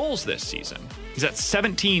 35 goals this season. He's at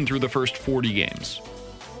 17 through the first 40 games.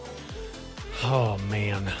 Oh,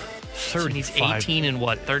 man. 35. So he's 18 and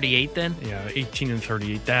 38 then? Yeah, 18 and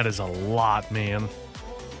 38. That is a lot, man.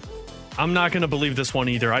 I'm not going to believe this one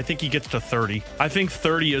either. I think he gets to 30. I think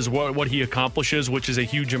 30 is what he accomplishes, which is a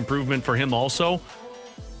huge improvement for him also.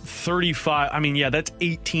 35, that's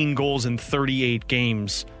 18 goals in 38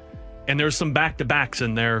 games. And there's some back-to-backs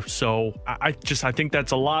in there. So I think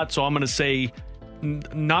that's a lot. So I'm going to say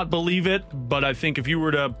not believe it, but I think if you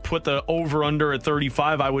were to put the over-under at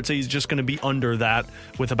 35, I would say he's just going to be under that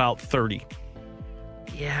with about 30.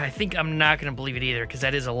 Yeah, I think I'm not going to believe it either because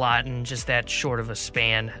that is a lot in just that short of a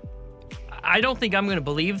span. I don't think I'm going to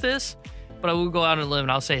believe this, but I will go out on a limb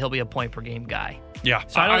and I'll say he'll be a point-per-game guy. Yeah,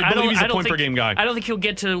 so I believe he's a point-per-game guy. I don't think he'll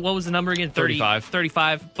get to, what was the number again?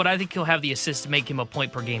 35, but I think he'll have the assist to make him a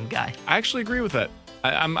point-per-game guy. I actually agree with that.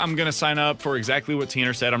 I'm going to sign up for exactly what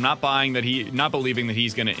Tanner said. I'm not believing that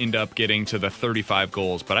he's going to end up getting to the 35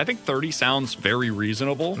 goals, but I think 30 sounds very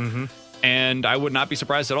reasonable. And I would not be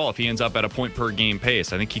surprised at all if he ends up at a point-per-game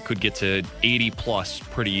pace. I think he could get to 80-plus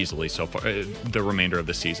pretty easily so far, the remainder of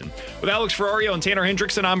the season. With Alex Ferrario and Tanner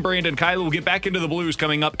Hendrickson, I'm Brandon Kiley. We'll get back into the Blues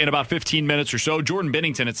coming up in about 15 minutes or so. Jordan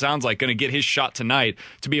Binnington, it sounds like, going to get his shot tonight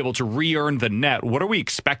to be able to re-earn the net. What are we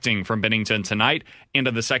expecting from Binnington tonight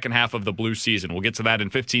into the second half of the Blues season? We'll get to that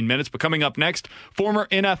in 15 minutes. But coming up next, former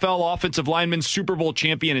NFL offensive lineman, Super Bowl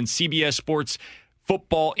champion, and CBS Sports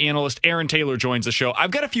football analyst Aaron Taylor joins the show.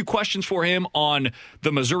 I've got a few questions for him on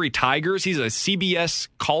the Missouri Tigers. He's a CBS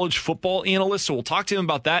college football analyst, so we'll talk to him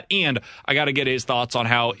about that. And I got to get his thoughts on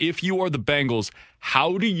how, if you are the Bengals,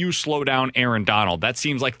 how do you slow down Aaron Donald? That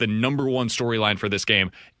seems like the number one storyline for this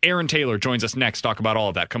game. Aaron Taylor joins us next. Talk about all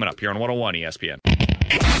of that coming up here on 101 ESPN.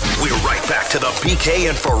 We're right back to the BK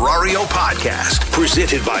and Ferrario podcast,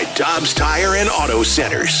 presented by Dobbs Tire and Auto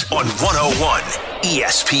Centers on 101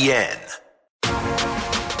 ESPN.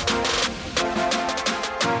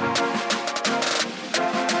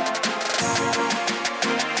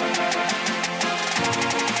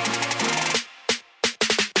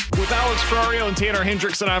 Alex Ferrario and Tanner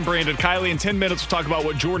Hendrickson, I'm Brandon Kiley. In 10 minutes, we'll talk about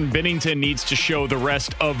what Jordan Binnington needs to show the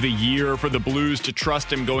rest of the year for the Blues to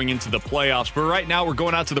trust him going into the playoffs. But right now, we're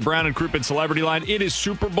going out to the Brown and Crouppen Celebrity Line. It is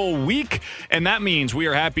Super Bowl week, and that means we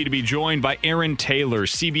are happy to be joined by Aaron Taylor,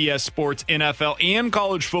 CBS Sports NFL and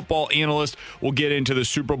college football analyst. We'll get into the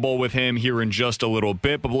Super Bowl with him here in just a little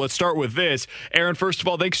bit, but let's start with this. Aaron, first of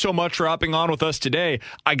all, thanks so much for hopping on with us today.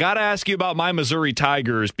 I got to ask you about my Missouri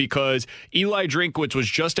Tigers because Eli Drinkwitz was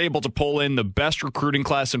just able to pull in the best recruiting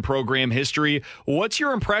class in program history. What's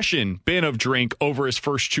your impression been of Drink over his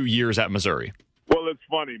first 2 years at Missouri? Well, it's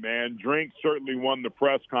funny, man. Drink certainly won the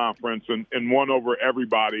press conference and won over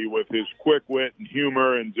everybody with his quick wit and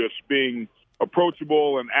humor and just being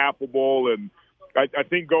approachable and affable. And I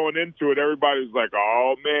think going into it, everybody was like,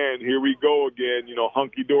 oh, man, here we go again,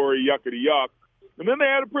 hunky-dory, yuckity-yuck. And then they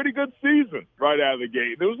had a pretty good season right out of the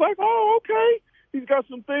gate. It was like, oh, okay, he's got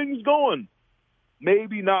some things going.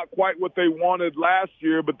 Maybe not quite what they wanted last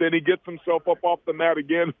year, but then he gets himself up off the mat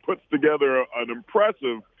again and puts together an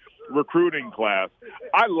impressive recruiting class.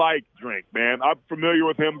 I like Drink, man. I'm familiar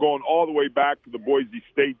with him going all the way back to the Boise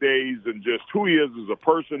State days and just who he is as a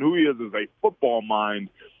person, who he is as a football mind.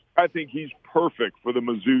 I think he's perfect for the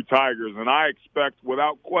Mizzou Tigers, and I expect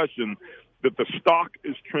without question that the stock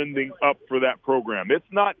is trending up for that program. It's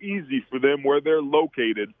not easy for them where they're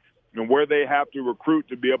located and where they have to recruit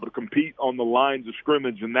to be able to compete on the lines of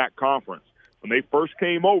scrimmage in that conference. When they first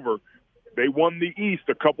came over, they won the East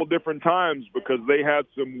a couple different times because they had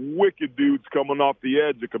some wicked dudes coming off the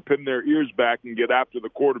edge that could pin their ears back and get after the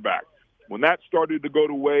quarterback. When that started to go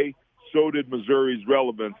away, so did Missouri's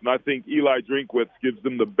relevance. And I think Eli Drinkwitz gives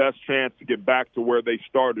them the best chance to get back to where they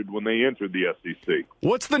started when they entered the SEC.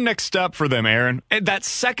 What's the next step for them, Aaron? That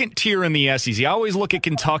second tier in the SEC, I always look at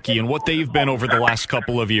Kentucky and what they've been over the last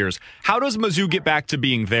couple of years. How does Mizzou get back to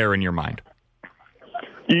being there in your mind?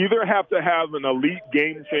 You either have to have an elite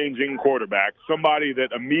game-changing quarterback, somebody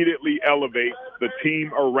that immediately elevates the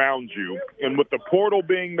team around you. And with the portal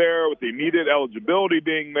being there, with the immediate eligibility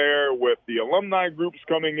being there, with the alumni groups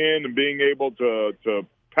coming in and being able to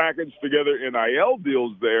package together NIL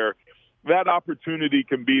deals there, that opportunity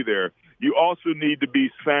can be there. You also need to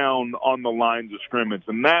be sound on the lines of scrimmage.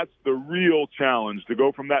 And that's the real challenge, to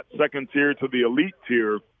go from that second tier to the elite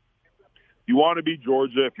tier. You want to be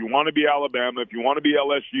Georgia, if you want to be Alabama, if you want to be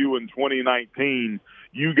LSU in 2019,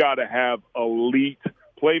 you got to have elite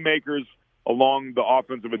playmakers along the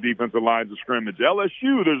offensive and defensive lines of scrimmage.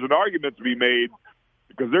 LSU, there's an argument to be made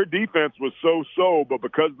because their defense was so-so, but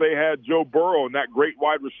because they had Joe Burrow and that great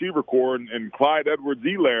wide receiver core and Clyde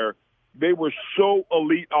Edwards-Helaire, they were so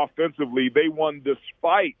elite offensively. They won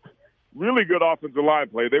despite really good offensive line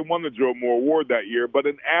play. They won the Joe Moore Award that year, but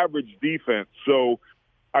an average defense. So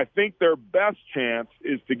I think their best chance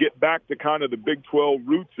is to get back to kind of the Big 12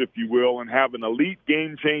 roots, if you will, and have an elite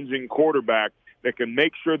game-changing quarterback that can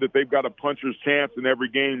make sure that they've got a puncher's chance in every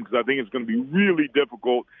game, because I think it's going to be really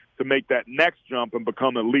difficult to make that next jump and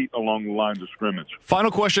become elite along the lines of scrimmage.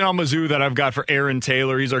 Final question on Mizzou that I've got for Aaron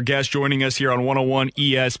Taylor. He's our guest joining us here on 101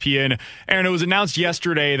 ESPN. Aaron, it was announced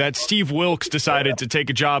yesterday that Steve Wilks decided to take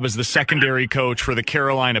a job as the secondary coach for the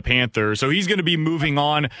Carolina Panthers. So he's going to be moving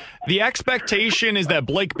on. The expectation is that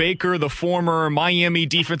Blake Baker, the former Miami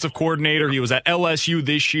defensive coordinator, he was at LSU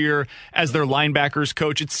this year as their linebackers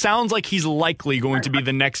coach. It sounds like he's likely going to be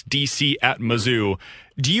the next DC at Mizzou.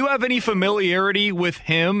 Do you have any familiarity with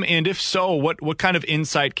him? And if so, what kind of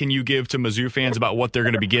insight can you give to Mizzou fans about what they're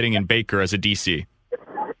going to be getting in Baker as a DC?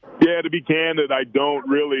 Yeah, to be candid, I don't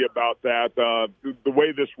really about that. The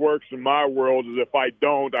way this works in my world is if I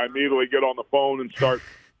don't, I immediately get on the phone and start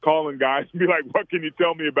calling guys and be like, what can you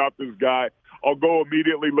tell me about this guy? I'll go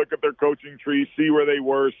immediately look at their coaching tree, see where they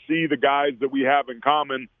were, see the guys that we have in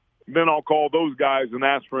common. Then I'll call those guys and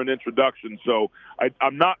ask for an introduction. So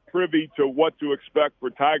I'm not privy to what to expect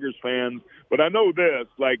for Tigers fans, but I know this,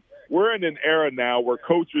 like, we're in an era now where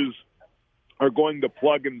coaches are going to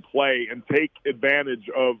plug and play and take advantage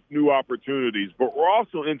of new opportunities. But we're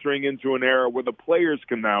also entering into an era where the players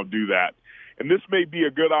can now do that. And this may be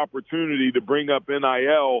a good opportunity to bring up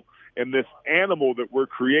NIL and this animal that we're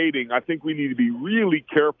creating. I think we need to be really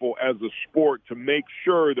careful as a sport to make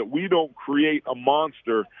sure that we don't create a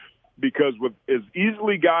monster, because with as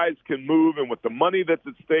easily guys can move and with the money that's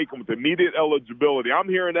at stake and with immediate eligibility, I'm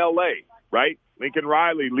here in L.A., right? Lincoln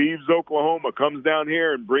Riley leaves Oklahoma, comes down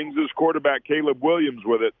here and brings his quarterback Caleb Williams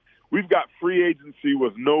with it. We've got free agency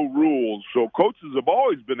with no rules. So coaches have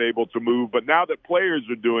always been able to move, but now that players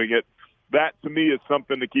are doing it, that to me is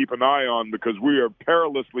something to keep an eye on, because we are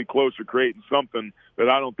perilously close to creating something that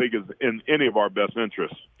I don't think is in any of our best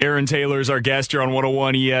interests. Aaron Taylor is our guest here on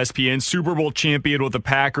 101 ESPN, Super Bowl champion with the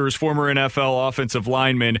Packers, former NFL offensive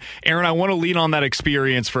lineman. Aaron, I want to lean on that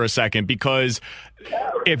experience for a second, because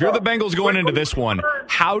if you're the Bengals going into this one,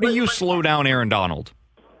 how do you slow down Aaron Donald?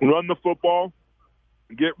 Run the football,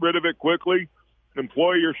 get rid of it quickly,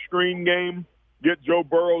 employ your screen game, get Joe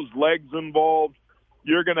Burrow's legs involved.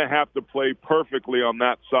 You're going to have to play perfectly on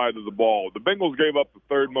that side of the ball. The Bengals gave up the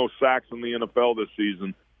third most sacks in the NFL this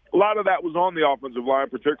season. A lot of that was on the offensive line,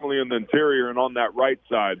 particularly in the interior and on that right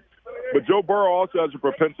side. But Joe Burrow also has a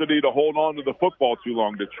propensity to hold on to the football too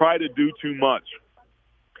long, to try to do too much.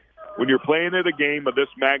 When you're playing at a game of this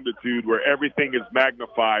magnitude where everything is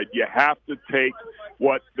magnified, you have to take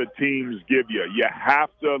what the teams give you. You have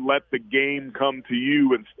to let the game come to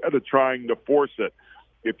you instead of trying to force it.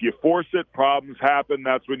 If you force it, problems happen.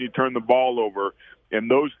 That's when you turn the ball over, and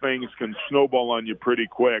those things can snowball on you pretty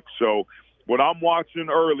quick. So what I'm watching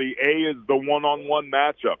early, is the one-on-one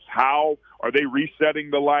matchups. How are they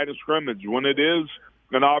resetting the line of scrimmage? When it is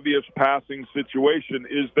an obvious passing situation,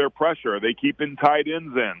 is there pressure? Are they keeping tight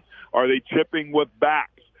ends in? Are they chipping with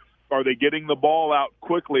backs? Are they getting the ball out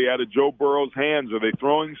quickly out of Joe Burrow's hands? Are they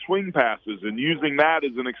throwing swing passes and using that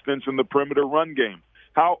as an extension of the perimeter run game?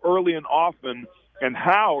 How early and often and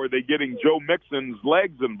how are they getting Joe Mixon's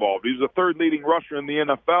legs involved? He's the third leading rusher in the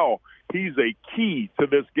NFL. He's a key to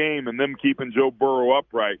this game and them keeping Joe Burrow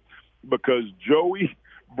upright, because Joey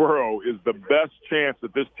Burrow is the best chance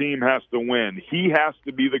that this team has to win. He has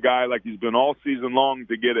to be the guy, like he's been all season long,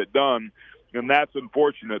 to get it done. And that's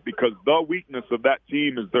unfortunate because the weakness of that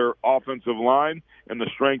team is their offensive line, and the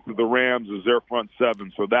strength of the Rams is their front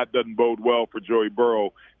seven. So that doesn't bode well for Joey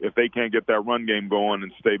Burrow if they can't get that run game going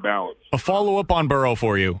and stay balanced. A follow-up on Burrow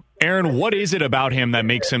for you. Aaron, what is it about him that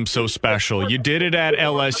makes him so special? You did it at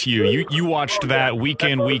LSU. You watched that week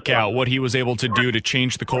in, week out, what he was able to do to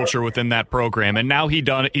change the culture within that program. And now he's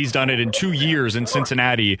done it in 2 years in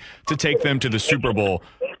Cincinnati to take them to the Super Bowl.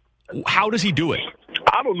 How does he do it?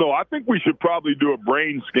 I don't know. I think we should probably do a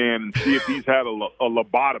brain scan and see if he's had a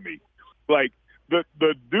lobotomy. Like,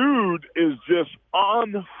 the dude is just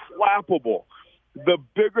unflappable. The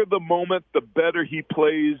bigger the moment, the better he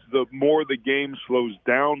plays, the more the game slows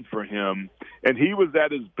down for him. And he was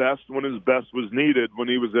at his best when his best was needed when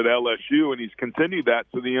he was at LSU, and he's continued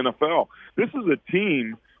that to the NFL. This is a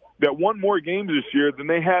team that won more games this year than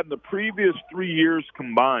they had in the previous 3 years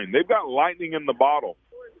combined. They've got lightning in the bottle.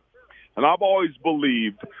 And I've always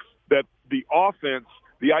believed that the offense,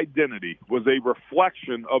 the identity, was a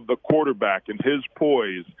reflection of the quarterback and his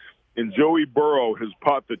poise. And Joey Burrow has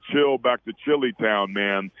brought the chill back to Chili Town,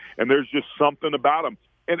 man. And there's just something about him.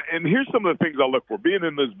 And here's some of the things I look for, being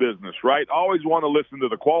in this business, right? I always want to listen to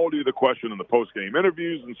the quality of the question in the post-game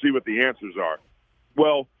interviews and see what the answers are.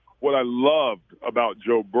 Well, what I loved about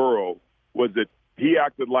Joe Burrow was that he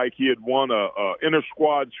acted like he had won a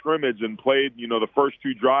inter-squad scrimmage and played, the first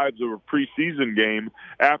 2 drives of a preseason game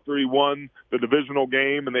after he won the divisional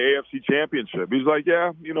game and the AFC Championship. He's like,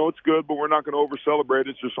 yeah, it's good, but we're not going to over-celebrate.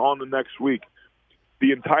 It's just on the next week.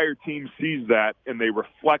 The entire team sees that, and they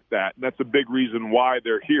reflect that, and that's a big reason why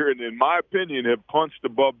they're here, and in my opinion, have punched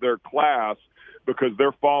above their class because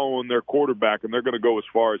they're following their quarterback, and they're going to go as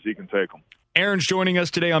far as he can take them. Aaron's joining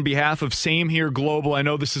us today on behalf of Same Here Global. I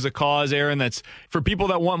know this is a cause, Aaron, that's for people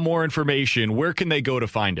that want more information. Where can they go to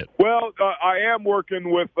find it? Well, I am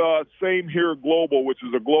working with Same Here Global, which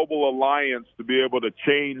is a global alliance to be able to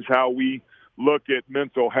change how we look at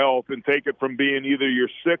mental health and take it from being either you're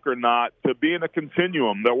sick or not to being a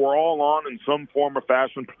continuum that we're all on in some form or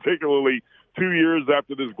fashion, particularly 2 years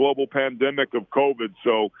after this global pandemic of COVID.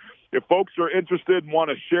 So if folks are interested and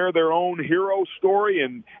want to share their own hero story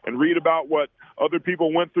and read about what other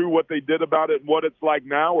people went through, what they did about it, and what it's like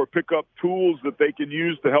now, or pick up tools that they can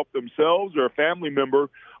use to help themselves or a family member,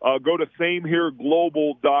 go to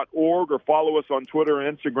samehereglobal.org or follow us on Twitter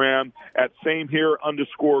and Instagram at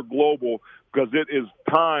samehere_global, because it is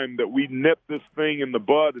time that we nip this thing in the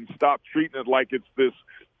bud and stop treating it like it's this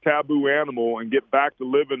taboo animal and get back to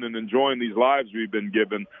living and enjoying these lives we've been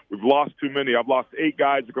given. We've lost too many. I've lost 8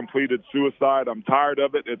 guys who completed suicide. I'm tired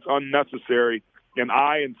of it. It's unnecessary. And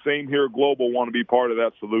I and Same Here Global want to be part of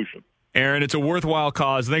that solution. Aaron, it's a worthwhile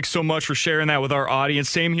cause. Thanks so much for sharing that with our audience.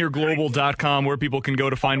 SameHereGlobal.com, where people can go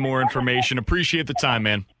to find more information. Appreciate the time,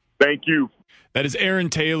 man. Thank you. That is Aaron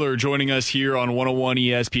Taylor joining us here on 101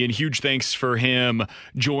 ESPN. Huge thanks for him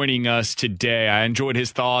joining us today. I enjoyed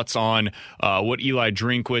his thoughts on what Eli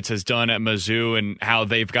Drinkwitz has done at Mizzou and how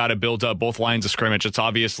they've got to build up both lines of scrimmage. It's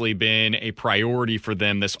obviously been a priority for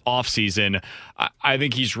them this offseason. I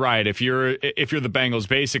think he's right. If you're the Bengals,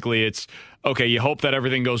 basically it's, okay, you hope that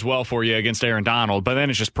everything goes well for you against Aaron Donald, but then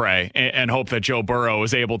it's just pray and hope that Joe Burrow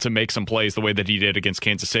is able to make some plays the way that he did against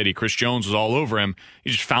Kansas City. Chris Jones was all over him.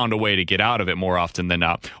 He just found a way to get out of it more often than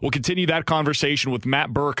not. We'll continue that conversation with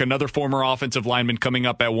Matt Burke, another former offensive lineman, coming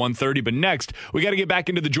up at 1:30. But next, we got to get back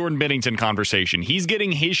into the Jordan Binnington conversation. He's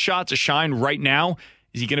getting his shot to shine right now.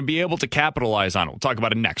 Is he going to be able to capitalize on it? We'll talk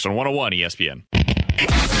about it next on 101 ESPN.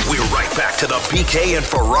 We're right back to the BK and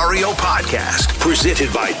Ferrario podcast,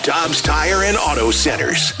 presented by Dobbs Tire and Auto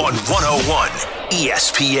Centers on 101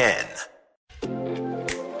 ESPN.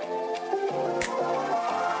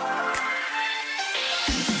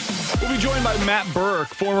 We'll be joined by Matt Burke,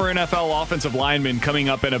 former NFL offensive lineman, coming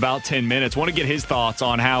up in about 10 minutes. Want to get his thoughts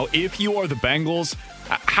on how, if you are the Bengals,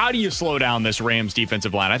 how do you slow down this Rams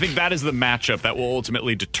defensive line? I think that is the matchup that will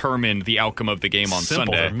ultimately determine the outcome of the game on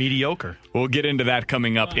Simple Sunday. Or mediocre. We'll get into that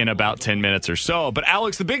coming up in about 10 minutes or so. But,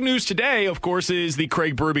 Alex, the big news today, of course, is the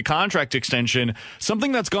Craig Berube contract extension.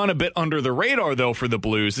 Something that's gone a bit under the radar, though, for the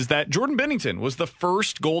Blues is that Jordan Binnington was the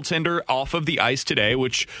first goaltender off of the ice today,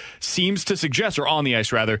 which seems to suggest, or on the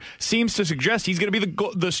ice, rather, seems to suggest he's going to be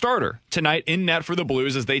the starter tonight in net for the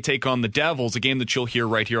Blues as they take on the Devils, a game that you'll hear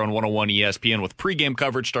right here on 101 ESPN with pregame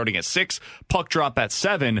coverage starting at 6, puck drop at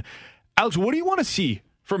 7. Alex, what do you want to see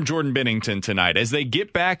from Jordan Binnington tonight as they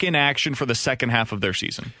get back in action for the second half of their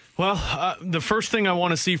season? Well, the first thing I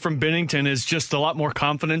want to see from Binnington is just a lot more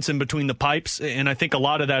confidence in between the pipes, and I think a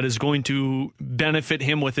lot of that is going to benefit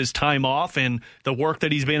him with his time off and the work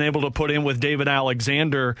that he's been able to put in with David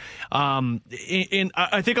Alexander. And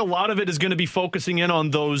I think a lot of it is going to be focusing in on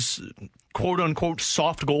those quote-unquote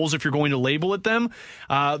soft goals, if you're going to label it them.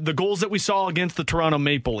 The goals that we saw against the Toronto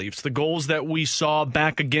Maple Leafs, the goals that we saw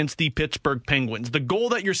back against the Pittsburgh Penguins, the goal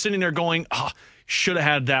that you're sitting there going, should have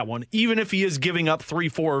had that one. Even if he is giving up 3,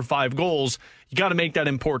 4, or 5 goals, you got to make that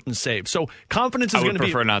important save. So confidence is going to be... I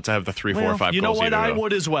would prefer not to have the 3, 4, or 5 goals. You know what? Either, I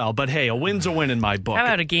would as well. But hey, a win's a win in my book. How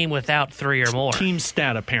about a game without 3 or more? Team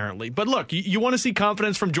stat, apparently. But look, you want to see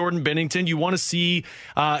confidence from Jordan Binnington. You want to see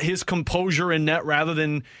his composure in net rather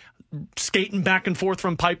than skating back and forth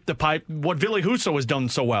from pipe to pipe. What Ville Husso has done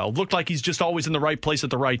so well. Looked like he's just always in the right place at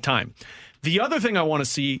the right time. The other thing I want to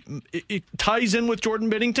see, it ties in with Jordan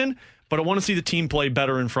Binnington, but I want to see the team play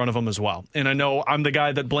better in front of him as well. And I know I'm the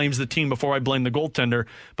guy that blames the team before I blame the goaltender,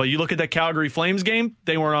 but you look at that Calgary Flames game,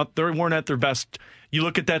 they weren't at their best. You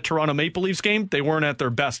look at that Toronto Maple Leafs game, they weren't at their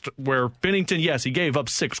best, where Binnington, yes, he gave up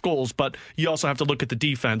 6 goals, but you also have to look at the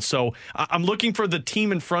defense. So I'm looking for the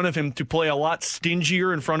team in front of him to play a lot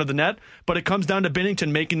stingier in front of the net, but it comes down to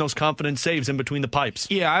Binnington making those confident saves in between the pipes.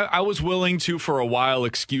 Yeah, I was willing to, for a while,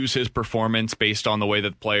 excuse his performance based on the way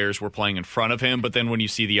that players were playing in front of him, but then when you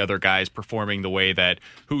see the other guys performing the way that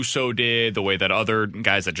Husso did, the way that other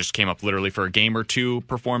guys that just came up literally for a game or two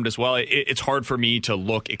performed as well, it's hard for me to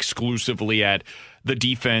look exclusively at the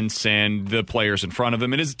defense and the players in front of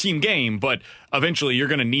him. It is a team game, but eventually you're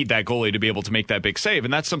going to need that goalie to be able to make that big save,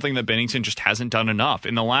 and that's something that Binnington just hasn't done enough.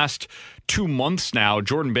 In the last 2 months now,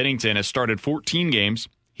 Jordan Binnington has started 14 games.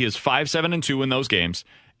 He is 5-7-2 in those games,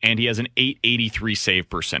 and he has an .883 save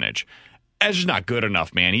percentage. That's just not good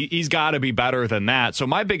enough, man. He's got to be better than that. So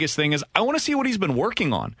my biggest thing is I want to see what he's been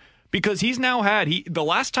working on, because he's now had the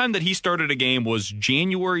last time that he started a game was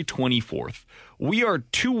January 24th. We are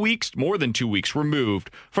 2 weeks, more than 2 weeks removed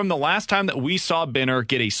from the last time that we saw Binner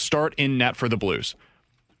get a start in net for the Blues.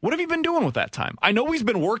 What have you been doing with that time? I know he's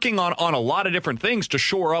been working on a lot of different things to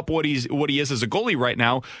shore up what he is as a goalie right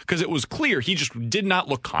now, because it was clear he just did not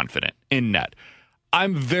look confident in net.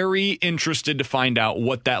 I'm very interested to find out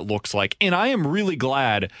what that looks like, and I am really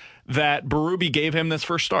glad that Berube gave him this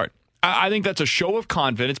first start. I think that's a show of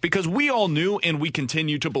confidence, because we all knew and we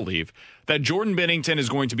continue to believe that Jordan Binnington is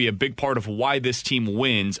going to be a big part of why this team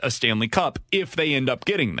wins a Stanley Cup if they end up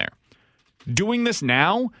getting there. Doing this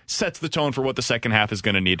now sets the tone for what the second half is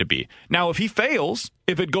going to need to be. Now, if he fails,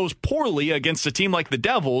 if it goes poorly against a team like the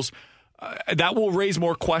Devils, that will raise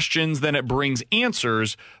more questions than it brings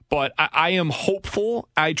answers. But I am hopeful.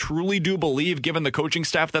 I truly do believe, given the coaching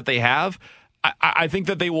staff that they have, I think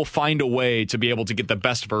that they will find a way to be able to get the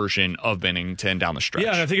best version of Binnington down the stretch.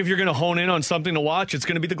 Yeah, and I think if you're going to hone in on something to watch, it's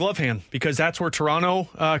going to be the glove hand, because that's where Toronto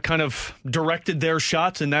kind of directed their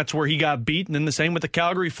shots, and that's where he got beat, and then the same with the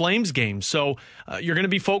Calgary Flames game. So you're going to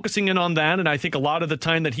be focusing in on that, and I think a lot of the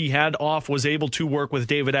time that he had off was able to work with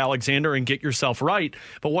David Alexander and get yourself right.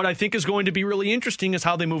 But what I think is going to be really interesting is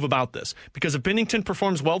how they move about this, because if Binnington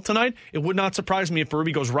performs well tonight, it would not surprise me if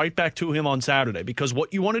Berube goes right back to him on Saturday, because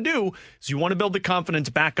what you want to do is you want to build the confidence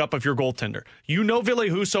back up of your goaltender. You know Ville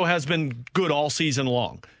Husso has been good all season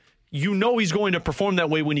long. You know he's going to perform that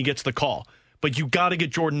way when he gets the call. But you got to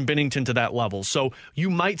get Jordan Binnington to that level. So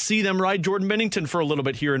you might see them ride Jordan Binnington for a little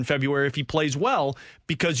bit here in February if he plays well,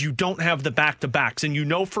 because you don't have the back-to-backs. And you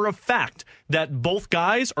know for a fact that both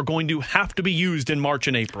guys are going to have to be used in March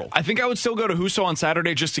and April. I think I would still go to Husso on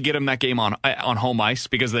Saturday just to get him that game on home ice,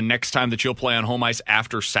 because the next time that you'll play on home ice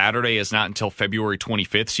after Saturday is not until February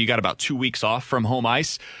 25th. So you got about 2 weeks off from home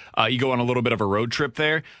ice. You go on a little bit of a road trip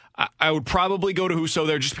there. I would probably go to Husso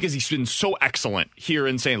there just because he's been so excellent here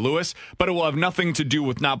in St. Louis, but it will have nothing to do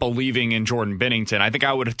with not believing in Jordan Binnington. I think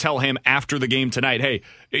I would tell him after the game tonight, hey,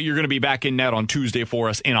 you're going to be back in net on Tuesday for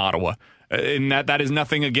us in Ottawa. And that is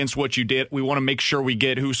nothing against what you did. We want to make sure we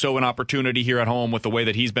get Husso an opportunity here at home with the way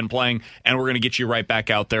that he's been playing, and we're going to get you right back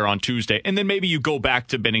out there on Tuesday. And then maybe you go back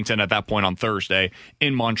to Binnington at that point on Thursday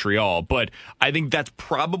in Montreal. But I think that's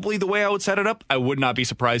probably the way I would set it up. I would not be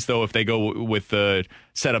surprised, though, if they go with the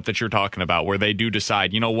setup that you're talking about, where they do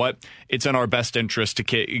decide, you know what, it's in our best interest to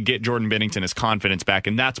get Jordan Binnington his confidence back,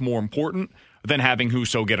 and that's more important than having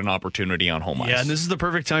Husso get an opportunity on home ice. Yeah, and this is the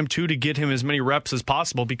perfect time, too, to get him as many reps as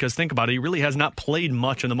possible, because think about it, he really has not played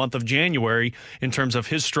much in the month of January in terms of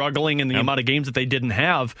his struggling and the amount of games that they didn't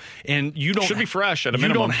have. And you don't... Should be fresh at a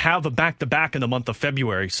minimum. You don't have a back-to-back in the month of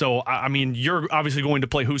February. So, I mean, you're obviously going to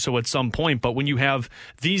play Husso at some point, but when you have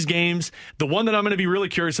these games, the one that I'm going to be really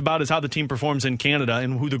curious about is how the team performs in Canada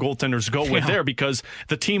and who the goaltenders go with there, because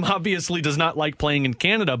the team obviously does not like playing in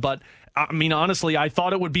Canada, but I mean, honestly, I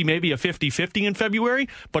thought it would be maybe a 50-50 in February,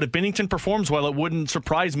 but if Binnington performs well, it wouldn't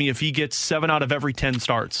surprise me if he gets 7 out of every 10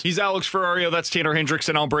 starts. He's Alex Ferrario. That's Tanner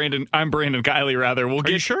Hendrickson. I'm Brandon Kiley, rather. Are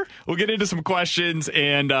you sure? We'll get into some questions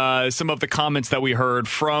and some of the comments that we heard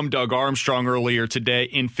from Doug Armstrong earlier today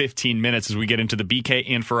in 15 minutes as we get into the BK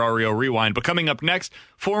and Ferrario Rewind. But coming up next,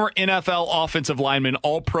 former NFL offensive lineman,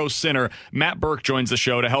 all-pro center Matt Burke joins the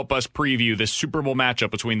show to help us preview this Super Bowl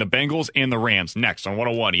matchup between the Bengals and the Rams next on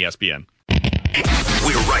 101 ESPN.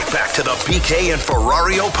 We're right back to the BK and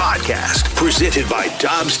Ferrario podcast, presented by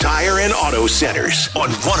Dobbs Tire and Auto Centers on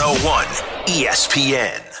 101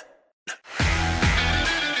 ESPN.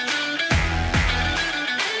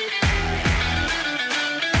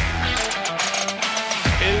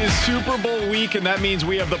 It is Super Bowl week, and that means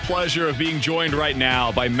we have the pleasure of being joined right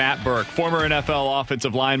now by Matt Burke, former NFL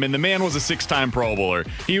offensive lineman. The man was a 6-time Pro Bowler.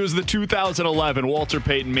 He was the 2011 Walter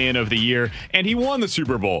Payton Man of the Year, and he won the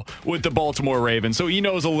Super Bowl with the Baltimore Ravens, so he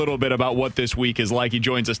knows a little bit about what this week is like. He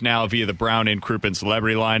joins us now via the Brown and Crouppen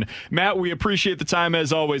Celebrity Line. Matt, we appreciate the time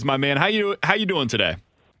as always, my man. How you doing today?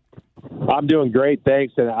 I'm doing great,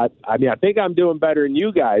 thanks. And I mean, I think I'm doing better than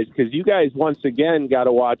you guys because you guys once again got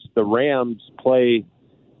to watch the Rams play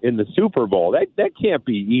in the Super Bowl. That can't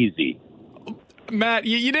be easy. Matt,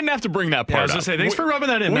 you didn't have to bring that part up. I was going to say, thanks for rubbing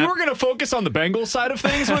that in, Matt. We were going to focus on the Bengals side of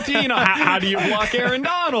things with you. You know, how do you block Aaron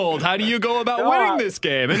Donald? How do you go about winning this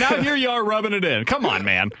game? And now here you are rubbing it in. Come on,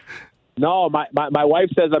 man. No, my wife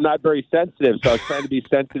says I'm not very sensitive, so I was trying to be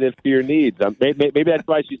sensitive to your needs. Maybe that's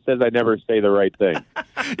why she says I never say the right thing.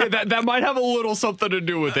 Yeah, that might have a little something to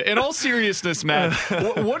do with it. In all seriousness, Matt,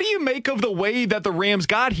 what do you make of the way that the Rams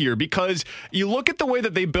got here? Because you look at the way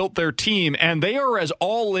that they built their team, and they are as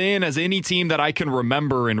all in as any team that I can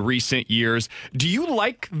remember in recent years. Do you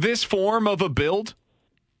like this form of a build?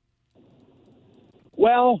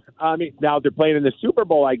 Well, I mean, now they're playing in the Super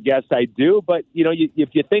Bowl, I guess I do. But, you know, if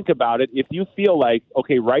you think about it, if you feel like,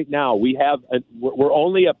 okay, right now we're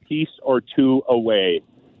only a piece or two away,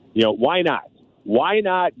 you know, why not? Why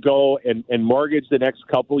not go and mortgage the next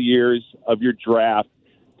couple years of your draft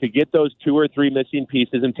to get those 2 or 3 missing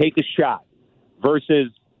pieces and take a shot versus,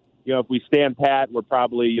 you know, if we stand pat, we're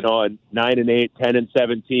probably, you know, a 9-8,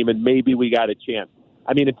 10-7 team, and maybe we got a chance.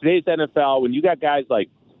 I mean, in today's NFL, when you got guys like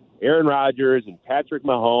Aaron Rodgers and Patrick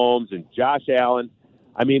Mahomes and Josh Allen,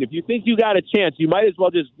 I mean, if you think you got a chance, you might as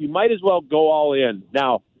well go all in.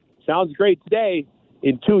 Now, sounds great today.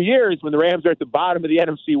 In 2 years, when the Rams are at the bottom of the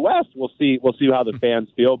NFC West, we'll see how the fans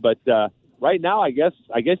feel. But right now, I guess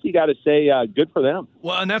you got to say good for them.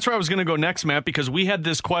 Well, and that's where I was going to go next, Matt, because we had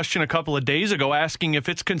this question a couple of days ago asking if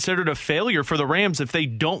it's considered a failure for the Rams if they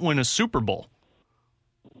don't win a Super Bowl.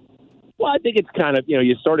 Well, I think it's kind of, you know,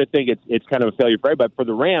 you sort of think it's kind of a failure for everybody. But for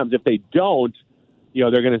the Rams, if they don't, you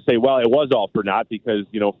know, they're going to say, well, it was all for naught because,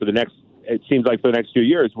 you know, it seems like for the next few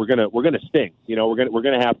years we're gonna stink. You know, we're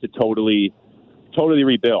gonna have to totally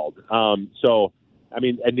rebuild. So, I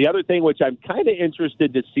mean, and the other thing which I'm kind of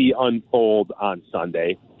interested to see unfold on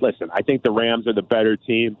Sunday. Listen, I think the Rams are the better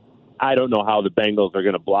team. I don't know how the Bengals are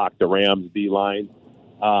going to block the Rams D line,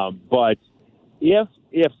 but if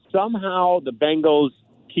somehow the Bengals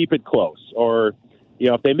keep it close, or, you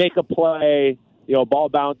know, if they make a play, you know, ball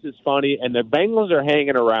bounces funny, and the Bengals are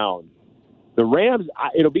hanging around, the Rams,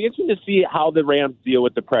 it'll be interesting to see how the Rams deal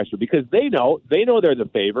with the pressure because they know they're the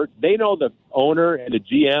favorite. They know the owner and the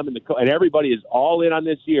GM and everybody is all in on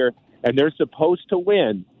this year, and they're supposed to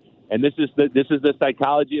win. And this is the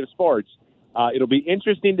psychology of sports. It'll be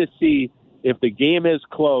interesting to see if the game is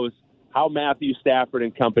close, how Matthew Stafford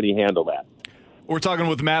and company handle that. We're talking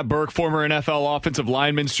with Matt Burke, former NFL offensive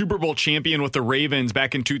lineman, Super Bowl champion with the Ravens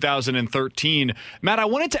back in 2013. Matt, I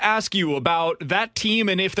wanted to ask you about that team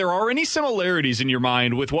and if there are any similarities in your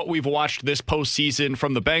mind with what we've watched this postseason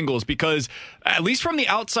from the Bengals, because at least from the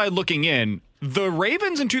outside looking in, the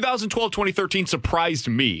Ravens in 2012-2013 surprised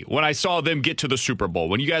me when I saw them get to the Super Bowl,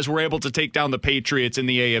 when you guys were able to take down the Patriots in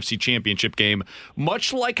the AFC Championship game.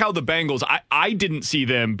 Much like how the Bengals, I didn't see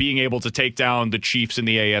them being able to take down the Chiefs in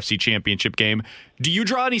the AFC Championship game. Do you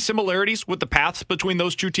draw any similarities with the paths between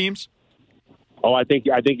those two teams? Oh, I think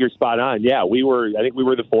you're spot on. Yeah, I think we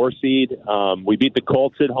were the 4 seed. We beat the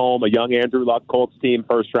Colts at home, a young Andrew Luck Colts team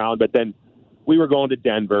first round, but then we were going to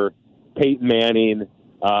Denver, Peyton Manning.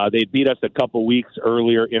 They beat us a couple weeks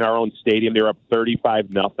earlier in our own stadium. They were up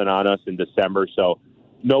 35-0 on us in December, so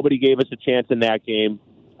nobody gave us a chance in that game.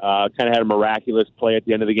 Kind of had a miraculous play at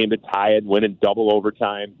the end of the game to tie it, win in double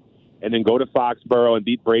overtime, and then go to Foxborough and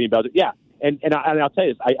beat Brady Belichick. Yeah, and I'll tell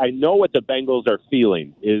you this. I know what the Bengals are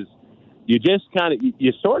feeling is you just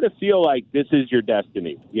you sort of feel like this is your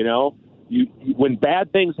destiny. You know, when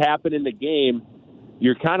bad things happen in the game,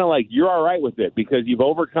 you're kind of like, you're all right with it because you've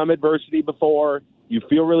overcome adversity before. You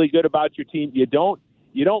feel really good about your team. You don't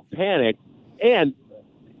panic. And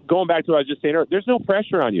going back to what I was just saying earlier, there's no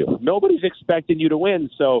pressure on you. Nobody's expecting you to win.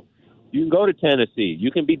 So you can go to Tennessee.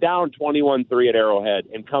 You can be down 21-3 at Arrowhead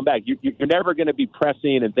and come back. You're never going to be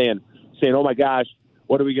pressing and saying, oh, my gosh,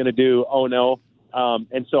 what are we going to do? Oh, no.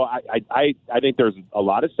 And so I think there's a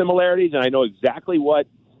lot of similarities, and I know exactly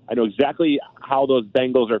how those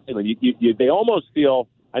Bengals are feeling. They almost feel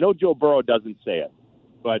 – I know Joe Burrow doesn't say it,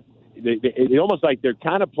 but they almost like they're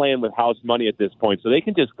kind of playing with house money at this point, so they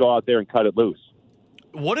can just go out there and cut it loose.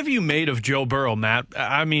 What have you made of Joe Burrow, Matt?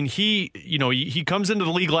 I mean, he comes into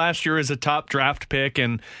the league last year as a top draft pick,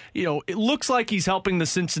 and it looks like he's helping the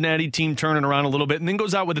Cincinnati team turn it around a little bit, and then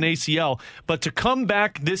goes out with an ACL. But to come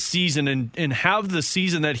back this season and have the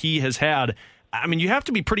season that he has had, I mean, you have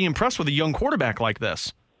to be pretty impressed with a young quarterback like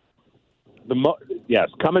this. Yes,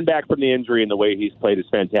 coming back from the injury and the way he's played is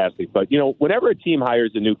fantastic. But whenever a team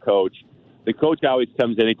hires a new coach, the coach always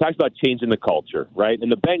comes in. He talks about changing the culture, right?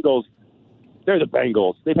 And the Bengals. They're the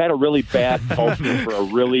Bengals. They've had a really bad culture for a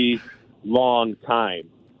really long time.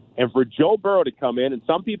 And for Joe Burrow to come in, and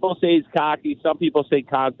some people say he's cocky, some people say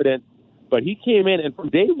confident, but he came in, and from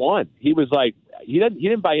day one, he was like, he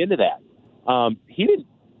didn't buy into that.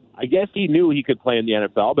 I guess he knew he could play in the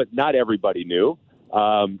NFL, but not everybody knew.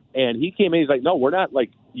 And he came in, he's like, no, we're not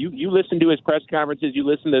like, you listen to his press conferences, you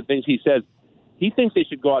listen to the things he says. He thinks they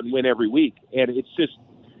should go out and win every week. And it's just,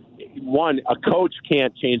 one, a coach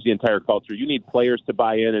can't change the entire culture. You need players to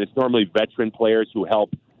buy in, and it's normally veteran players who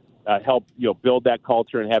help build that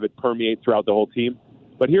culture and have it permeate throughout the whole team.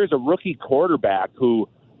 But here's a rookie quarterback who,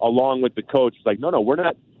 along with the coach, is like, no, we're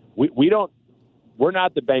not. We're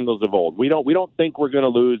not the Bengals of old. We don't think we're going to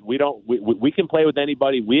lose. We can play with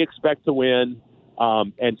anybody. We expect to win.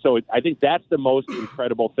 And so I think that's the most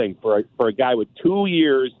incredible thing for a guy with 2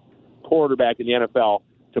 years quarterback in the NFL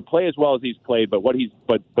to play as well as he's played, but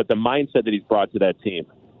the mindset that he's brought to that team.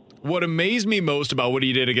 What amazed me most about what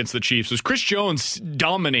he did against the Chiefs was Chris Jones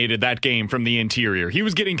dominated that game from the interior. He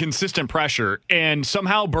was getting consistent pressure, and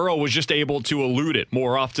somehow Burrow was just able to elude it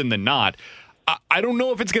more often than not. I don't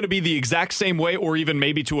know if it's going to be the exact same way or even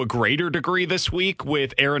maybe to a greater degree this week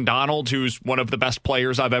with Aaron Donald, who's one of the best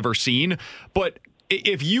players I've ever seen, but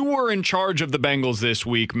if you were in charge of the Bengals this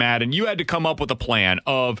week, Matt, and you had to come up with a plan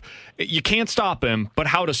of you can't stop him, but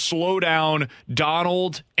how to slow down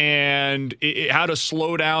Donald and how to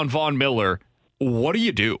slow down Von Miller, what do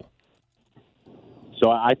you do? So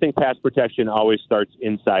I think pass protection always starts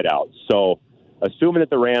inside out. So assuming that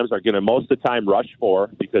the Rams are going to most of the time rush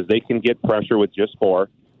 4 because they can get pressure with just 4,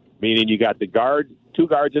 meaning you got the guard, 2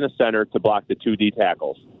 guards in a center to block the 2 D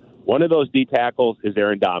tackles. One of those D tackles is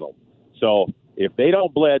Aaron Donald. So if they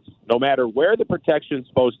don't blitz, no matter where the protection's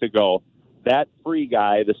supposed to go, that free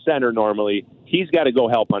guy, the center normally, he's got to go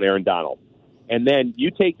help on Aaron Donald. And then you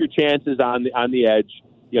take your chances on the edge.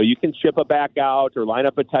 You can chip a back out or line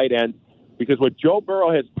up a tight end because what Joe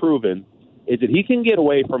Burrow has proven is that he can get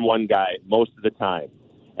away from one guy most of the time.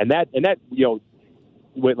 And that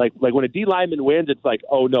when a D lineman wins, it's like,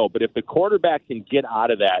 oh no. But if the quarterback can get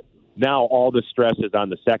out of that, now all the stress is on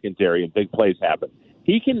the secondary and big plays happen.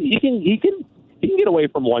 He can get away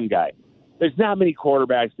from one guy. There's not many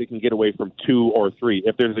quarterbacks that can get away from 2 or 3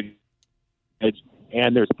 if there's a edge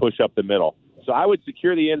and there's push up the middle. So I would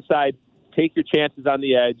secure the inside, take your chances on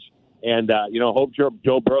the edge, and hope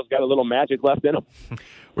Joe Burrow's got a little magic left in him.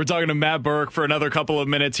 We're talking to Matt Burke for another couple of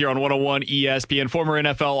minutes here on 101 ESPN, former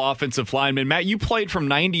NFL offensive lineman. Matt, you played from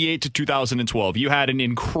 98 to 2012. You had an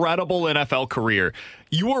incredible NFL career.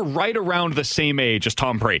 You were right around the same age as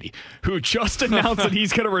Tom Brady, who just announced that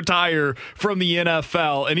he's going to retire from the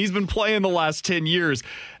NFL, and he's been playing the last 10 years.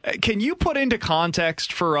 Can you put into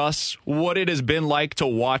context for us what it has been like to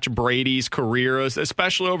watch Brady's career,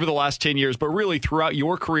 especially over the last 10 years, but really throughout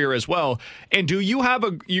your career as well? And do you have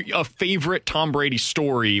a favorite Tom Brady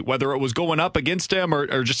story, whether it was going up against him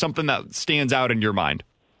or just something that stands out in your mind?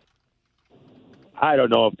 I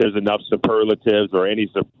don't know if there's enough superlatives or any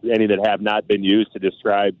that have not been used to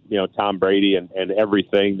describe, Tom Brady and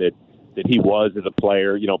everything that he was as a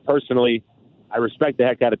player. Personally, I respect the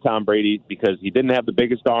heck out of Tom Brady because he didn't have the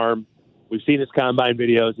biggest arm. We've seen his combine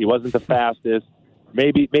videos. He wasn't the fastest.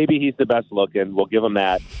 Maybe he's the best looking. We'll give him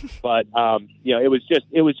that. But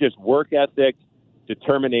it was just work ethic,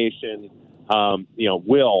 determination,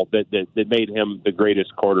 will that made him the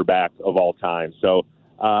greatest quarterback of all time. So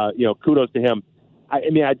kudos to him.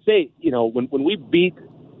 I'd say, when we beat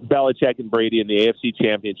Belichick and Brady in the AFC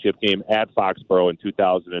Championship game at Foxborough in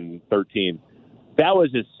 2013, that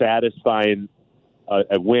was as satisfying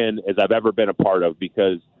a win as I've ever been a part of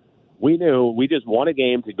because we knew we just won a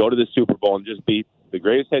game to go to the Super Bowl and just beat the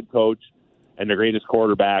greatest head coach and the greatest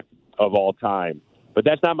quarterback of all time. But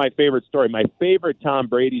that's not my favorite story. My favorite Tom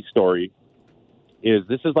Brady story is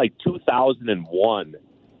this is like 2001,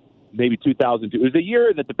 maybe 2002. It was the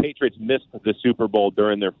year that the Patriots missed the Super Bowl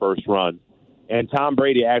during their first run, and Tom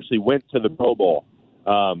Brady actually went to the Pro Bowl.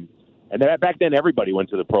 And back then, everybody went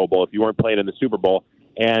to the Pro Bowl if you weren't playing in the Super Bowl.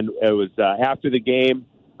 And it was after the game,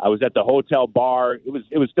 I was at the hotel bar.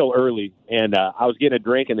 It was still early, and I was getting a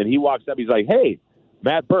drink, and then he walks up. He's like, "Hey,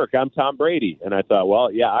 Matt Burke, I'm Tom Brady." And I thought,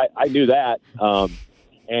 well, yeah, I knew that.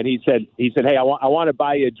 And he said, "Hey, I want to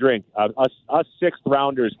buy you a drink. Us sixth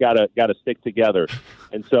rounders gotta stick together."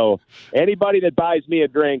 And so anybody that buys me a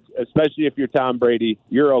drink, especially if you're Tom Brady,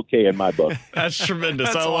 you're okay in my book. That's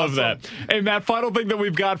tremendous. That's I love awesome. that. Hey, Matt, final thing that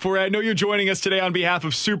we've got for you. I know you're joining us today on behalf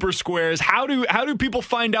of Super Squares. How do people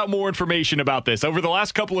find out more information about this? Over the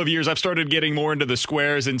last couple of years, I've started getting more into the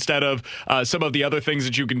squares instead of some of the other things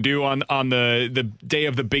that you can do on the day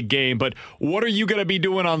of the big game. But what are you going to be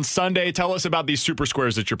doing on Sunday? Tell us about these Super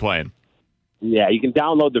Squares that you're playing. Yeah, you can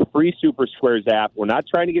download the free Super Squares app. We're not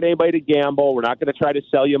trying to get anybody to gamble. We're not going to try to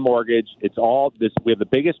sell you a mortgage. It's all this. We have the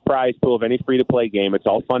biggest prize pool of any free-to-play game. It's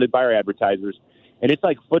all funded by our advertisers. And it's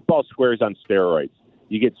like football squares on steroids.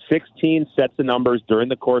 You get 16 sets of numbers during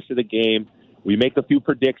the course of the game. We make a few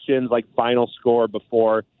predictions like final score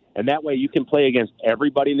before. And that way you can play against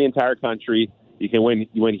everybody in the entire country. You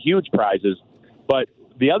win huge prizes. But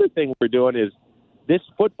the other thing we're doing is this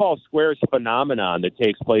football squares phenomenon that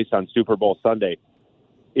takes place on Super Bowl Sunday.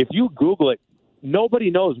 If you Google it,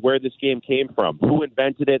 nobody knows where this game came from, who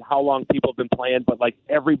invented it, how long people have been playing, but like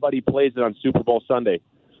everybody plays it on Super Bowl Sunday.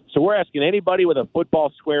 So we're asking anybody with a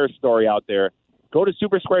football squares story out there, go to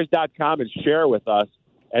supersquares.com and share with us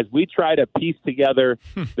as we try to piece together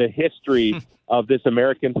the history of this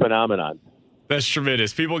American phenomenon. That's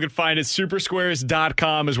tremendous. People can find it.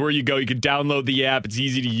 Supersquares.com is where you go. You can download the app. It's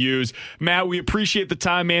easy to use. Matt, we appreciate the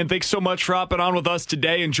time, man. Thanks so much for hopping on with us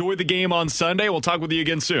today. Enjoy the game on Sunday. We'll talk with you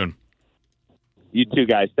again soon. You too,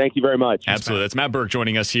 guys. Thank you very much. Absolutely. That's Matt Burke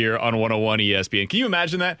joining us here on 101 ESPN. Can you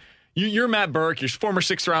imagine that? You're Matt Burke, your former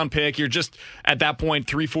sixth-round pick. You're just, at that point,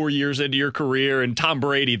 3-4 years into your career. And Tom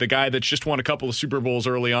Brady, the guy that's just won a couple of Super Bowls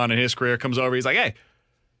early on in his career, comes over. He's like, hey,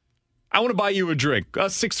 I want to buy you a drink.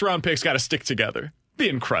 Us sixth-round picks got to stick together. Be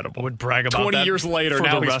incredible. I would brag about 20 that years later, for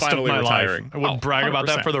now the he's rest finally of my retiring. Life. I would brag about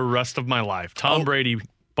that 100%. for the rest of my life. Tom Brady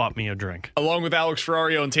bought me a drink. Along with Alex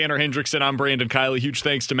Ferrario and Tanner Hendrickson, I'm Brandon Kiley. Huge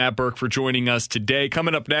thanks to Matt Burke for joining us today.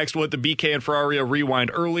 Coming up next, we'll hit the BK and Ferrario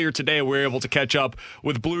Rewind. Earlier today, we were able to catch up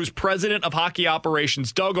with Blues President of Hockey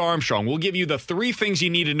Operations, Doug Armstrong. We'll give you the 3 things you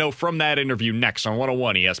need to know from that interview next on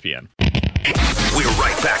 101 ESPN. We're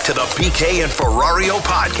right back to the BK and Ferrario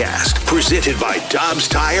podcast, presented by Dobbs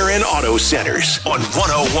Tire and Auto Centers on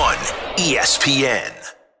 101 ESPN.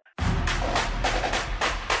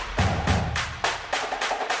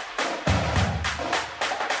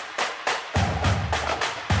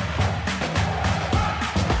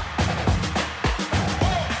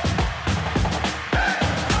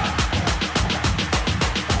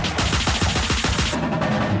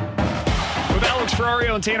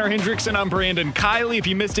 And Tanner Hendrickson, I'm Brandon Kiley. If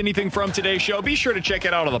you missed anything from today's show, be sure to check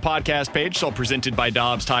it out on the podcast page. It's all presented by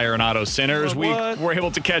Dobbs Tire and Auto Centers. We were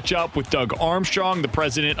able to catch up with Doug Armstrong, the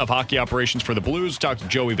president of hockey operations for the Blues. We talked to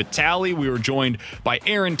Joey Vitale. We were joined by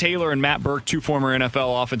Aaron Taylor and Matt Burke, 2 former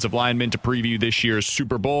NFL offensive linemen, to preview this year's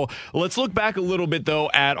Super Bowl. Let's look back a little bit,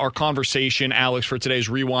 though, at our conversation, Alex, for today's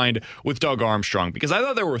Rewind with Doug Armstrong, because I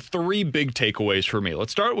thought there were 3 big takeaways for me.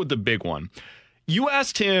 Let's start with the big one. You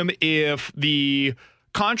asked him if the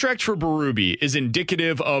contract for Berube is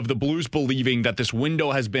indicative of the Blues believing that this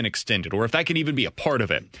window has been extended, or if that can even be a part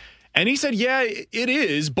of it. And he said, yeah, it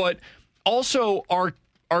is, but also our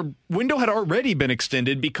window had already been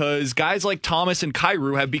extended because guys like Thomas and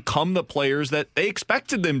Kyrou have become the players that they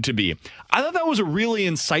expected them to be. I thought that was a really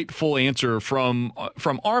insightful answer from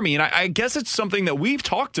Army, and I guess it's something that we've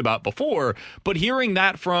talked about before, but hearing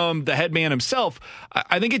that from the head man himself,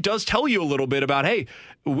 I think it does tell you a little bit about, hey,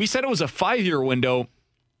 we said it was a 5-year window.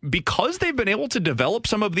 Because they've been able to develop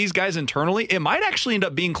some of these guys internally, it might actually end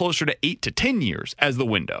up being closer to 8 to 10 years as the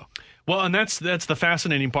window. Well, and that's the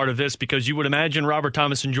fascinating part of this, because you would imagine Robert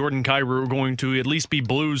Thomas and Jordan Kyrou are going to at least be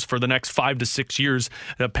Blues for the next 5 to 6 years,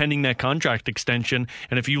 pending that contract extension.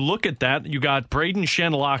 And if you look at that, you got Braden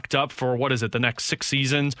Shen locked up for, the next 6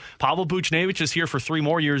 seasons. Pavel Buchnevich is here for 3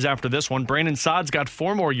 more years after this one. Brandon Saad's got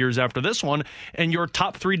 4 more years after this one. And your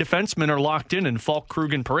top 3 defensemen are locked in Falk,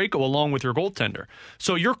 Krug, and Parayko, along with your goaltender.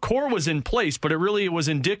 So your core was in place, but it really was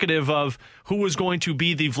indicative of who was going to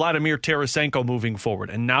be the Vladimir Tarasenko moving forward.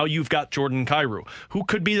 And now you've got got Jordan Kyrou. Who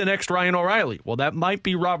could be the next Ryan O'Reilly? Well, that might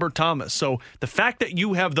be Robert Thomas. So the fact that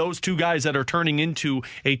you have those two guys that are turning into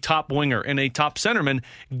a top winger and a top centerman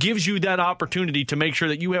gives you that opportunity to make sure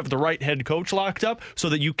that you have the right head coach locked up so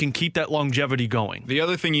that you can keep that longevity going. The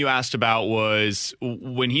other thing you asked about was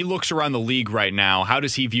when he looks around the league right now, how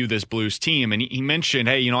does he view this Blues team? And he mentioned,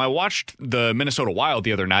 hey, I watched the Minnesota Wild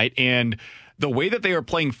the other night, and the way that they are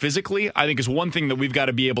playing physically, I think, is one thing that we've got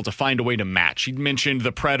to be able to find a way to match. He mentioned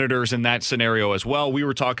the Predators in that scenario as well. We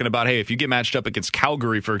were talking about, hey, if you get matched up against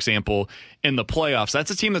Calgary, for example, in the playoffs,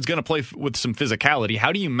 that's a team that's going to play with some physicality.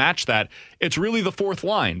 How do you match that? It's really the fourth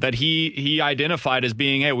line that he identified as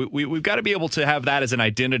being, hey, we've got to be able to have that as an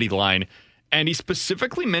identity line. And he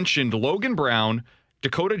specifically mentioned Logan Brown,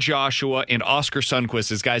 Dakota Joshua, and Oscar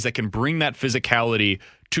Sundqvist as guys that can bring that physicality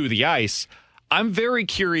to the ice. I'm very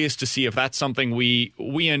curious to see if that's something we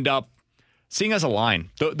end up seeing as a line.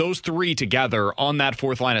 Those three together on that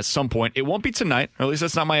fourth line at some point. It won't be tonight, or at least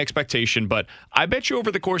that's not my expectation, but I bet you over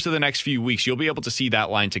the course of the next few weeks, you'll be able to see that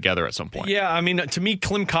line together at some point. Yeah, I mean, to me,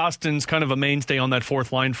 Klim Kostin's kind of a mainstay on that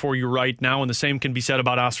fourth line for you right now, and the same can be said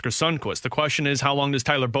about Oscar Sundqvist. The question is, how long does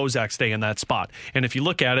Tyler Bozak stay in that spot? And if you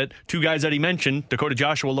look at it, two guys that he mentioned, Dakota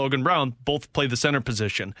Joshua, Logan Brown, both play the center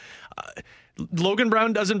position. Logan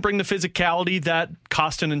Brown doesn't bring the physicality that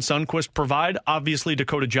Kostin and Sundqvist provide. Obviously,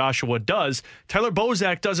 Dakota Joshua does. Tyler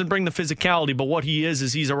Bozak doesn't bring the physicality, but what he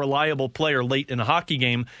is he's a reliable player late in a hockey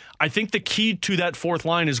game. I think the key to that fourth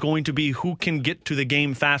line is going to be who can get to the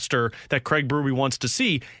game faster that Craig Berube wants to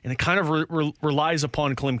see, and it kind of relies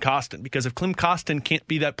upon Klim Kostin, because if Klim Kostin can't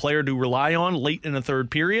be that player to rely on late in the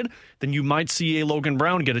third period, then you might see a Logan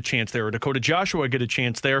Brown get a chance there or Dakota Joshua get a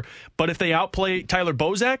chance there. But if they outplay Tyler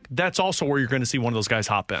Bozak, that's also where you're going to see one of those guys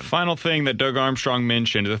hop in. Final thing that Doug Armstrong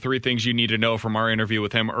mentioned, the three things you need to know from our interview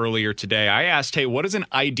with him earlier today. I asked, hey, what does an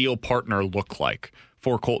ideal partner look like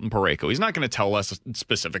for Colton Parayko? He's not going to tell us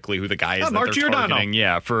specifically who the guy is that Mark they're targeting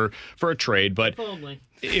for a trade, but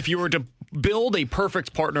if you were to build a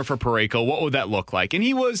perfect partner for Parayko, what would that look like? And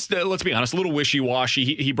he was, let's be honest, a little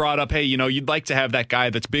wishy-washy. He brought up, hey, you'd like to have that guy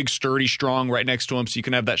that's big, sturdy, strong right next to him so you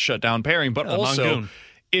can have that shutdown pairing, but also,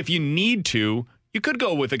 if you need to, you could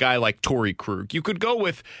go with a guy like Torrey Krug. You could go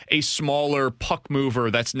with a smaller puck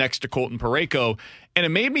mover that's next to Colton Parayko. And it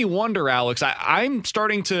made me wonder, Alex, I'm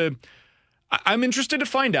interested to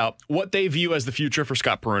find out what they view as the future for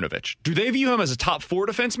Scott Perunovich. Do they view him as a top four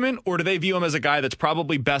defenseman, or do they view him as a guy that's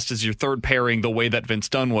probably best as your third pairing the way that Vince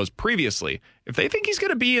Dunn was previously? If they think he's going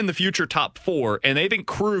to be in the future top four, and they think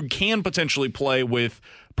Krug can potentially play with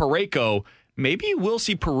Parayko, maybe we'll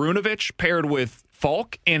see Perunovich paired with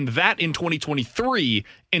Falk, and that in 2023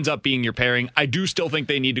 ends up being your pairing. I do still think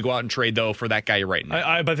they need to go out and trade, though, for that guy right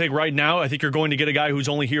now. I think right now, I think you're going to get a guy who's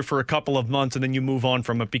only here for a couple of months, and then you move on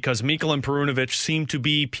from it, because Mikkel and Perunovich seem to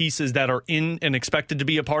be pieces that are in and expected to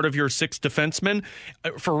be a part of your sixth defenseman.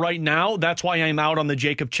 For right now, that's why I'm out on the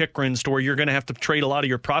Jacob Chychrun story. You're going to have to trade a lot of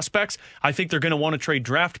your prospects. I think they're going to want to trade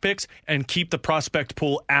draft picks and keep the prospect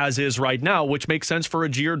pool as is right now, which makes sense for a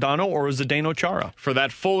Giordano or a Zdeno Chara. For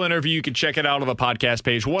that full interview, you can check it out on the podcast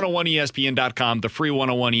page, 101ESPN.com, the free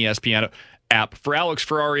 101 ESPN app. For Alex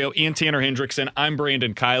Ferrario and Tanner Hendrickson, I'm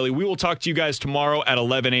Brandon Kiley. We will talk to you guys tomorrow at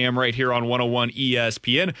 11 a.m. right here on 101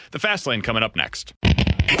 ESPN. The Fast Lane coming up next.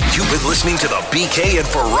 You've been listening to the BK and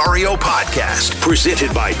Ferrario podcast,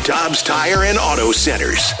 presented by Dobbs Tire and Auto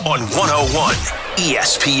Centers on 101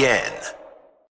 ESPN.